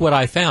because look what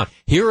I found.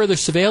 Here are the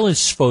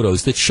surveillance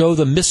photos that show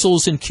the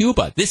missiles in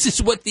Cuba. This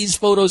is what these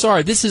photos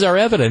are. This is our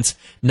evidence,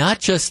 not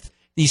just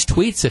these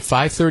tweets at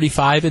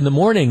 5:35 in the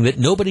morning that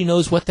nobody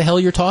knows what the hell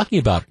you're talking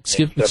about.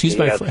 Excuse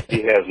my friend.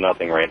 He has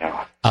nothing right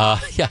now.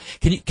 Yeah.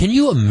 Can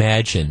you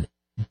imagine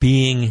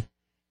being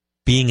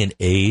an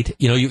aide?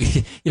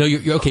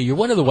 You're okay. You're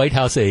one of the White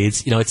House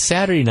aides. It's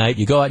Saturday night.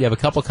 You go out, you have a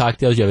couple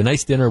cocktails, you have a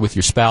nice dinner with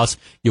your spouse.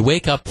 You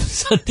wake up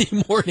Sunday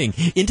morning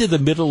into the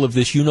middle of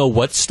this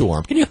what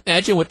storm. Can you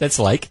imagine what that's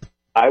like?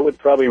 I would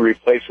probably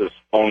replace his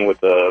phone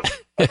with a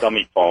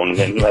dummy phone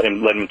and let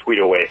him tweet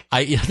away.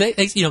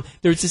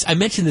 There's this. I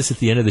mentioned this at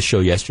the end of the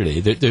show yesterday.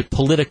 The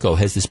Politico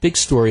has this big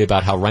story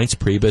about how Reince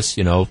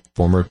Priebus,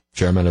 former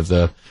chairman of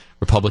the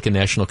Republican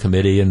National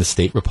Committee and the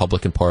state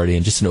Republican Party,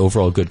 and just an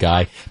overall good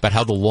guy, about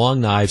how the long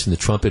knives in the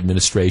Trump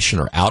administration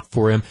are out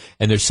for him.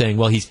 And they're saying,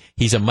 well, he's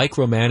a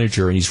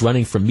micromanager and he's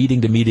running from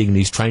meeting to meeting and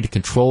he's trying to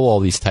control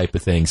all these type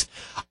of things.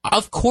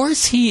 Of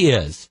course he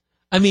is.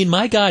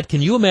 My God,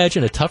 can you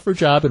imagine a tougher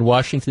job in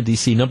Washington,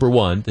 D.C., number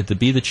one, than to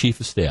be the chief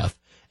of staff,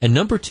 and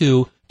number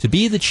two, to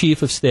be the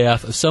chief of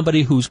staff of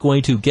somebody who's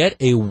going to get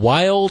a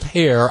wild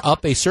hair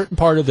up a certain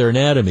part of their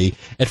anatomy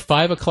at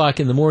 5 o'clock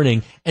in the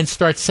morning and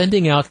start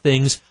sending out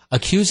things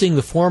accusing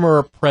the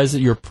former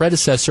your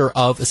predecessor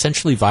of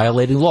essentially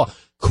violating law?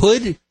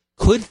 Could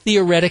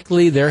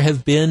theoretically there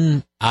have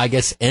been,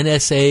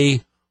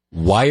 NSA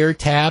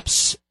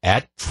wiretaps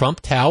at Trump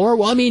Tower?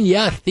 Well,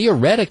 yeah,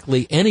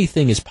 theoretically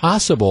anything is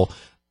possible,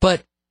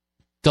 but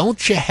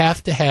don't you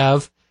have to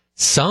have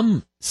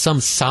some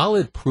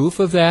solid proof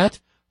of that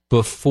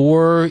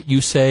before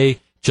you say,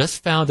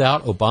 just found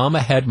out Obama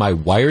had my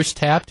wires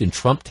tapped in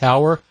Trump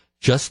Tower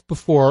just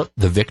before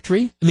the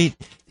victory?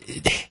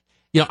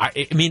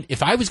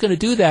 If I was going to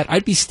do that,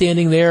 I'd be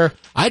standing there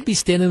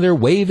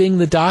waving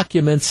the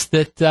documents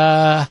that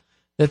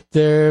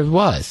there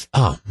was.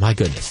 Oh, my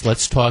goodness.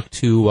 Let's talk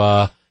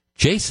to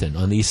Jason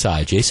on the east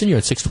side. Jason, you're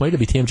at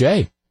 620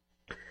 WTMJ.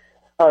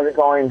 How's it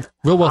going?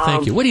 Real well,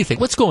 thank you. What do you think?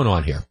 What's going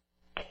on here?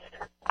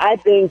 I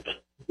think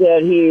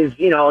that he's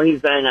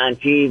been on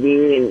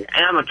TV, and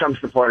I'm a Trump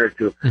supporter,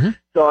 too. Mm-hmm.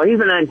 So he's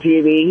been on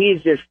TV.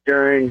 He's just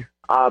stirring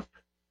up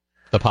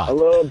the pot a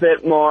little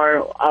bit more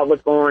of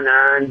what's going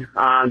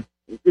on.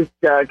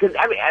 Because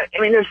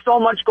there's so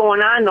much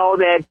going on, though,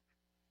 that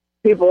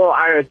people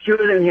are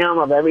accusing him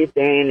of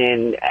everything,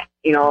 and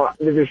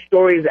there's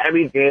stories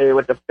every day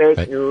with the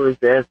fake news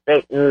this,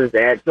 fake news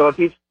that. So if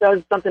he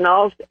does something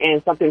else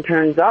and something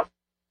turns up,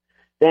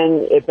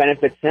 then it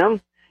benefits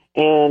him.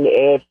 And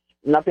if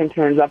nothing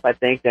turns up, I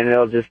think then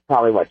it'll just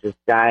probably just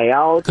die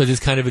out. Because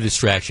it's kind of a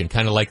distraction,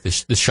 kind of like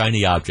the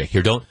shiny object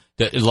here.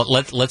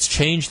 Let's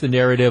change the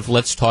narrative.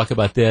 Let's talk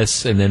about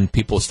this, and then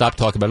people stop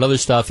talking about other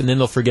stuff, and then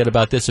they'll forget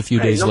about this a few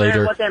days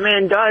later. No matter what that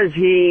man does,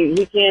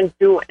 he can't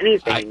do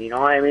anything.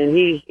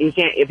 He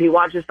can't. If he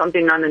watches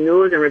something on the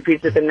news and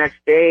repeats it the next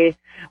day,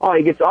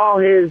 he gets all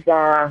his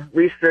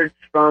research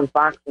from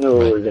Fox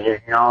News,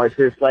 and it's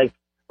just like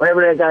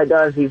whatever that guy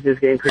does, he's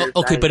just getting criticized.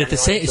 Okay, but at the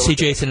same,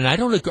 Jason, and I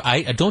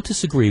don't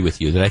disagree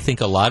with you that I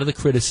think a lot of the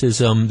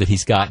criticism that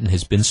he's gotten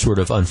has been sort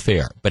of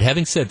unfair. But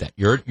having said that,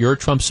 you're a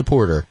Trump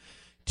supporter.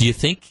 Do you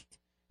think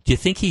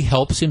he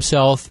helps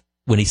himself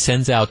when he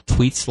sends out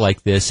tweets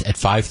like this at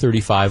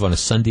 5:35 on a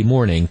Sunday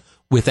morning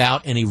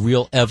without any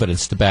real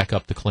evidence to back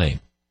up the claim?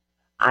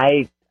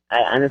 I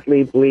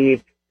honestly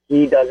believe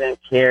he doesn't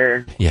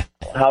care Yeah.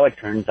 how it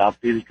turns out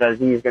because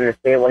he's going to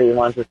say what he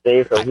wants to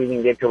say so he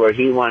can get to where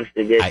he wants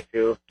to get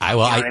to.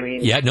 I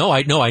mean? Yeah, no,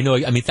 I know. I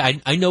mean,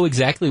 I know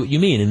exactly what you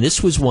mean. And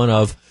this was one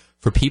of,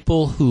 for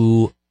people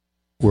who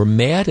were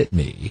mad at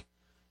me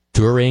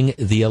during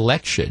the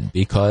election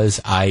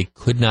because I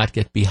could not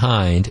get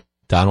behind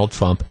Donald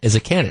Trump as a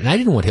candidate. And I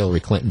didn't want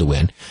Hillary Clinton to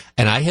win.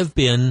 And I have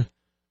been,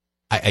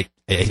 I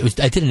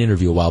did an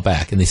interview a while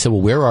back, and they said,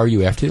 well, where are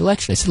you after the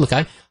election? I said, look,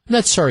 I'm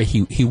not sorry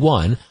he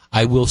won.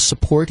 I will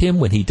support him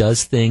when he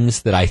does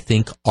things that I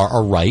think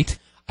are right.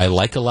 I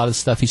like a lot of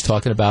stuff he's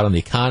talking about on the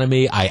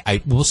economy.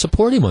 I will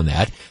support him on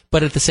that.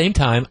 But at the same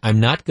time, I'm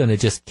not going to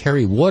just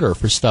carry water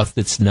for stuff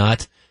that's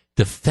not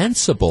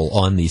defensible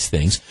on these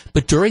things.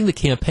 But during the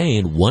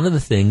campaign, one of the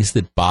things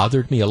that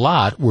bothered me a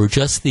lot were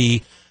just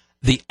the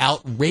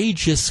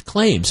outrageous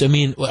claims. I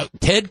mean,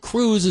 Ted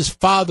Cruz's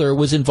father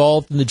was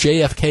involved in the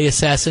JFK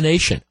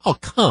assassination. Oh,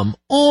 come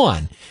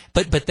on.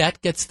 But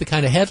that gets the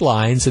kind of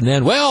headlines. And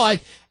then, I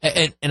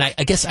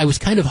guess I was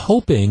kind of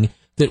hoping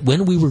that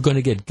when we were going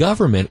to get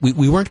government,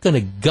 we weren't going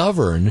to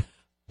govern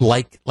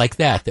like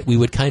that we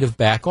would kind of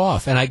back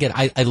off. And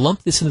I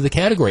lump this into the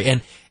category.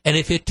 And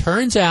if it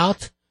turns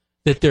out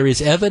that there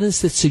is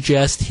evidence that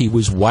suggests he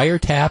was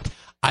wiretapped,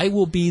 I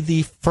will be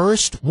the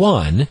first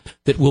one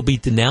that will be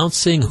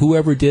denouncing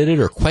whoever did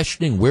it or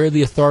questioning where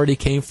the authority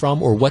came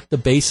from or what the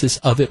basis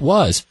of it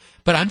was.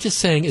 But I'm just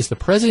saying, as the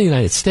President of the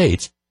United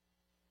States,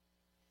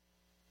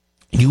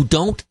 you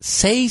don't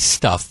say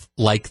stuff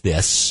like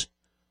this,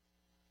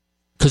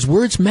 because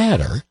words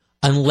matter,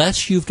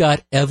 unless you've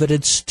got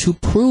evidence to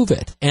prove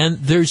it. And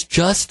there's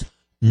just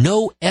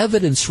no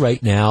evidence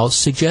right now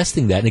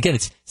suggesting that. And again,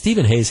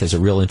 Stephen Hayes has a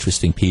real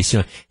interesting piece.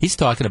 He's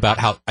talking about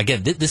how,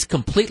 again, this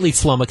completely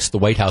flummoxed the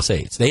White House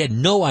aides. They had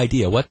no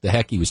idea what the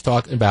heck he was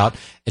talking about,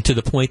 and to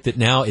the point that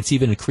now it's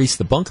even increased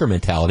the bunker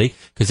mentality,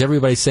 because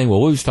everybody's saying,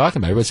 well, what he was talking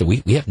about? Everybody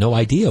said, we have no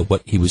idea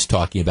what he was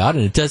talking about.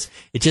 And it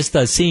just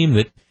does seem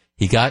that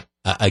he got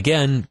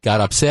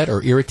upset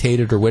or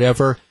irritated or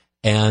whatever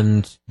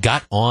and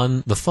got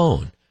on the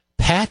phone.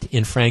 Pat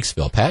in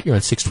Franksville. Pat, you're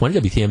on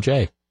 620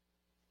 WTMJ.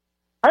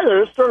 Hi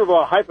there. It's sort of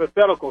a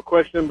hypothetical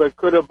question, but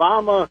could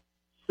Obama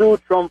sue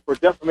Trump for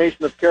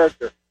defamation of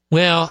character?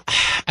 Well,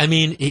 I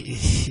mean,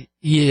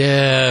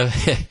 yeah.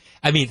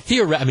 I mean,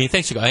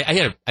 thanks for going. I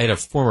had a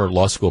former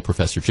law school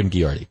professor, Jim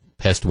Giardi,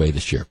 passed away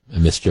this year. I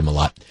miss Jim a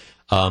lot.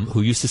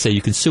 Who used to say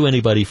you can sue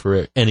anybody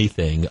for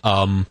anything.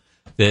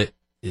 That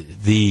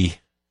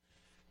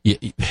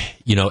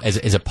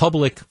as a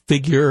public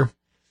figure.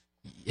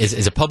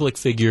 As a public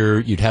figure,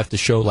 you'd have to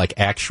show like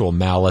actual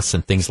malice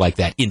and things like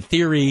that. In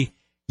theory,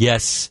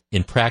 yes.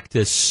 In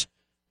practice,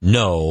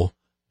 no.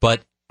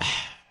 But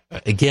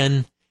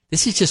again,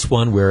 this is just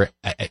one where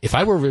if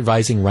I were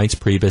revising Reince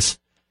Priebus,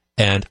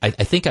 and I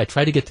think I'd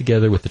try to get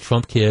together with the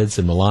Trump kids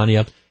and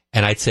Melania,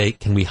 and I'd say,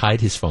 can we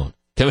hide his phone?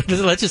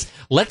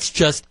 Let's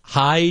just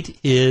hide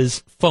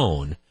his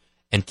phone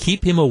and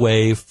keep him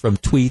away from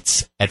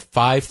tweets at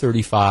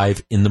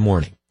 5:35 in the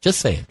morning. Just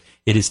saying.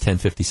 It is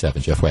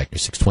 10:57. Jeff Wagner,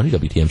 620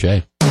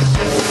 WTMJ.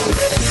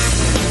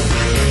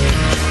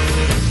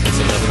 It's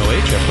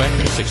 11:08. Jeff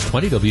Wagner,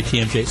 620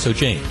 WTMJ. So,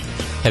 Jane,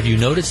 have you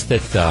noticed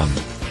that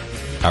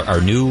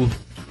our new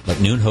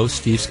noon host,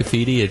 Steve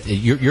Scafidi,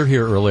 you're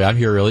here early, I'm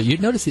here early. You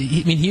notice that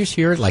he's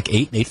here at like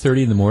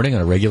 8:30 in the morning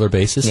on a regular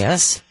basis?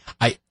 Yes.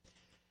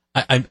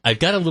 I've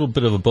got a little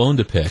bit of a bone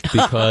to pick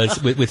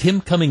because with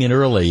him coming in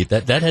early,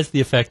 that has the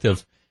effect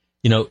of,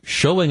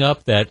 showing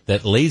up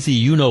that lazy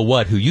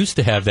you-know-what who used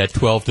to have that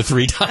 12 to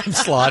 3 time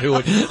slot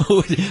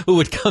who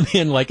would come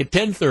in like at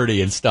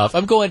 10:30 and stuff.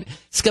 I'm going,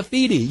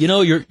 Scafidi,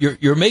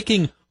 you're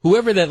making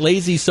whoever that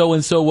lazy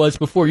so-and-so was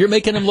before, you're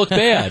making him look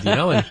bad,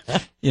 and,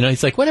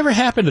 he's like, whatever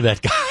happened to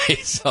that guy?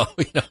 So,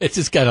 it's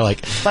just kind of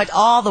like. But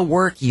all the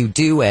work you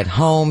do at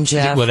home,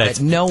 Jeff, that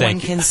no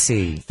one can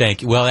see.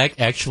 Thank you. Well,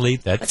 actually,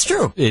 that's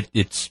true.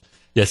 It's.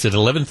 Yes, at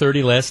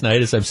 11:30 last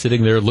night, as I'm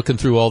sitting there looking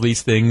through all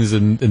these things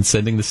and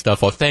sending the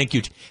stuff off. Thank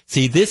you.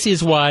 See, this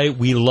is why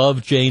we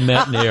love Jane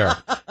Matnair.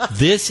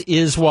 This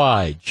is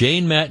why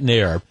Jane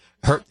Matnair,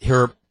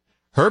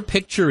 her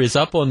picture is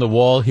up on the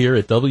wall here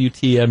at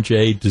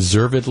WTMJ,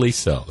 deservedly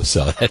so.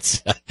 So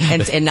that's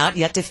and not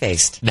yet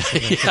defaced. Yeah,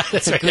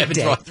 that's right. I haven't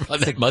drawn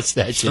that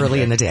mustache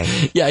early in the day.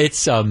 Yeah,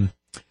 it's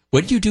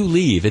when you do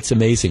leave, it's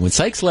amazing. When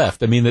Sykes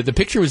left, the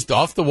picture was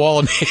off the wall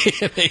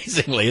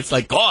amazingly. It's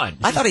like gone.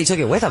 I thought he took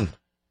it with him.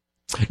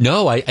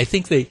 No, I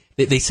think they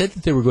said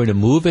that they were going to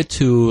move it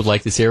to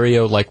like this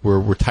area, like where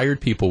retired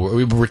people were.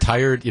 We were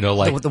retired,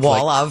 like the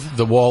wall of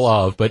the wall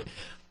of, but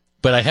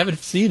I haven't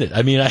seen it.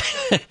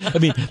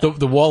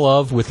 The wall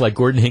of with like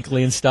Gordon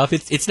Hinckley and stuff.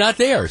 It's not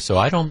there, so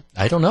I don't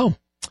know.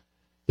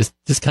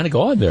 Just kind of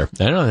go on there.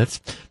 I don't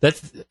know.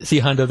 See,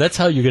 Hondo, that's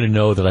how you're going to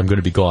know that I'm going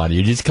to be gone.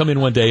 You just come in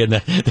one day and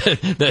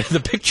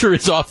the picture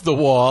is off the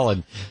wall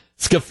and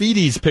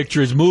Scafidi's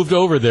picture is moved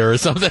over there or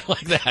something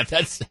like that.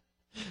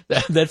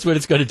 That's what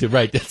it's going to do.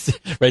 Right.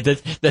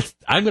 That's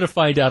I'm going to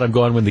find out I'm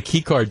gone when the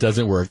key card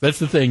doesn't work. That's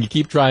the thing. You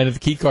keep trying if the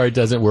key card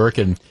doesn't work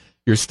and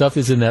Your stuff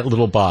is in that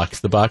little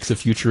box, the box of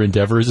future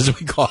endeavors, as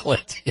we call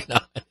it.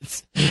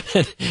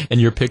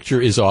 And your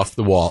picture is off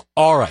the wall.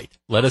 All right,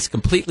 let us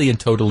completely and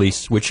totally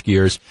switch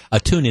gears.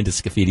 Tune into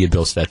Scafidi and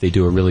Billstead. They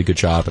do a really good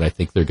job, and I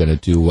think they're going to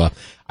do.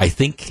 I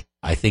think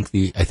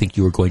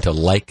you are going to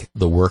like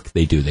the work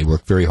they do. They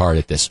work very hard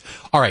at this.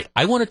 All right,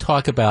 I want to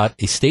talk about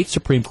a state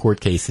Supreme Court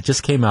case that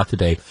just came out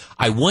today.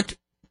 I want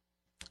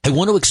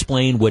to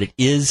explain what it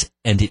is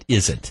and it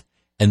isn't,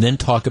 and then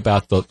talk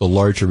about the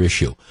larger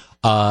issue.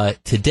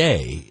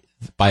 Today,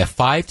 by a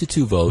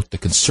 5-2 vote, the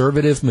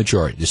conservative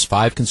majority, there's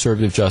 5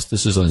 conservative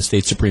justices on the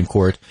state Supreme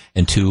Court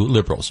and 2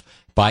 liberals.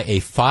 By a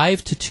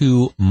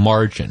 5-2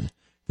 margin,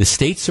 the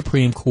state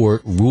Supreme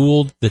Court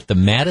ruled that the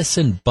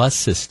Madison bus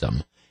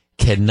system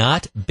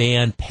cannot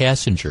ban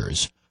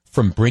passengers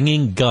from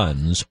bringing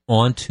guns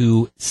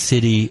onto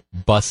city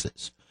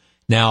buses.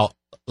 Now,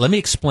 let me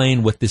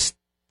explain what this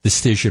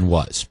decision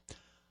was.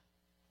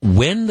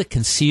 When the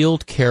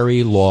concealed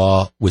carry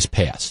law was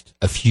passed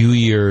a few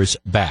years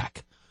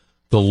back,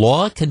 the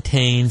law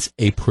contains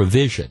a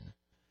provision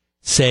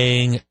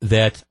saying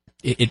that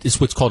it is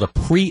what's called a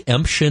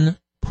preemption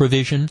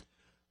provision,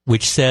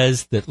 which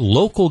says that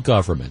local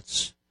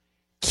governments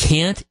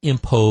can't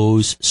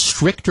impose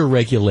stricter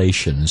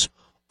regulations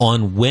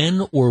on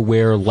when or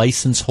where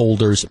license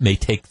holders may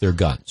take their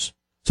guns.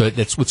 So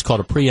that's what's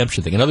called a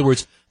preemption thing. In other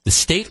words, the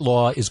state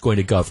law is going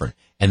to govern,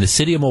 and the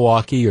city of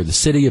Milwaukee or the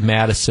city of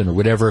Madison or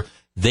whatever,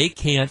 they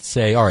can't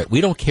say, all right,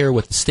 we don't care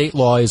what the state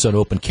law is on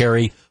open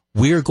carry.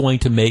 We're going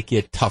to make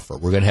it tougher.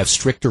 We're going to have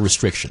stricter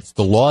restrictions.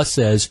 The law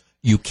says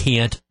you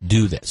can't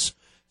do this.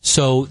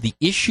 So the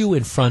issue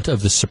in front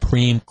of the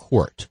Supreme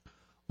Court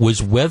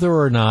was whether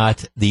or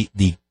not the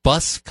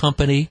bus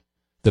company,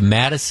 the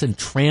Madison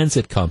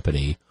Transit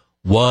Company,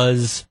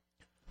 was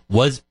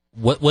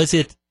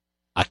it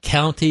a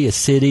county, a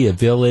city, a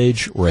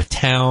village, or a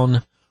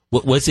town?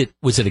 Was it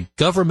a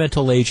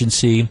governmental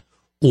agency,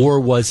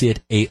 or was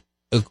it a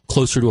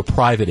closer to a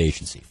private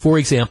agency? For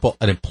example,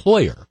 an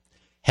employer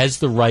has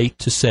the right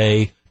to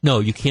say, no,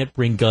 you can't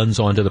bring guns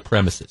onto the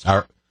premises.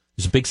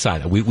 There's a big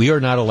sign. We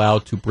are not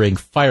allowed to bring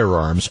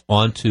firearms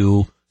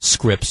onto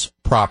Scripps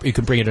property. You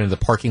can bring it into the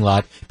parking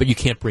lot, but you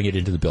can't bring it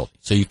into the building.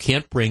 So you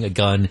can't bring a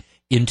gun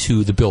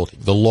into the building.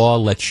 The law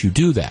lets you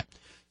do that.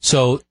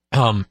 So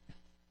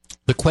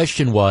the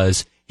question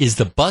was, is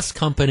the bus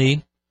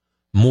company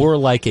more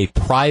like a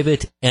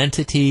private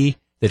entity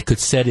that could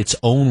set its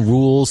own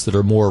rules that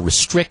are more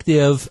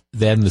restrictive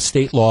than the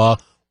state law,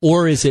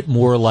 or is it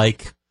more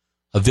like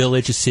a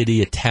village, a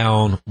city, a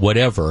town,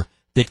 whatever,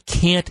 that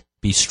can't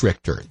be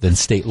stricter than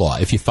state law,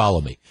 if you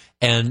follow me?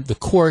 And the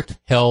court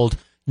held,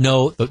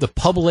 no, the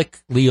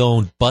publicly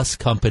owned bus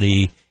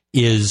company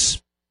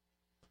is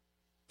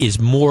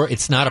more,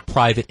 it's not a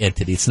private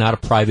entity, it's not a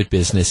private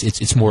business,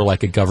 it's more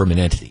like a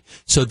government entity.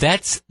 So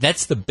that's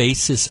the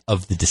basis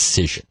of the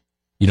decision.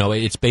 You know,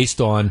 it's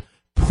based on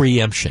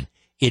preemption.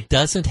 It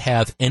doesn't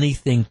have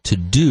anything to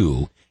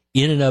do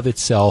in and of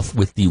itself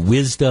with the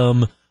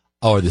wisdom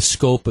or the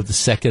scope of the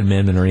Second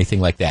Amendment or anything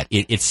like that.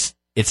 It's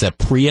a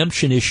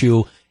preemption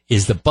issue.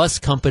 Is the bus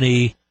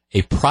company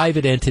a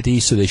private entity,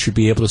 so they should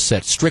be able to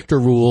set stricter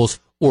rules,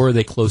 or are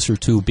they closer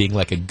to being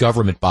like a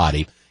government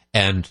body?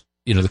 And,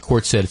 you know, the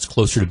court said it's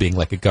closer to being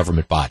like a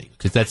government body,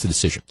 because that's the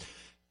decision.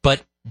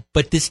 But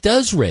this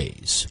does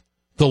raise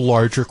the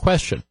larger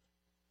question.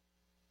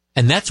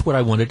 And that's what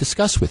I want to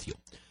discuss with you.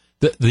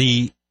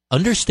 The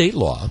under state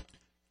law,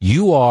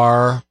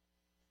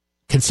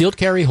 concealed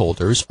carry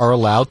holders are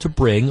allowed to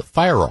bring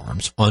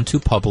firearms onto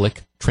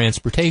public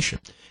transportation.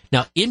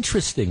 Now,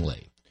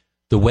 interestingly,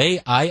 the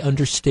way I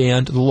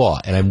understand the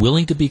law, and I'm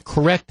willing to be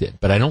corrected,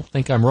 but I don't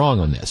think I'm wrong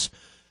on this,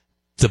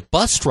 the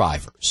bus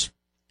drivers,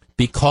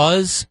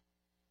 because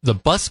the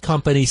bus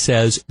company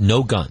says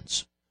no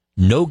guns,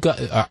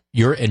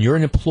 you're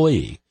an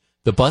employee,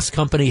 the bus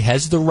company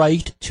has the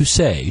right to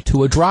say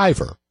to a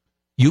driver,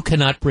 you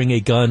cannot bring a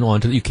gun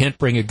you can't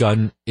bring a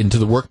gun into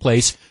the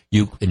workplace.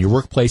 And your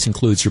workplace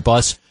includes your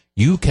bus.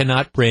 You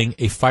cannot bring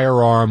a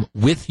firearm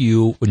with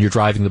you when you're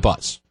driving the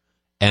bus.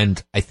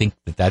 And I think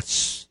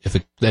that's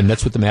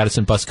what the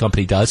Madison Bus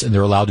Company does, and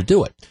they're allowed to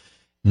do it.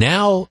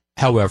 Now,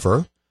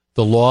 however,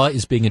 the law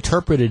is being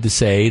interpreted to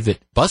say that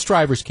bus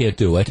drivers can't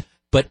do it,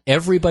 but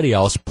everybody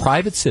else,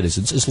 private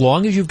citizens, as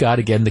long as you've got,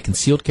 again, the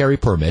concealed carry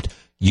permit,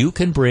 you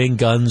can bring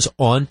guns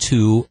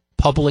onto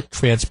public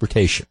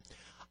transportation.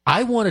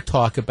 I want to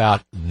talk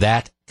about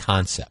that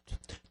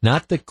concept,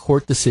 not the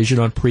court decision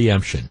on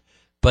preemption,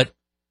 but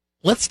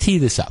let's tee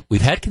this up.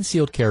 We've had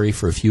concealed carry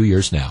for a few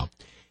years now.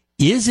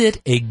 Is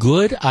it a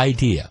good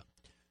idea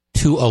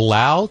to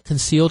allow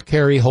concealed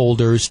carry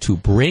holders to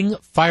bring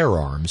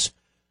firearms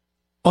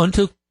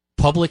onto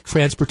public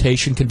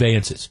transportation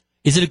conveyances?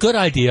 Is it a good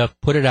idea,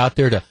 put it out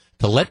there,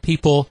 to let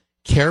people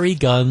carry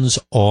guns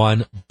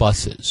on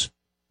buses?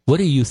 What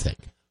do you think?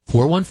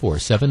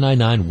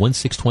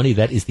 414-799-1620.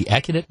 That is the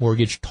Accunet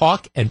Mortgage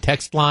talk and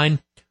text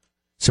line.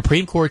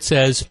 Supreme Court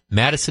says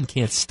Madison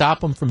can't stop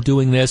them from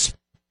doing this.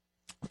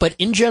 But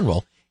in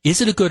general, is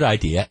it a good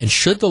idea? And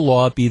should the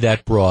law be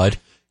that broad?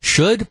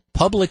 Should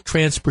public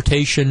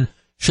transportation,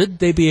 should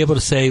they be able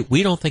to say,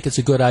 we don't think it's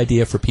a good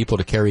idea for people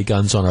to carry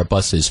guns on our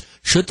buses?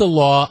 Should the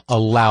law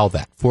allow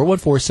that?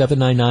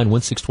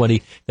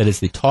 414-799-1620. That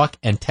is the talk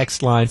and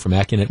text line from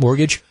Acunet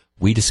Mortgage.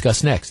 We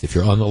discuss next. If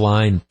you're on the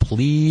line,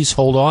 please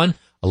hold on.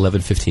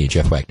 11:15.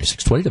 Jeff Wagner,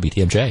 620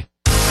 WTMJ.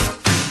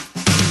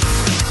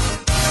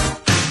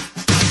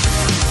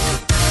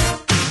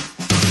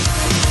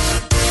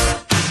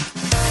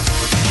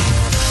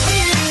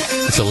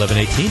 It's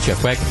 11:18.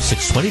 Jeff Wagner,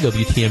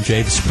 620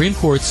 WTMJ. The Supreme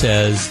Court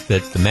says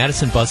that the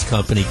Madison Bus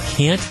Company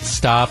can't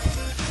stop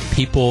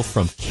people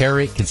from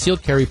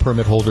concealed carry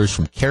permit holders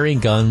from carrying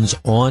guns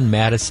on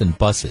Madison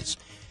buses.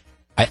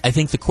 I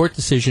think the court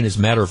decision as a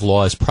matter of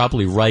law is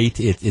probably right.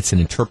 It's an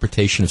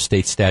interpretation of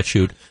state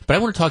statute. But I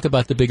want to talk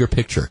about the bigger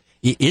picture.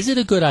 Is it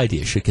a good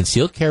idea? Should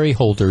concealed carry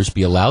holders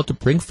be allowed to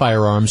bring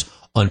firearms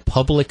on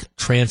public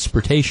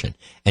transportation?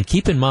 And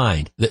keep in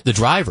mind that the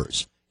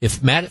drivers,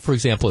 for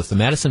example, if the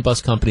Madison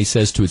Bus Company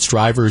says to its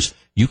drivers,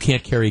 you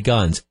can't carry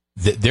guns,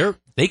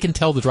 they can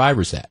tell the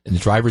drivers that, and the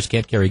drivers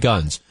can't carry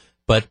guns.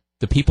 But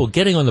the people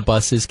getting on the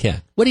buses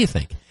can. What do you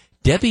think?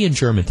 Debbie in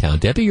Germantown.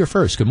 Debbie, you're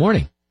first. Good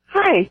morning.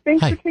 Hi.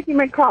 Thanks for taking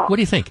my call. What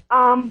do you think?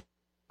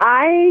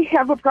 I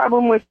have a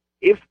problem with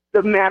if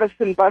the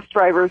Madison bus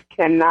drivers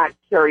cannot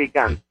carry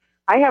guns.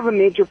 I have a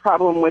major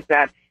problem with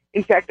that.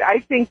 In fact, I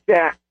think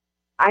that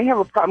I have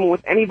a problem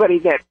with anybody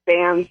that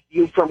bans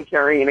you from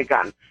carrying a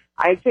gun.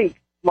 I think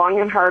long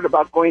and hard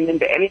about going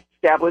into any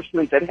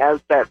establishment that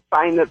has that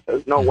sign that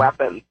says no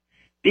weapons,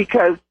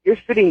 because you're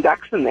sitting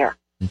ducks in there.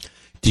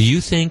 Do you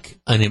think,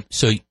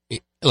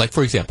 like,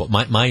 for example,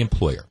 my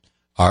employer,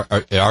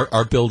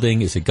 our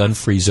building is a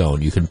gun-free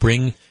zone. You can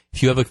bring,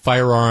 if you have a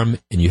firearm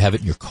and you have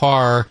it in your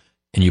car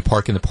and you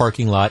park in the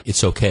parking lot,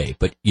 it's okay.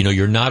 But,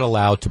 you're not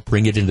allowed to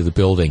bring it into the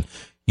building.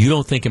 You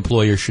don't think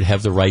employers should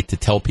have the right to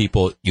tell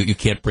people you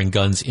can't bring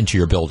guns into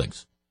your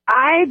buildings?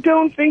 I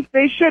don't think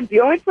they should. The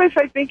only place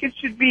I think it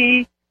should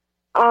be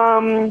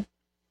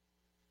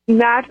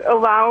not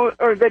allowed,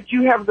 or that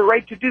you have the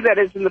right to do that,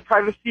 is in the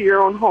privacy of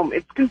your own home.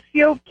 It's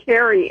concealed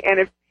carry,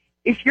 and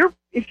if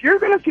you're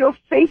going to feel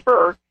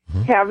safer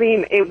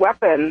having a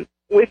weapon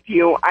with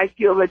you, I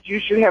feel that you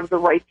should have the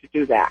right to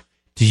do that.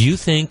 Do you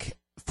think,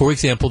 for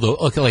example, though,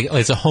 okay, like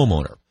as a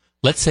homeowner,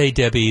 let's say,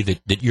 Debbie,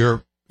 that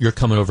you're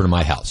coming over to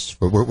my house.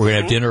 We're going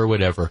to have dinner or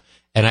whatever,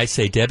 and I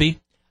say, Debbie,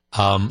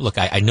 look,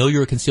 I know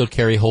you're a concealed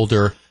carry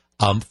holder.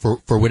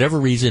 For whatever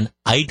reason,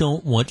 I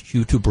don't want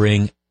you to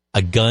bring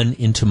a gun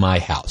into my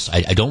house.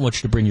 I don't want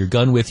you to bring your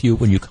gun with you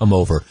when you come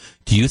over.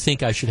 Do you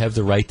think I should have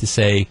the right to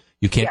say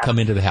you can't come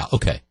into the house?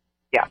 Okay.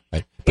 Yeah.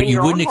 Right. But in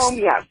you wouldn't home,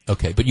 yes.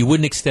 Okay, but you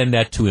wouldn't extend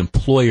that to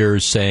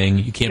employers saying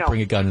you can't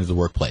bring a gun into the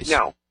workplace.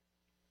 No.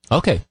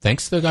 Okay,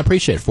 thanks. I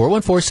appreciate it.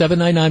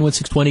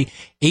 414-799-1620,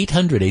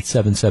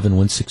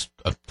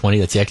 800-877-1620.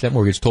 That's the Acunet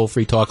Mortgage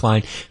toll-free talk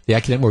line. The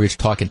Acunet Mortgage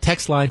talk and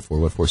text line,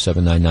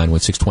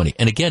 414-799-1620.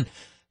 And again,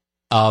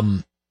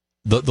 the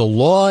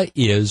law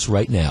is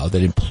right now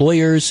that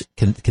employers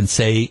can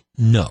say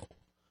no,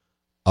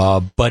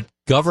 but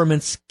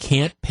governments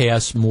can't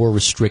pass more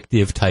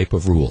restrictive type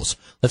of rules.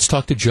 Let's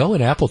talk to Joe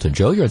in Appleton.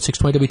 Joe, you're on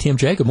 620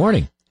 WTMJ. Good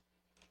morning.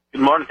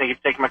 Good morning. Thank you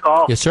for taking my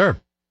call. Yes, sir.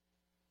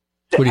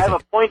 What do you I have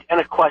think? a point and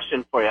a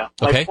question for you.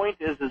 Okay. My point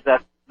is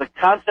that the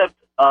concept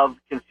of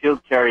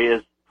concealed carry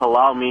is to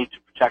allow me to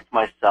protect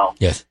myself.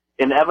 Yes.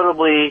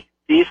 Inevitably,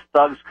 these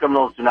thugs,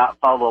 criminals, do not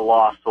follow the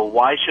law, so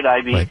why should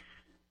I be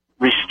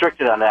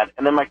restricted on that?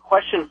 And then my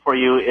question for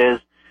you is,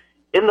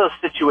 in those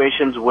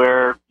situations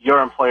where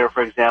your employer,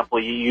 for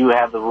example, you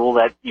have the rule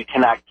that you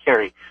cannot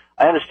carry,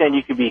 I understand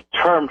you could be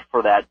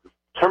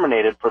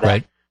terminated for that.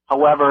 Right.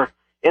 However,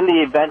 in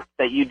the event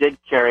that you did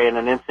carry and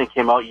an incident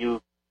came out,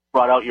 you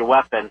brought out your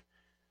weapon,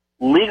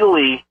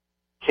 legally,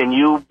 can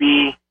you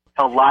be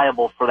held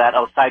liable for that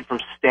outside from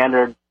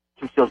standard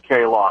concealed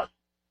carry laws?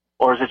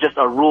 Or is it just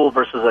a rule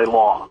versus a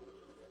law?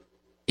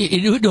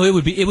 It would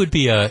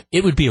be a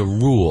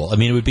rule. I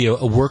mean, it would be a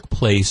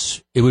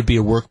workplace. It would be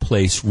a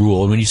workplace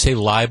rule. And when you say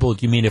liable,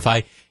 do you mean if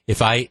I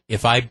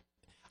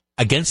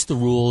against the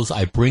rules,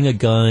 I bring a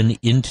gun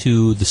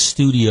into the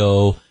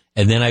studio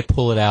and then I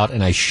pull it out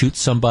and I shoot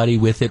somebody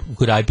with it?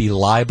 Could I be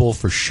liable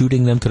for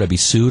shooting them? Could I be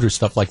sued or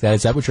stuff like that?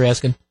 Is that what you're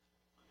asking?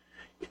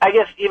 I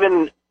guess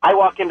even I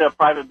walk into a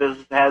private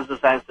business that has the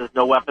sign that says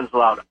no weapons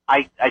allowed.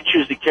 I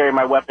choose to carry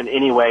my weapon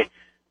anyway.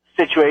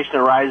 Situation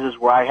arises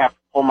where I have to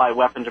pull my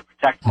weapon to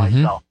protect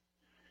myself.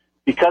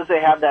 Because they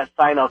have that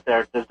sign out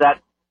there, does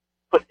that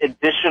put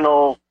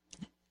additional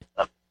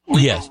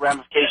legal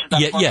ramifications?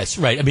 Yes,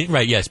 right. I mean,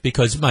 right. Yes,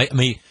 because my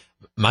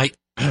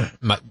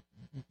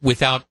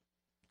without.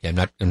 I'm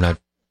not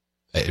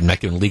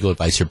giving legal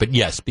advice here, but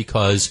yes,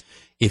 because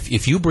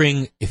if you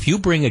bring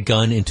a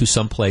gun into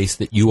some place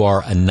that you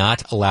are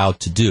not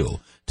allowed to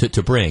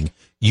bring,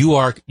 you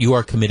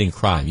are committing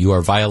crime. You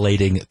are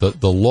violating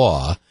the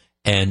law,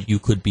 and you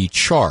could be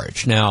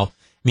charged. Now,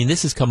 I mean,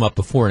 this has come up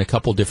before in a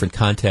couple different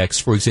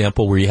contexts. For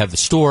example, where you have the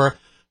store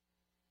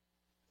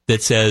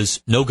that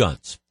says no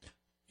guns.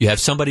 You have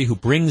somebody who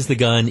brings the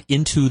gun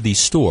into the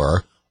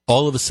store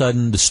all of a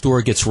sudden the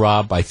store gets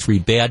robbed by 3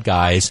 bad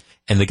guys,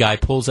 and the guy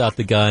pulls out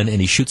the gun and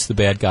he shoots the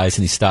bad guys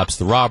and he stops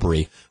the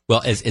robbery.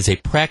 Well, as a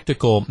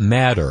practical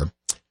matter,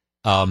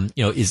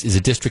 is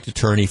a district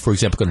attorney, for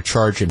example, going to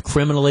charge him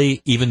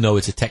criminally, even though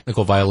it's a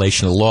technical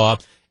violation of law?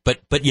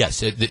 But yes,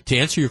 to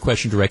answer your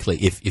question directly,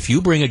 if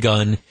you bring a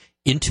gun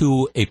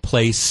into a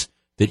place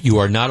that you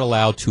are not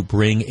allowed to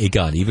bring a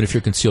gun, even if you're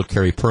a concealed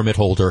carry permit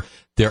holder,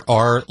 there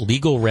are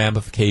legal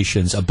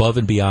ramifications above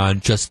and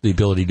beyond just the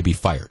ability to be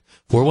fired.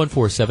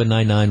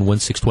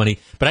 414-799-1620.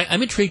 But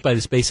I'm intrigued by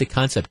this basic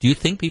concept. Do you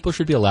think people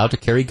should be allowed to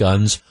carry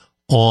guns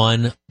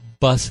on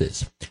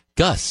buses?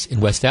 Gus in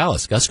West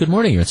Dallas. Gus, good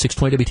morning. You're at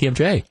 620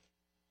 WTMJ.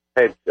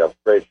 Hey, Jeff.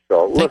 Great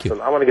show. Listen,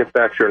 I want to get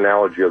back to your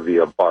analogy of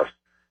the bus.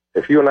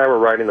 If you and I were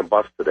riding the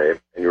bus today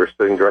and you were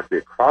sitting directly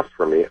across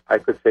from me, I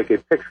could take a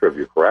picture of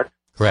you, correct?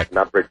 Correct.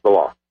 Not break the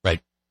law.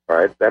 Right. All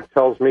right. That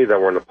tells me that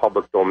we're in the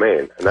public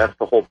domain, and that's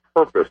the whole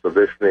purpose of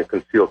issuing a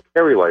concealed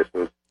carry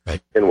license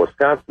in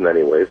Wisconsin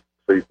anyways,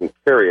 so you can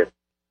carry it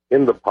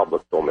in the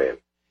public domain.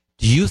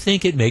 Do you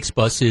think it makes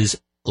buses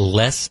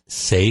less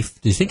safe?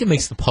 Do you think it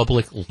makes the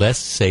public less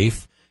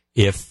safe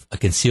if a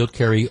concealed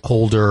carry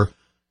holder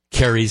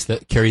carries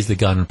the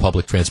gun in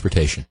public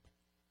transportation?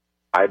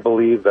 I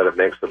believe that it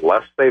makes it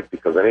less safe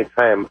because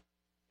anytime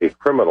a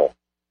criminal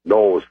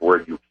knows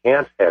where you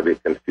can't have a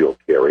concealed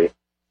carry,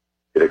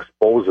 it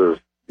exposes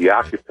the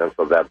occupants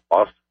of that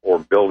bus or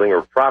building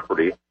or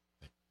property,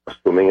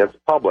 assuming it's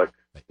public,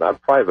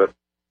 not private,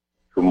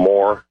 to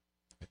more.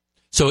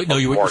 So no,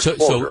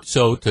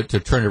 so to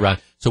turn it around.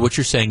 So what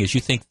you're saying is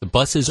you think the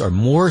buses are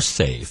more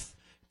safe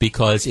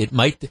because it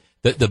might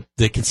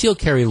the concealed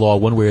carry law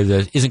one way or the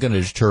other isn't going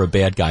to deter a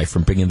bad guy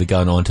from bringing the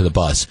gun onto the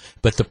bus,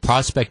 but the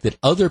prospect that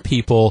other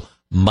people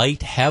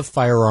might have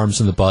firearms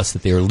in the bus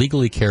that they are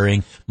legally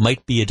carrying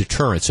might be a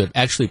deterrent. So it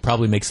actually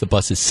probably makes the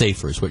buses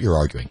safer, is what you're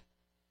arguing.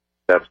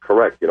 That's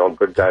correct.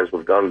 Good guys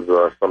with guns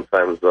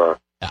sometimes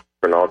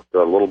turn out a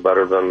little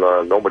better than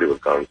nobody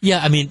with guns. Yeah,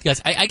 I mean,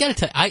 guys, I got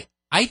to tell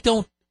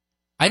you,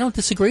 I don't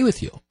disagree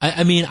with you.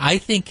 I mean, I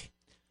think,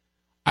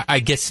 I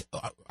guess,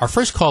 our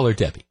first caller,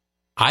 Debbie,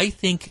 I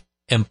think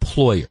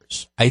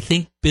employers, I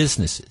think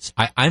businesses,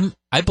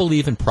 I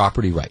believe in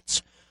property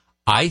rights.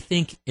 I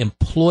think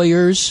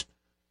employers,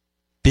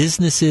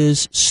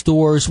 businesses,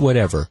 stores,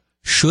 whatever,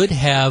 should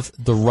have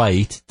the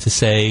right to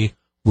say,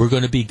 we're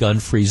going to be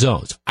gun-free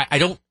zones.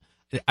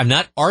 I'm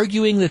not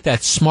arguing that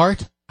that's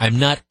smart. I'm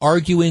not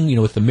arguing,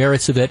 with the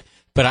merits of it.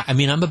 But I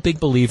mean, I'm a big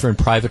believer in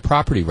private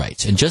property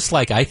rights. And just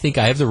like I think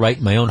I have the right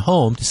in my own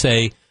home to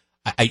say,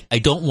 I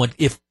don't want,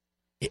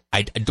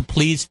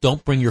 please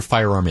don't bring your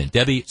firearm in.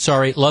 Debbie,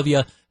 sorry, love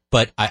you.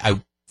 But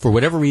I for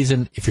whatever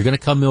reason, if you're going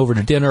to come over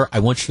to dinner, I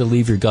want you to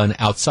leave your gun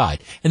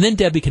outside. And then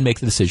Debbie can make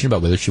the decision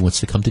about whether she wants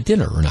to come to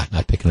dinner or not.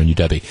 Not picking on you,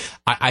 Debbie.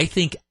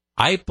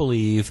 I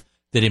believe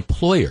that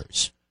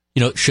employers,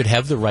 should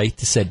have the right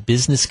to set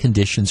business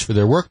conditions for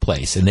their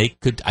workplace. And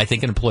I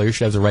think an employer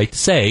should have the right to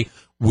say,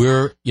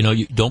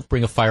 you don't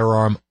bring a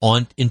firearm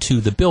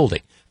into the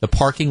building. The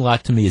parking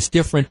lot to me is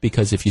different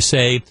because if you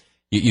say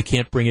you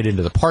can't bring it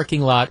into the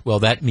parking lot, well,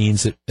 that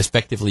means that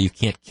effectively you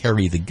can't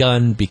carry the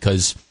gun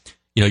because,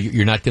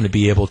 you're not going to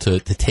be able to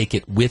take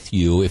it with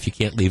you if you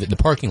can't leave it in the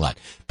parking lot.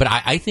 But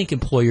I think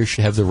employers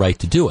should have the right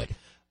to do it.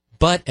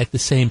 But at the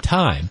same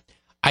time,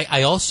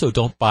 I also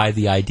don't buy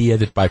the idea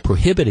that by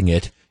prohibiting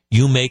it,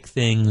 you make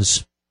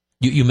things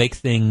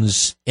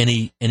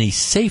any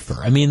safer.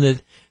 I mean,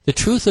 the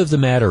truth of the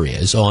matter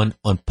is on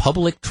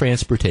public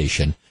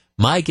transportation,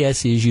 my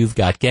guess is you've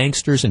got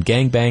gangsters and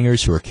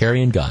gangbangers who are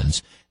carrying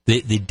guns.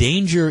 The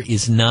danger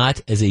is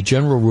not, as a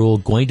general rule,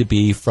 going to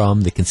be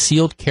from the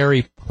concealed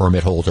carry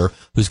permit holder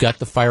who's got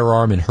the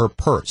firearm in her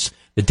purse.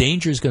 The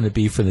danger is going to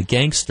be from the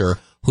gangster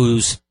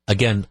who's,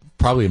 again,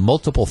 probably a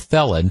multiple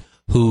felon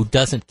who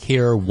doesn't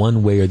care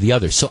one way or the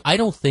other. So I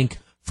don't think,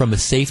 from a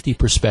safety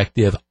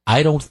perspective,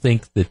 I don't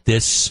think that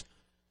this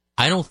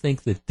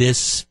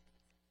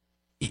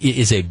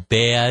is a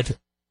bad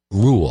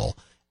rule.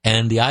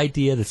 And the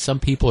idea that some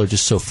people are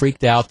just so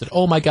freaked out that,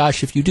 oh my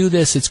gosh, if you do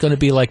this, it's going to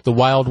be like the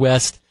Wild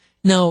West.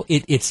 No,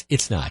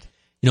 it's not.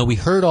 We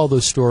heard all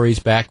those stories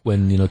back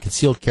when,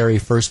 concealed carry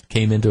first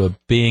came into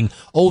being.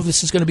 Oh,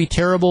 this is going to be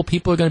terrible.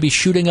 People are going to be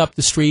shooting up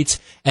the streets.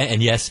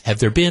 And yes, have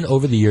there been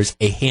over the years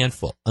a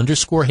handful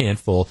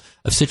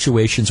of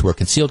situations where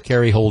concealed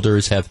carry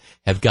holders have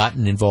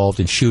gotten involved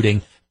in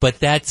shooting? But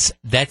that's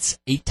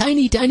a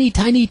tiny, tiny,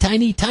 tiny,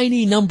 tiny,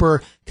 tiny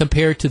number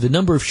compared to the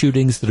number of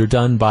shootings that are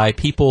done by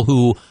people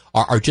who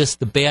are just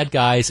the bad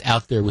guys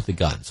out there with the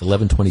guns.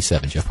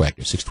 1127, Jeff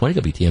Wagner,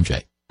 620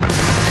 WTMJ.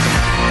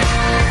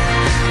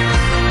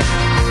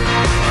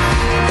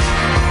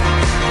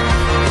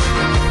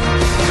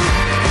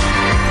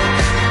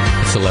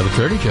 It's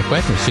 11:30, Jeff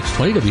Wagner,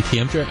 620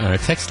 WTMJ on our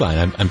text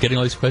line. I'm getting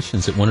all these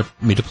questions that want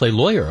me to play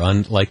lawyer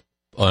on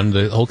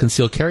the whole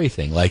concealed carry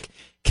thing. Like,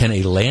 can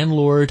a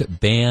landlord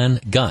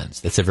ban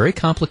guns? That's a very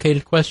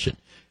complicated question.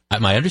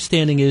 My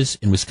understanding is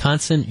in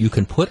Wisconsin, you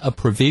can put a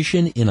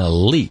provision in a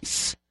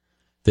lease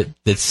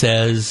that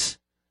says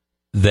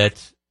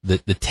that the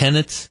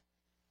tenant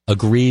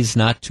agrees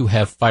not to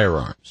have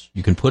firearms,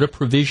 you can put a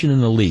provision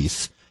in the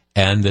lease,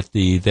 and that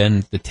the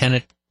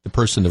tenant,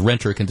 the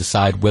renter, can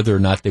decide whether or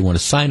not they want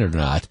to sign it or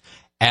not.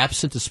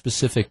 Absent a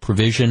specific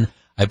provision,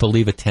 I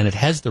believe a tenant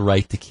has the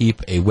right to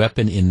keep a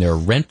weapon in their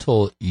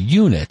rental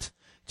unit,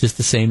 just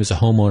the same as a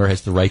homeowner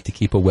has the right to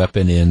keep a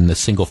weapon in a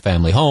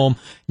single-family home.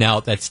 Now,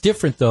 that's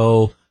different,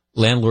 though.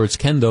 Landlords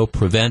can, though,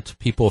 prevent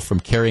people from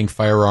carrying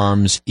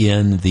firearms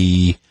in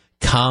the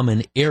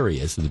common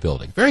areas of the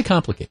building. Very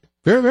complicated.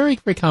 Very, very,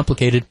 very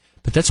complicated.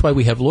 But that's why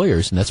we have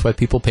lawyers, and that's why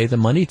people pay them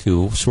money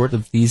to sort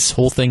of these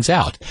whole things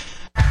out.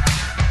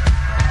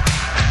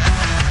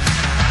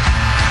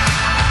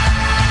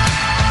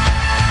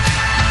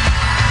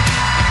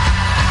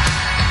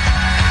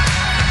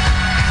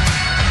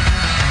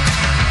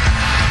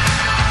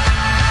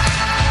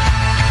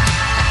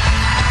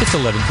 It's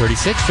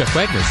 11:36. Jeff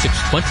Wagner,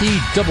 620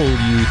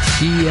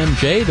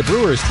 WTMJ. The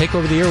Brewers take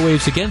over the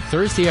airwaves again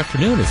Thursday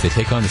afternoon as they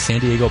take on the San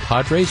Diego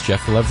Padres.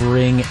 Jeff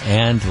Levering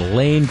and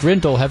Lane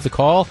Grindle have the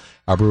call.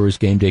 Our Brewers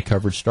game day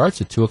coverage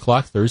starts at 2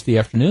 o'clock Thursday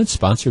afternoon,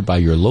 sponsored by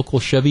your local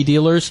Chevy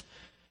dealers.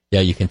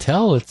 Yeah, you can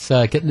tell it's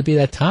getting to be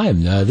that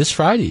time. This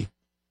Friday,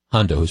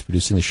 Hondo, who's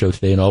producing the show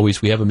today, and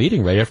always we have a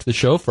meeting right after the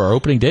show for our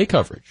opening day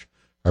coverage.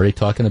 Already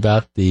talking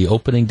about the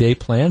opening day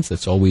plans.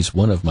 That's always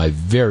one of my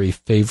very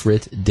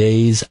favorite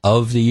days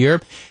of the year.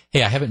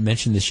 Hey, I haven't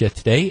mentioned this yet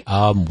today.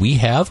 We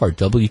have our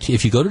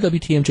if you go to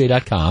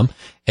WTMJ.com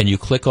and you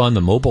click on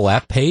the mobile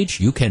app page,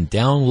 you can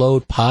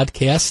download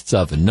podcasts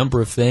of a number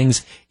of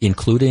things,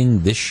 including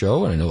this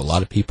show. And I know a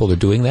lot of people are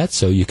doing that.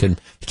 So you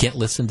can't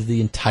listen to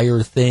the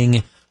entire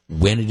thing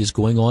when it is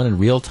going on in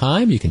real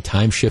time. You can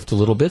time shift a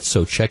little bit.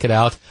 So check it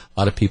out. A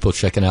lot of people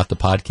checking out the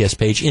podcast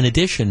page. In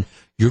addition,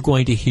 you're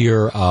going to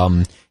hear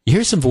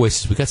some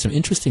voices. We've got some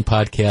interesting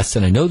podcasts,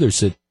 and I know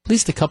there's at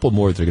least a couple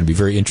more that are going to be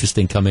very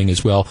interesting coming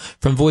as well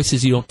from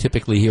voices you don't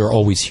typically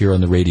always hear on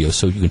the radio,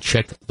 so you can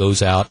check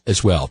those out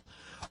as well.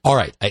 All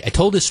right, I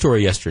told this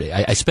story yesterday.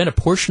 I spent a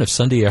portion of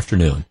Sunday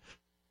afternoon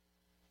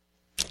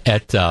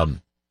at a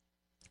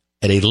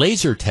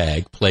laser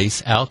tag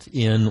place out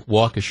in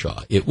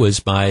Waukesha. It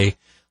was my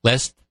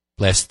last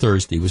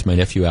Thursday was my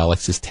nephew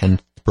Alex's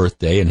 10th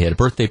birthday, and he had a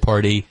birthday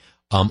party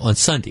on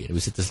Sunday. It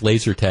was at this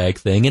laser tag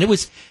thing, and it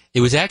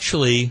was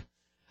actually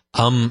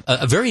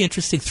a very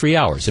interesting 3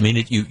 hours. I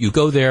mean, you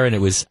go there, and it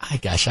was,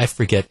 I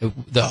forget,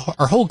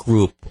 our whole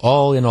group,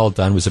 all in all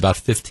done, was about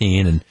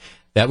 15, and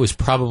that was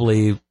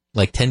probably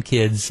like 10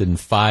 kids and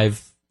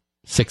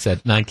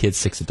 9 kids,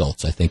 6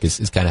 adults, I think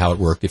is kind of how it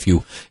worked. If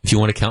you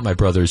want to count my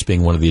brother as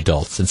being one of the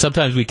adults, and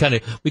sometimes we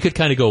could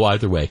kind of go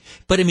either way.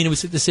 But I mean, it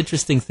was this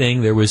interesting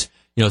thing. There was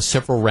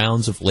several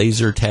rounds of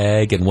laser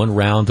tag and one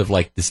round of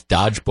like this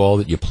dodgeball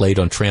that you played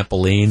on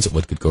trampolines.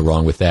 What could go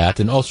wrong with that?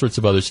 And all sorts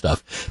of other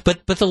stuff.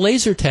 But the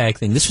laser tag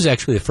thing, this was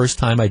actually the first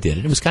time I did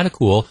it. It was kind of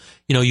cool.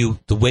 The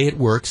way it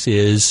works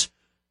is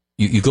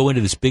you go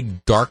into this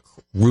big dark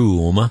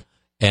room,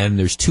 and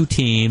there's 2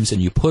 teams,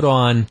 and you put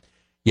on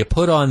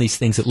these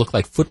things that look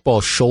like football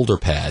shoulder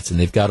pads, and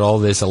they've got all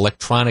this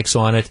electronics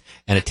on it,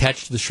 and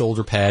attached to the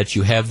shoulder pads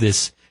you have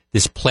this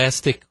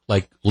plastic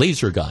like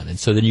laser gun, and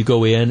so then you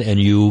go in and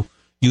you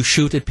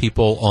shoot at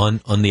people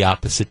on the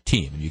opposite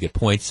team, and you get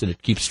points, and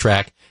it keeps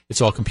track.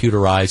 It's all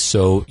computerized,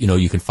 so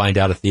you can find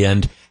out at the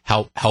end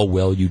how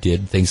well you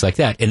did, things like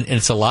that, and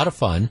it's a lot of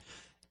fun.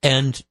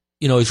 And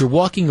as you're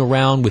walking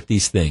around with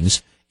these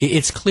things,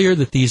 it's clear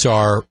that these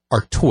are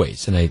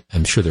toys, and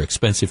I'm sure they're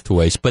expensive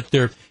toys, but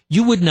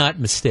you would not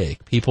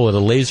mistake people at a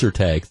laser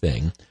tag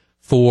thing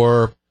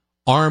for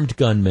armed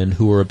gunmen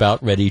who are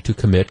about ready to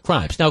commit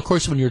crimes. Now, of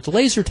course, when you're at the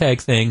laser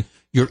tag thing,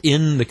 you're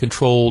in the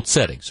controlled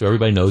setting, so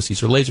everybody knows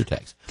these are laser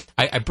tags.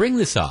 I bring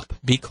this up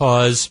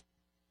because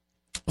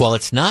while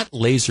it's not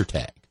laser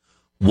tag,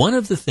 one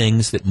of the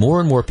things that more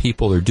and more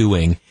people are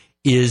doing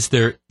is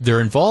they're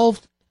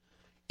involved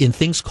in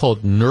things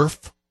called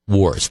Nerf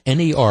wars,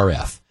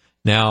 Nerf.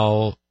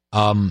 Now,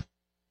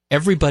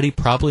 everybody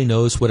probably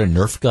knows what a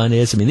Nerf gun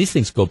is. I mean, these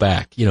things go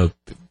back,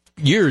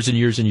 years and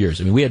years and years.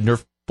 I mean, we had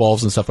Nerf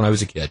balls and stuff when I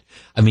was a kid.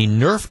 I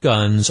mean, Nerf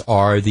guns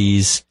are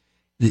these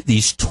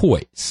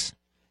toys.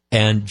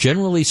 And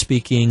generally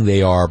speaking,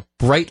 they are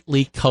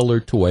brightly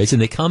colored toys.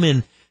 And you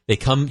can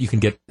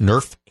get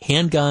Nerf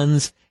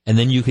handguns, and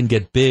then you can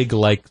get big,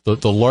 like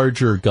the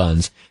larger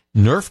guns.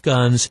 Nerf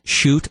guns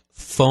shoot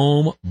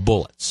foam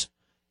bullets.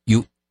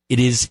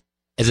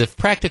 As a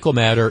practical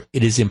matter,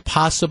 it is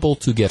impossible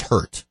to get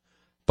hurt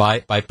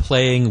by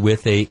playing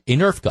with a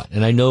Nerf gun.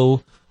 And I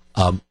know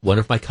one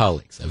of my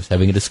colleagues, I was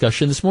having a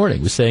discussion this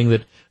morning, was saying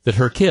that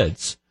her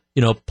kids,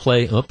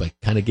 play. Oh, I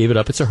kind of gave it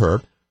up. It's a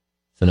her.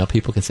 So now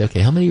people can say, okay,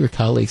 how many of your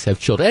colleagues have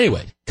children?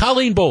 Anyway,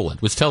 Colleen Boland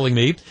was telling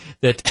me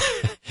that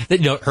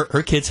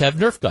her kids have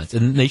Nerf guns,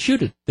 and they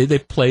shoot it. They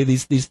play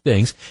these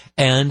things,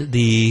 and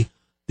the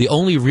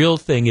only real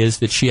thing is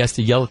that she has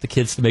to yell at the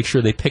kids to make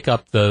sure they pick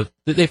up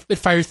it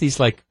fires these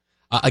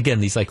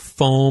these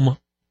foam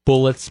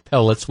bullets,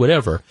 pellets,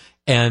 whatever.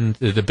 And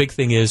the big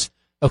thing is,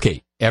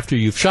 okay, after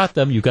you've shot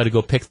them, you've got to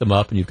go pick them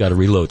up and you've got to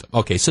reload them.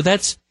 Okay, so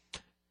that's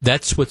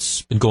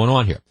what's been going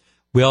on here.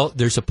 Well,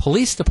 there's a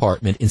police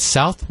department in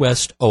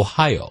Southwest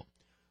Ohio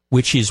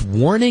which is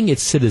warning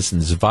its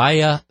citizens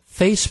via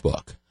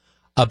Facebook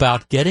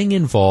about getting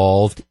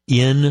involved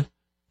in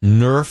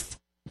Nerf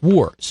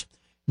wars.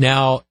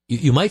 Now,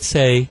 you might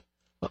say,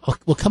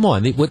 well, come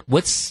on,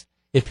 what's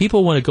if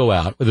people want to go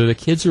out, whether they're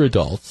kids or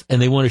adults,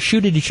 and they want to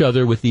shoot at each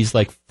other with these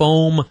like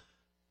foam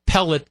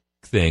pellet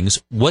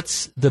things,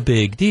 what's the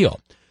big deal?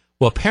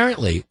 Well,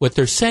 apparently what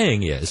they're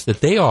saying is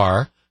that they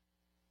are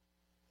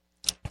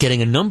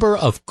getting a number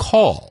of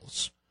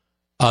calls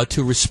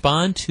to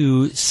respond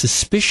to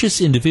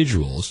suspicious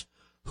individuals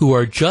who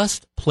are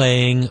just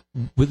playing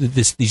with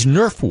these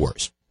Nerf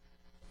wars.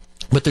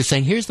 But they're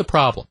saying, here's the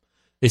problem.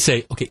 They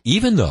say, okay,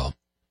 even though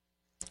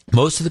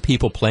most of the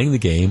people playing the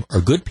game are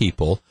good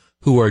people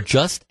who are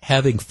just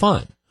having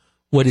fun,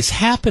 what is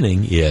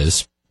happening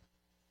is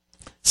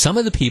some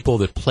of the people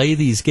that play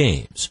these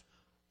games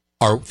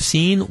are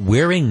seen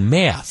wearing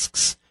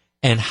masks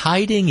and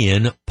hiding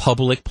in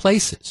public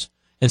places.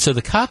 And so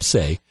the cops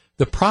say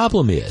the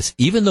problem is,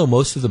 even though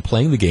most of them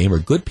playing the game are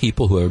good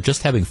people who are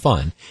just having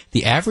fun,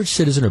 the average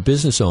citizen or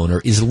business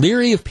owner is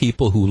leery of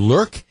people who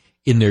lurk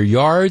in their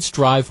yards,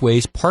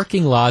 driveways,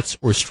 parking lots,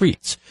 or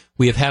streets.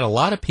 We have had a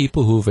lot of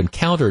people who have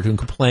encountered and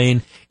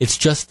complain, it's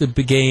just the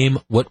big game,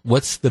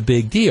 what's the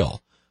big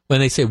deal?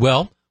 When they say,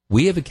 well,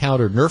 we have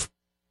encountered Nerf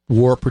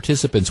war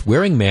participants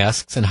wearing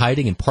masks and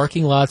hiding in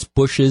parking lots,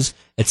 bushes,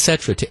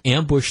 etc. to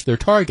ambush their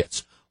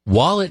targets.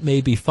 While it may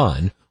be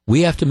fun,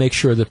 we have to make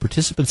sure that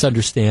participants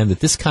understand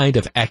that this kind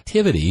of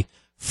activity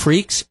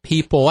freaks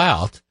people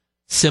out,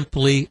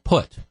 simply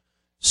put.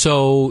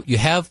 So you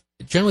have,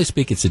 generally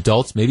speaking, it's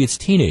adults, maybe it's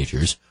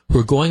teenagers, who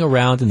are going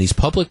around in these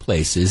public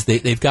places.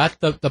 They've got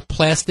the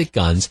plastic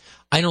guns.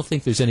 I don't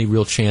think there's any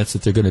real chance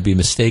that they're going to be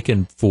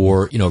mistaken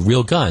for,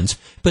 real guns,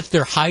 but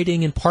they're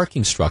hiding in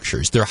parking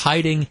structures. They're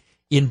hiding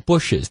in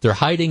bushes. They're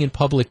hiding in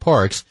public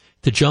parks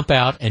to jump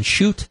out and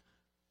shoot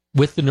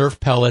with the Nerf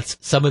pellets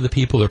some of the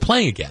people they're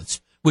playing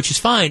against, which is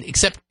fine,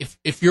 except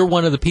if you're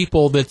one of the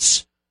people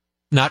that's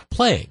not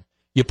playing.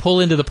 You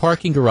pull into the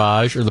parking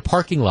garage or the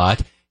parking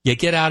lot, you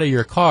get out of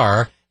your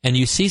car, and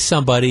you see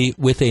somebody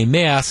with a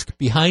mask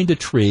behind a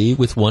tree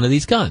with one of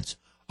these guns.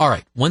 All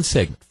right, one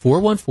segment,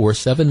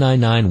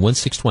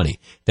 414-799-1620.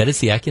 That is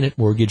the Acunet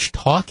Mortgage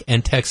talk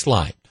and text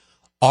line.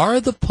 Are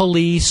the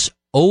police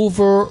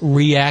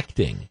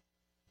overreacting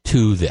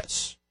to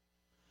this?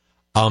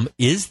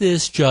 Is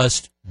this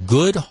just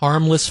good,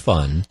 harmless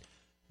fun?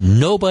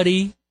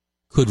 Nobody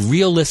could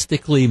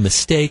realistically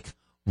mistake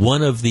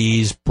one of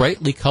these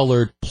brightly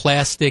colored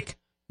plastic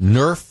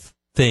Nerf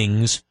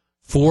things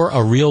for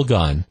a real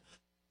gun.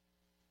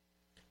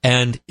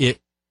 And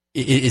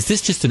is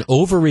this just an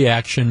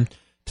overreaction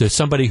to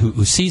somebody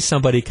who sees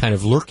somebody kind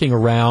of lurking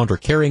around or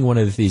carrying one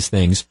of these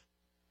things?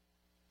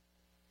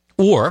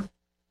 Or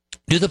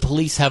do the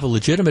police have a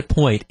legitimate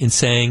point in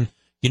saying,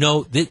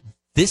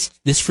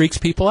 this freaks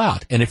people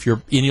out? And if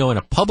you're in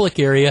a public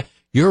area,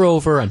 you're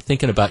over, I'm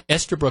thinking about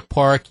Estabrook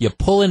Park, you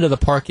pull into the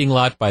parking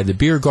lot by the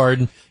beer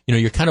garden,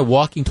 you're kind of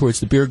walking towards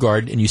the beer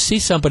garden, and you see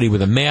somebody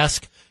with a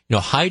mask,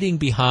 hiding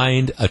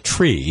behind a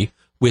tree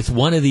with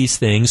one of these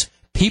things.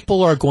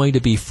 People are going to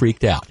be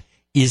freaked out.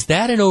 Is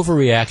that an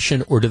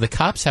overreaction, or do the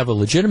cops have a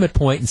legitimate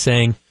point in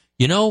saying,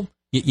 you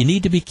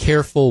need to be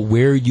careful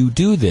where you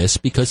do this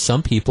because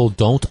some people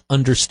don't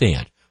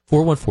understand?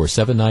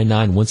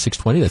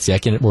 414-799-1620. That's the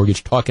Acunet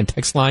Mortgage talk and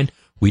text line.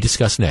 We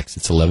discuss next.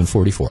 It's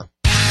 1144.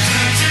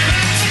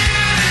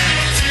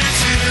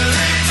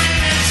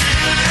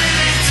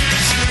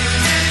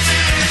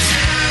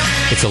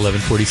 It's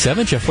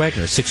 1147. Jeff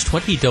Wagner,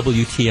 620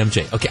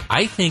 WTMJ. Okay,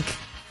 I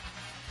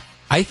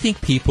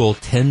think people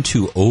tend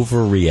to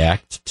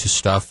overreact to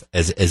stuff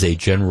as a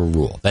general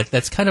rule.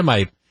 That's kind of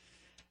my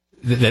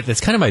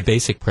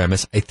basic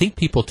premise. I think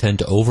people tend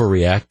to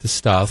overreact to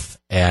stuff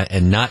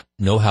and not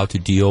know how to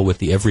deal with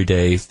the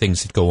everyday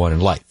things that go on in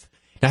life.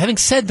 Now, having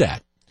said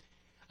that,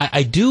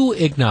 I do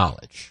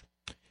acknowledge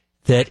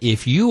that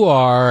if you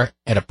are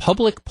at a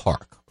public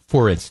park,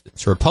 for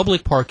instance, or a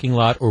public parking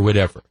lot or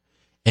whatever,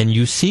 and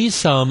you see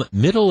some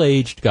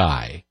middle-aged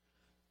guy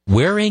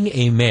wearing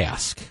a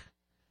mask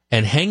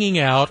and hanging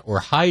out or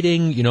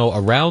hiding,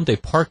 around a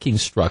parking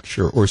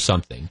structure or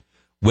something,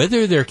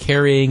 whether they're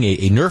carrying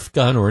a Nerf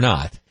gun or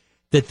not,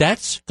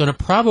 that's going to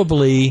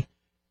probably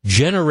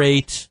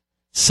generate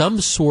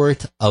some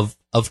sort of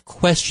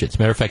questions.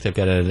 Matter of fact, I've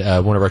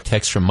got one of our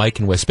texts from Mike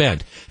in West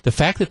Bend. The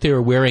fact that they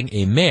were wearing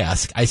a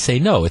mask, I say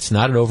no, it's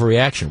not an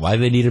overreaction. Why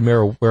do they need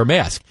to wear a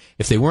mask?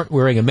 If they weren't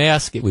wearing a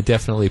mask, it would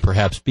definitely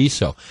perhaps be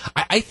so.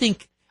 I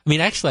think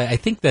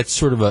that's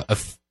sort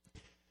of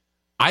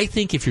I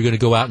think if you're going to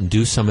go out and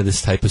do some of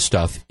this type of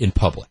stuff in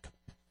public,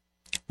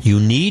 you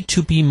need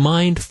to be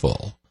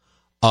mindful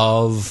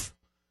of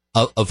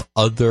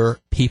other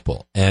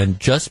people. And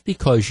just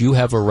because you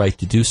have a right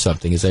to do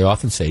something, as I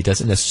often say,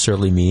 doesn't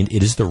necessarily mean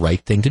it is the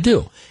right thing to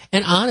do.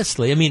 And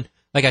honestly,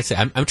 like I say,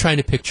 I'm trying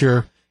to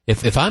picture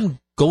if I'm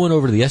going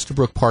over to the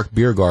Estabrook Park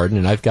beer garden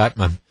and I've got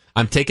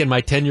I'm taking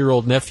my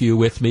 10-year-old nephew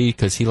with me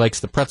because he likes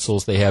the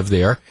pretzels they have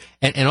there.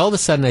 And all of a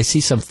sudden I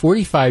see some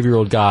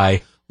 45-year-old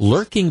guy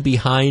lurking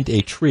behind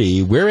a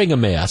tree, wearing a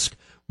mask,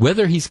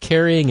 whether he's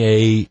carrying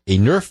a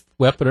Nerf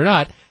weapon or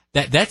not.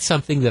 That's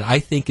something that I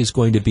think is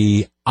going to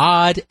be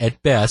odd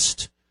at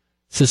best,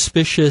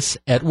 suspicious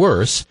at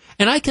worst.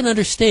 And I can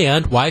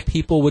understand why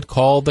people would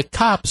call the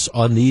cops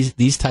on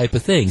these type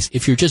of things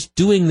if you're just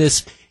doing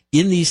this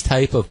in these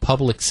type of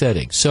public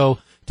settings. So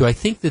do I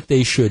think that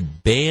they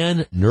should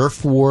ban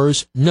Nerf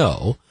wars?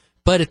 No.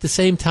 But at the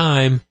same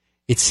time,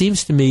 it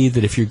seems to me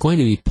that if you're going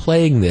to be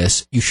playing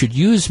this, you should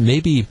use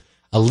maybe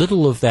a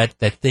little of that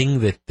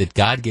thing that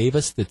God gave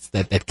us,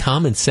 that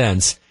common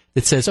sense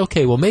that says,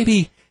 okay, well,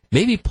 maybe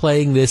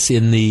playing this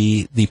in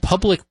the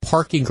public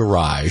parking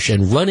garage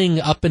and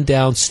running up and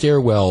down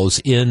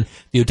stairwells in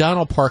the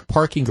O'Donnell Park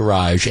parking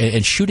garage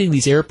and shooting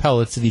these air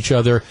pellets at each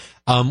other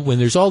when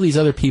there's all these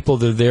other people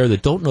that are there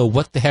that don't know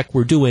what the heck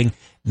we're doing,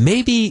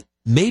 maybe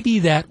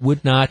that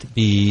would not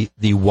be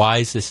the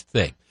wisest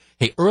thing.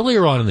 Hey,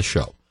 earlier on in the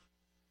show,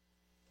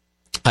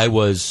 I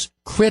was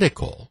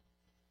critical,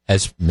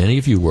 as many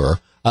of you were,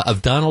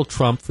 of Donald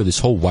Trump for this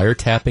whole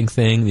wiretapping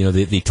thing,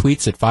 the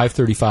tweets at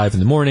 5:35 in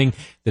the morning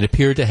that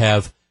appeared to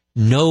have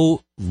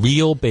no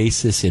real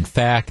basis in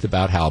fact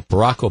about how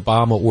Barack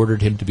Obama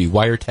ordered him to be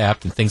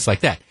wiretapped and things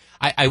like that.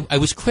 I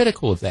was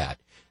critical of that.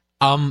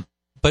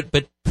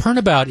 But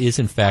turnabout is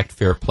in fact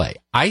fair play.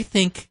 I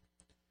think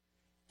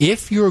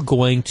if you're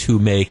going to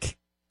make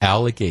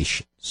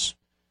allegations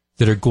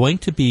that are going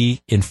to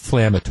be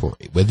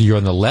inflammatory, whether you're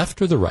on the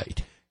left or the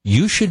right,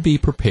 you should be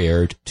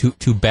prepared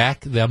to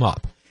back them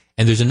up.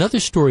 And there's another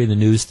story in the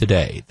news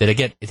today that,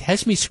 again, it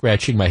has me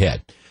scratching my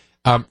head.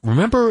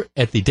 Remember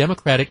at the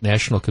Democratic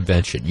National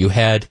Convention, you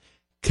had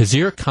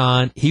Khizr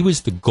Khan. He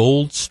was the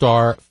Gold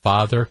Star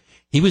father.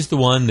 He was the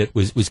one that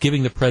was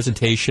giving the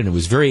presentation and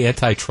was very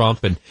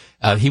anti-Trump. And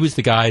he was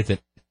the guy that,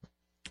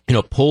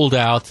 pulled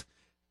out.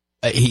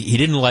 He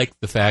didn't like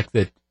the fact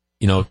that,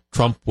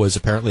 Trump was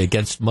apparently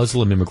against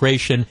Muslim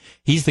immigration.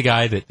 He's the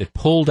guy that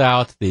pulled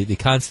out the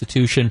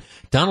Constitution.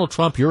 Donald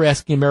Trump, you're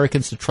asking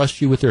Americans to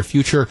trust you with their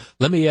future.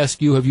 Let me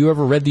ask you, have you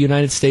ever read the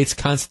United States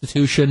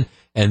Constitution?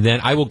 And then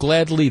I will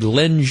gladly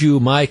lend you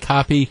my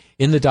copy.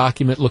 In the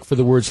document, look for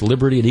the words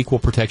liberty and equal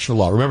protection of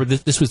law. Remember,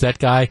 this was that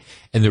guy,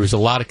 and there was a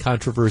lot of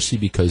controversy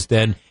because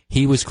then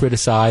he was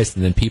criticized,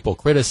 and then people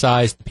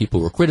criticized the people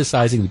who were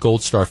criticizing the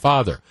Gold Star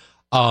father.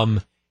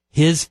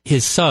 His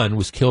son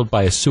was killed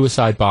by a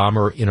suicide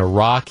bomber in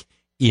Iraq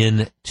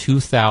in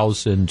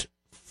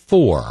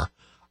 2004.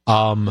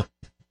 The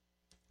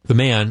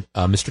man,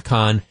 Mr.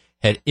 Khan,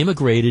 had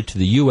immigrated to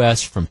the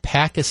U.S. from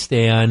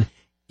Pakistan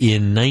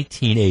in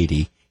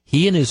 1980.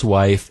 He and his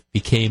wife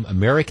became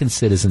American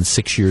citizens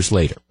 6 years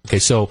later. Okay,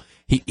 so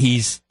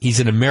he's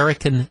an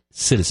American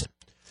citizen.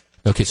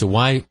 Okay, so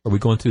why are we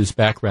going through this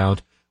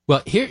background?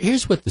 Well,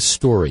 here's what the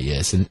story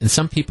is, and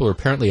some people are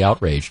apparently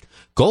outraged.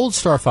 Gold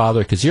Star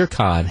father Khizr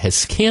Khan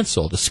has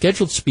canceled a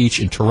scheduled speech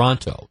in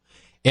Toronto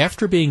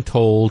after being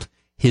told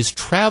his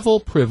travel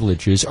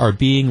privileges are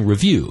being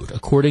reviewed,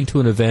 according to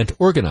an event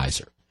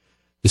organizer.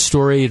 The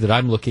story that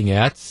I'm looking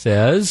at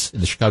says,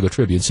 in the Chicago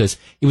Tribune, says,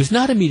 it was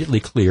not immediately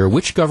clear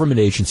which government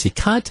agency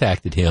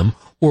contacted him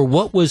or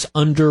what was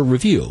under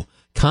review.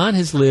 Khan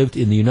has lived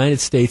in the United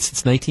States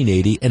since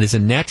 1980 and is a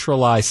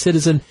naturalized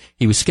citizen.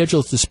 He was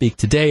scheduled to speak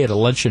today at a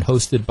luncheon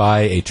hosted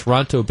by a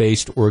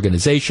Toronto-based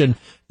organization.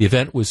 The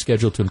event was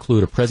scheduled to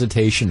include a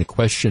presentation, a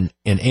question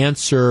and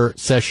answer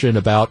session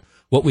about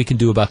what we can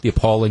do about the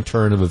appalling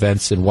turn of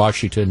events in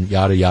Washington,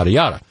 yada, yada,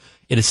 yada.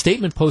 In a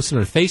statement posted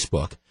on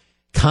Facebook,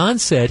 Khan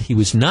said he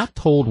was not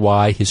told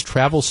why his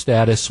travel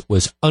status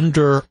was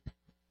under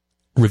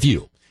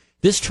review.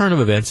 This turn of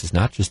events is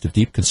not just of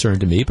deep concern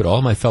to me, but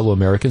all my fellow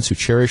Americans who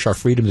cherish our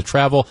freedom to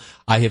travel.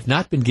 I have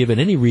not been given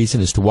any reason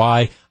as to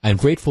why. I am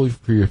grateful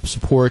for your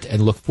support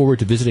and look forward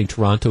to visiting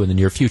Toronto in the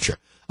near future.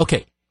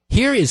 Okay,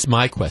 here is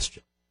my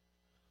question.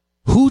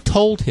 Who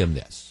told him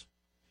this?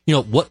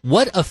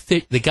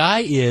 The guy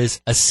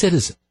is a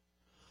citizen.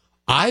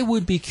 I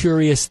would be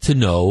curious to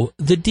know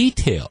the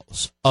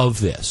details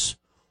of this.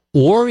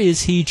 Or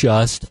is he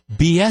just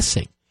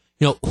BSing?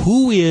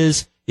 Who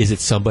is it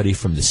somebody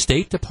from the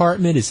State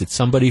Department? Is it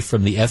somebody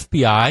from the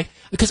FBI?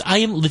 Because I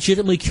am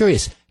legitimately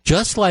curious.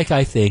 Just like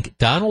I think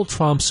Donald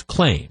Trump's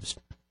claims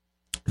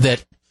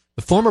that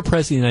the former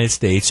president of the United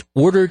States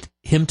ordered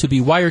him to be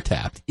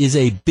wiretapped is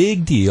a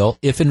big deal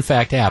if in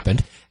fact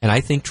happened, and I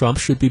think Trump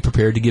should be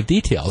prepared to give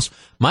details.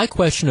 My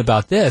question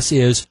about this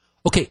is,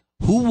 okay,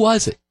 who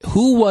was it?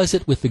 Who was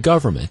it with the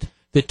government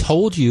that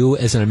told you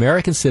as an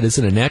American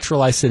citizen, a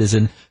naturalized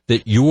citizen,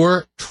 that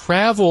your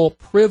travel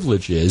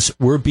privileges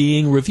were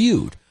being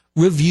reviewed?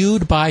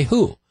 Reviewed by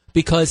who?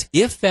 Because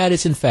if that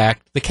is in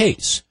fact the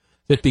case,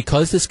 that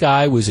because this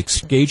guy was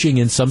engaging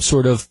in some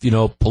sort of,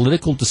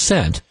 political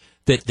dissent,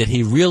 that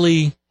he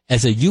really,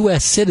 as a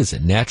U.S.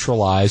 citizen,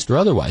 naturalized or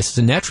otherwise, as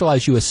a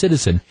naturalized U.S.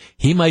 citizen,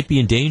 he might be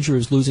in danger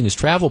of losing his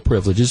travel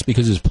privileges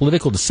because of his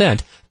political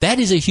dissent, that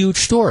is a huge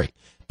story.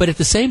 But at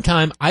the same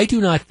time, I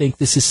do not think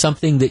this is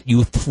something that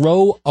you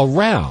throw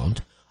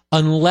around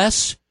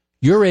unless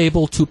you're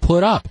able to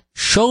put up.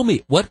 Show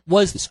me, what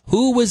was this?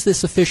 Who was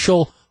this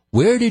official?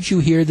 Where did you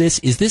hear this?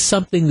 Is this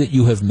something that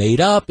you have made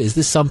up? Is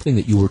this something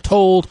that you were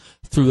told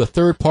through a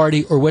third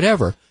party or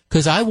whatever?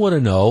 Because I want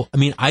to know,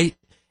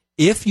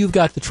 if you've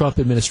got the Trump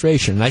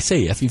administration, and I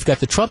say if you've got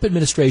the Trump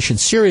administration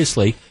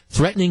seriously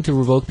threatening to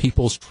revoke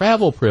people's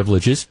travel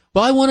privileges,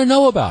 well, I want to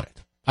know about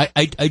it.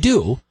 I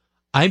do.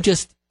 I'm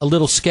just a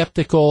little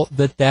skeptical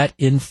that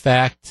in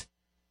fact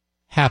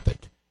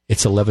happened.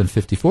 It's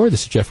 11:54.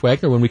 This is Jeff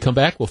Wagner. When we come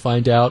back, we'll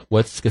find out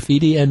what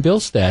Scafidi and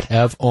Billstat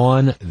have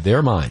on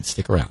their minds.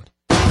 Stick around.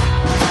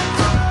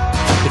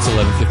 It's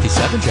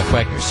 11:57. Jeff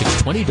Wagner,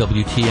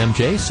 620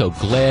 WTMJ. So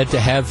glad to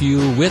have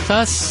you with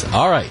us.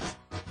 All right.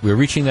 We're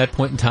reaching that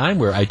point in time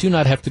where I do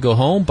not have to go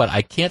home, but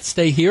I can't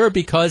stay here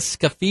because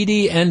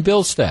Scafidi and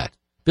Billstat.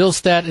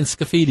 Billstat and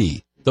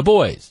Scafidi, the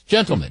boys,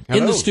 gentlemen,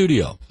 in the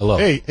studio. Hello.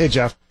 Hey,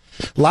 Jeff.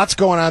 Lots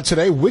going on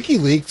today.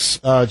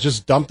 WikiLeaks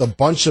just dumped a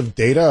bunch of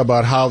data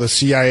about how the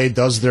CIA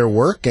does their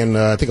work, and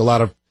I think a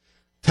lot of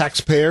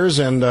taxpayers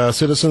and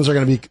citizens are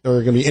going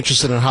to be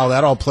interested in how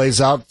that all plays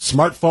out.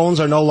 Smartphones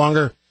are no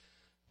longer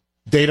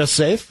data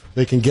safe.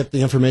 They can get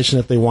the information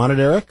that they wanted,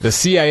 Eric. The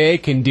CIA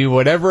can do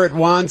whatever it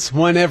wants,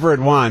 whenever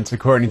it wants,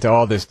 according to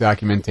all this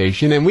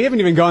documentation, and we haven't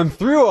even gone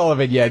through all of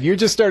it yet. You're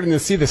just starting to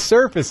see the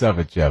surface of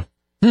it, Jeff.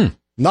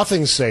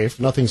 Nothing's safe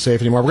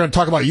anymore. We're going to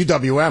talk about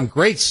UWM.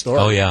 Great story.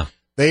 Oh, yeah.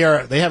 They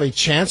have a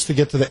chance to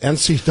get to the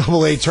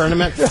NCAA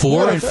tournament.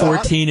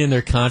 4-14 in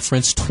their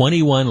conference,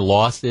 21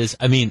 losses.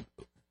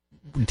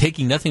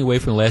 Taking nothing away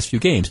from the last few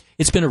games,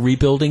 it's been a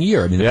rebuilding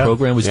year. The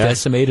program was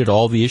decimated,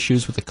 all the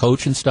issues with the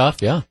coach and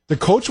stuff. Yeah. The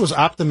coach was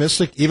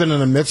optimistic even in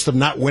the midst of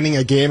not winning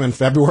a game in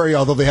February,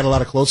 although they had a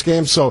lot of close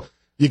games. So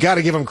you got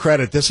to give him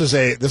credit. This is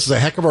a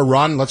heck of a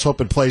run. Let's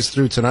hope it plays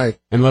through tonight.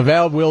 And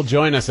Lavelle will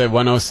join us at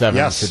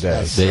 107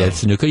 today.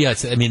 It's Nuka.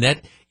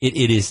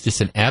 It is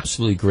just an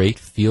absolutely great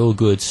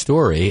feel-good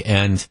story,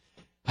 and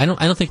I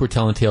don't think we're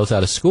telling tales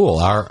out of school.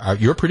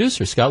 Your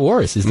producer, Scott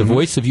Warris, is the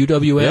voice of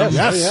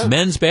UWM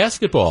men's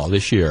basketball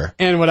this year.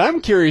 And what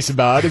I'm curious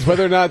about is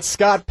whether or not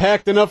Scott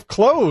packed enough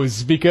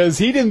clothes, because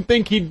he didn't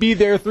think he'd be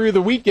there through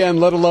the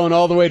weekend, let alone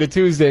all the way to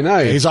Tuesday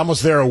night. He's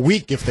almost there a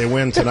week if they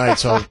win tonight.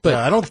 So but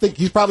I don't think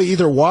he's probably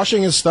either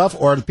washing his stuff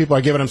or people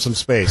are giving him some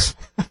space.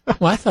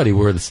 Well, I thought he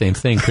wore the same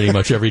thing pretty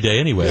much every day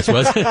anyways,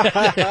 wasn't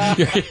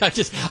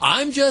it?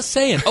 I'm just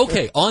saying.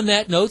 Okay, on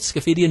that note,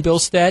 Scafidi and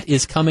Billstat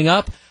is coming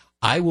up.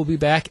 I will be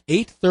back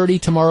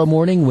 8:30 tomorrow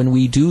morning when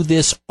we do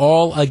this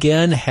all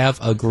again. Have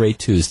a great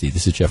Tuesday.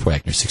 This is Jeff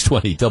Wagner,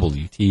 620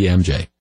 WTMJ.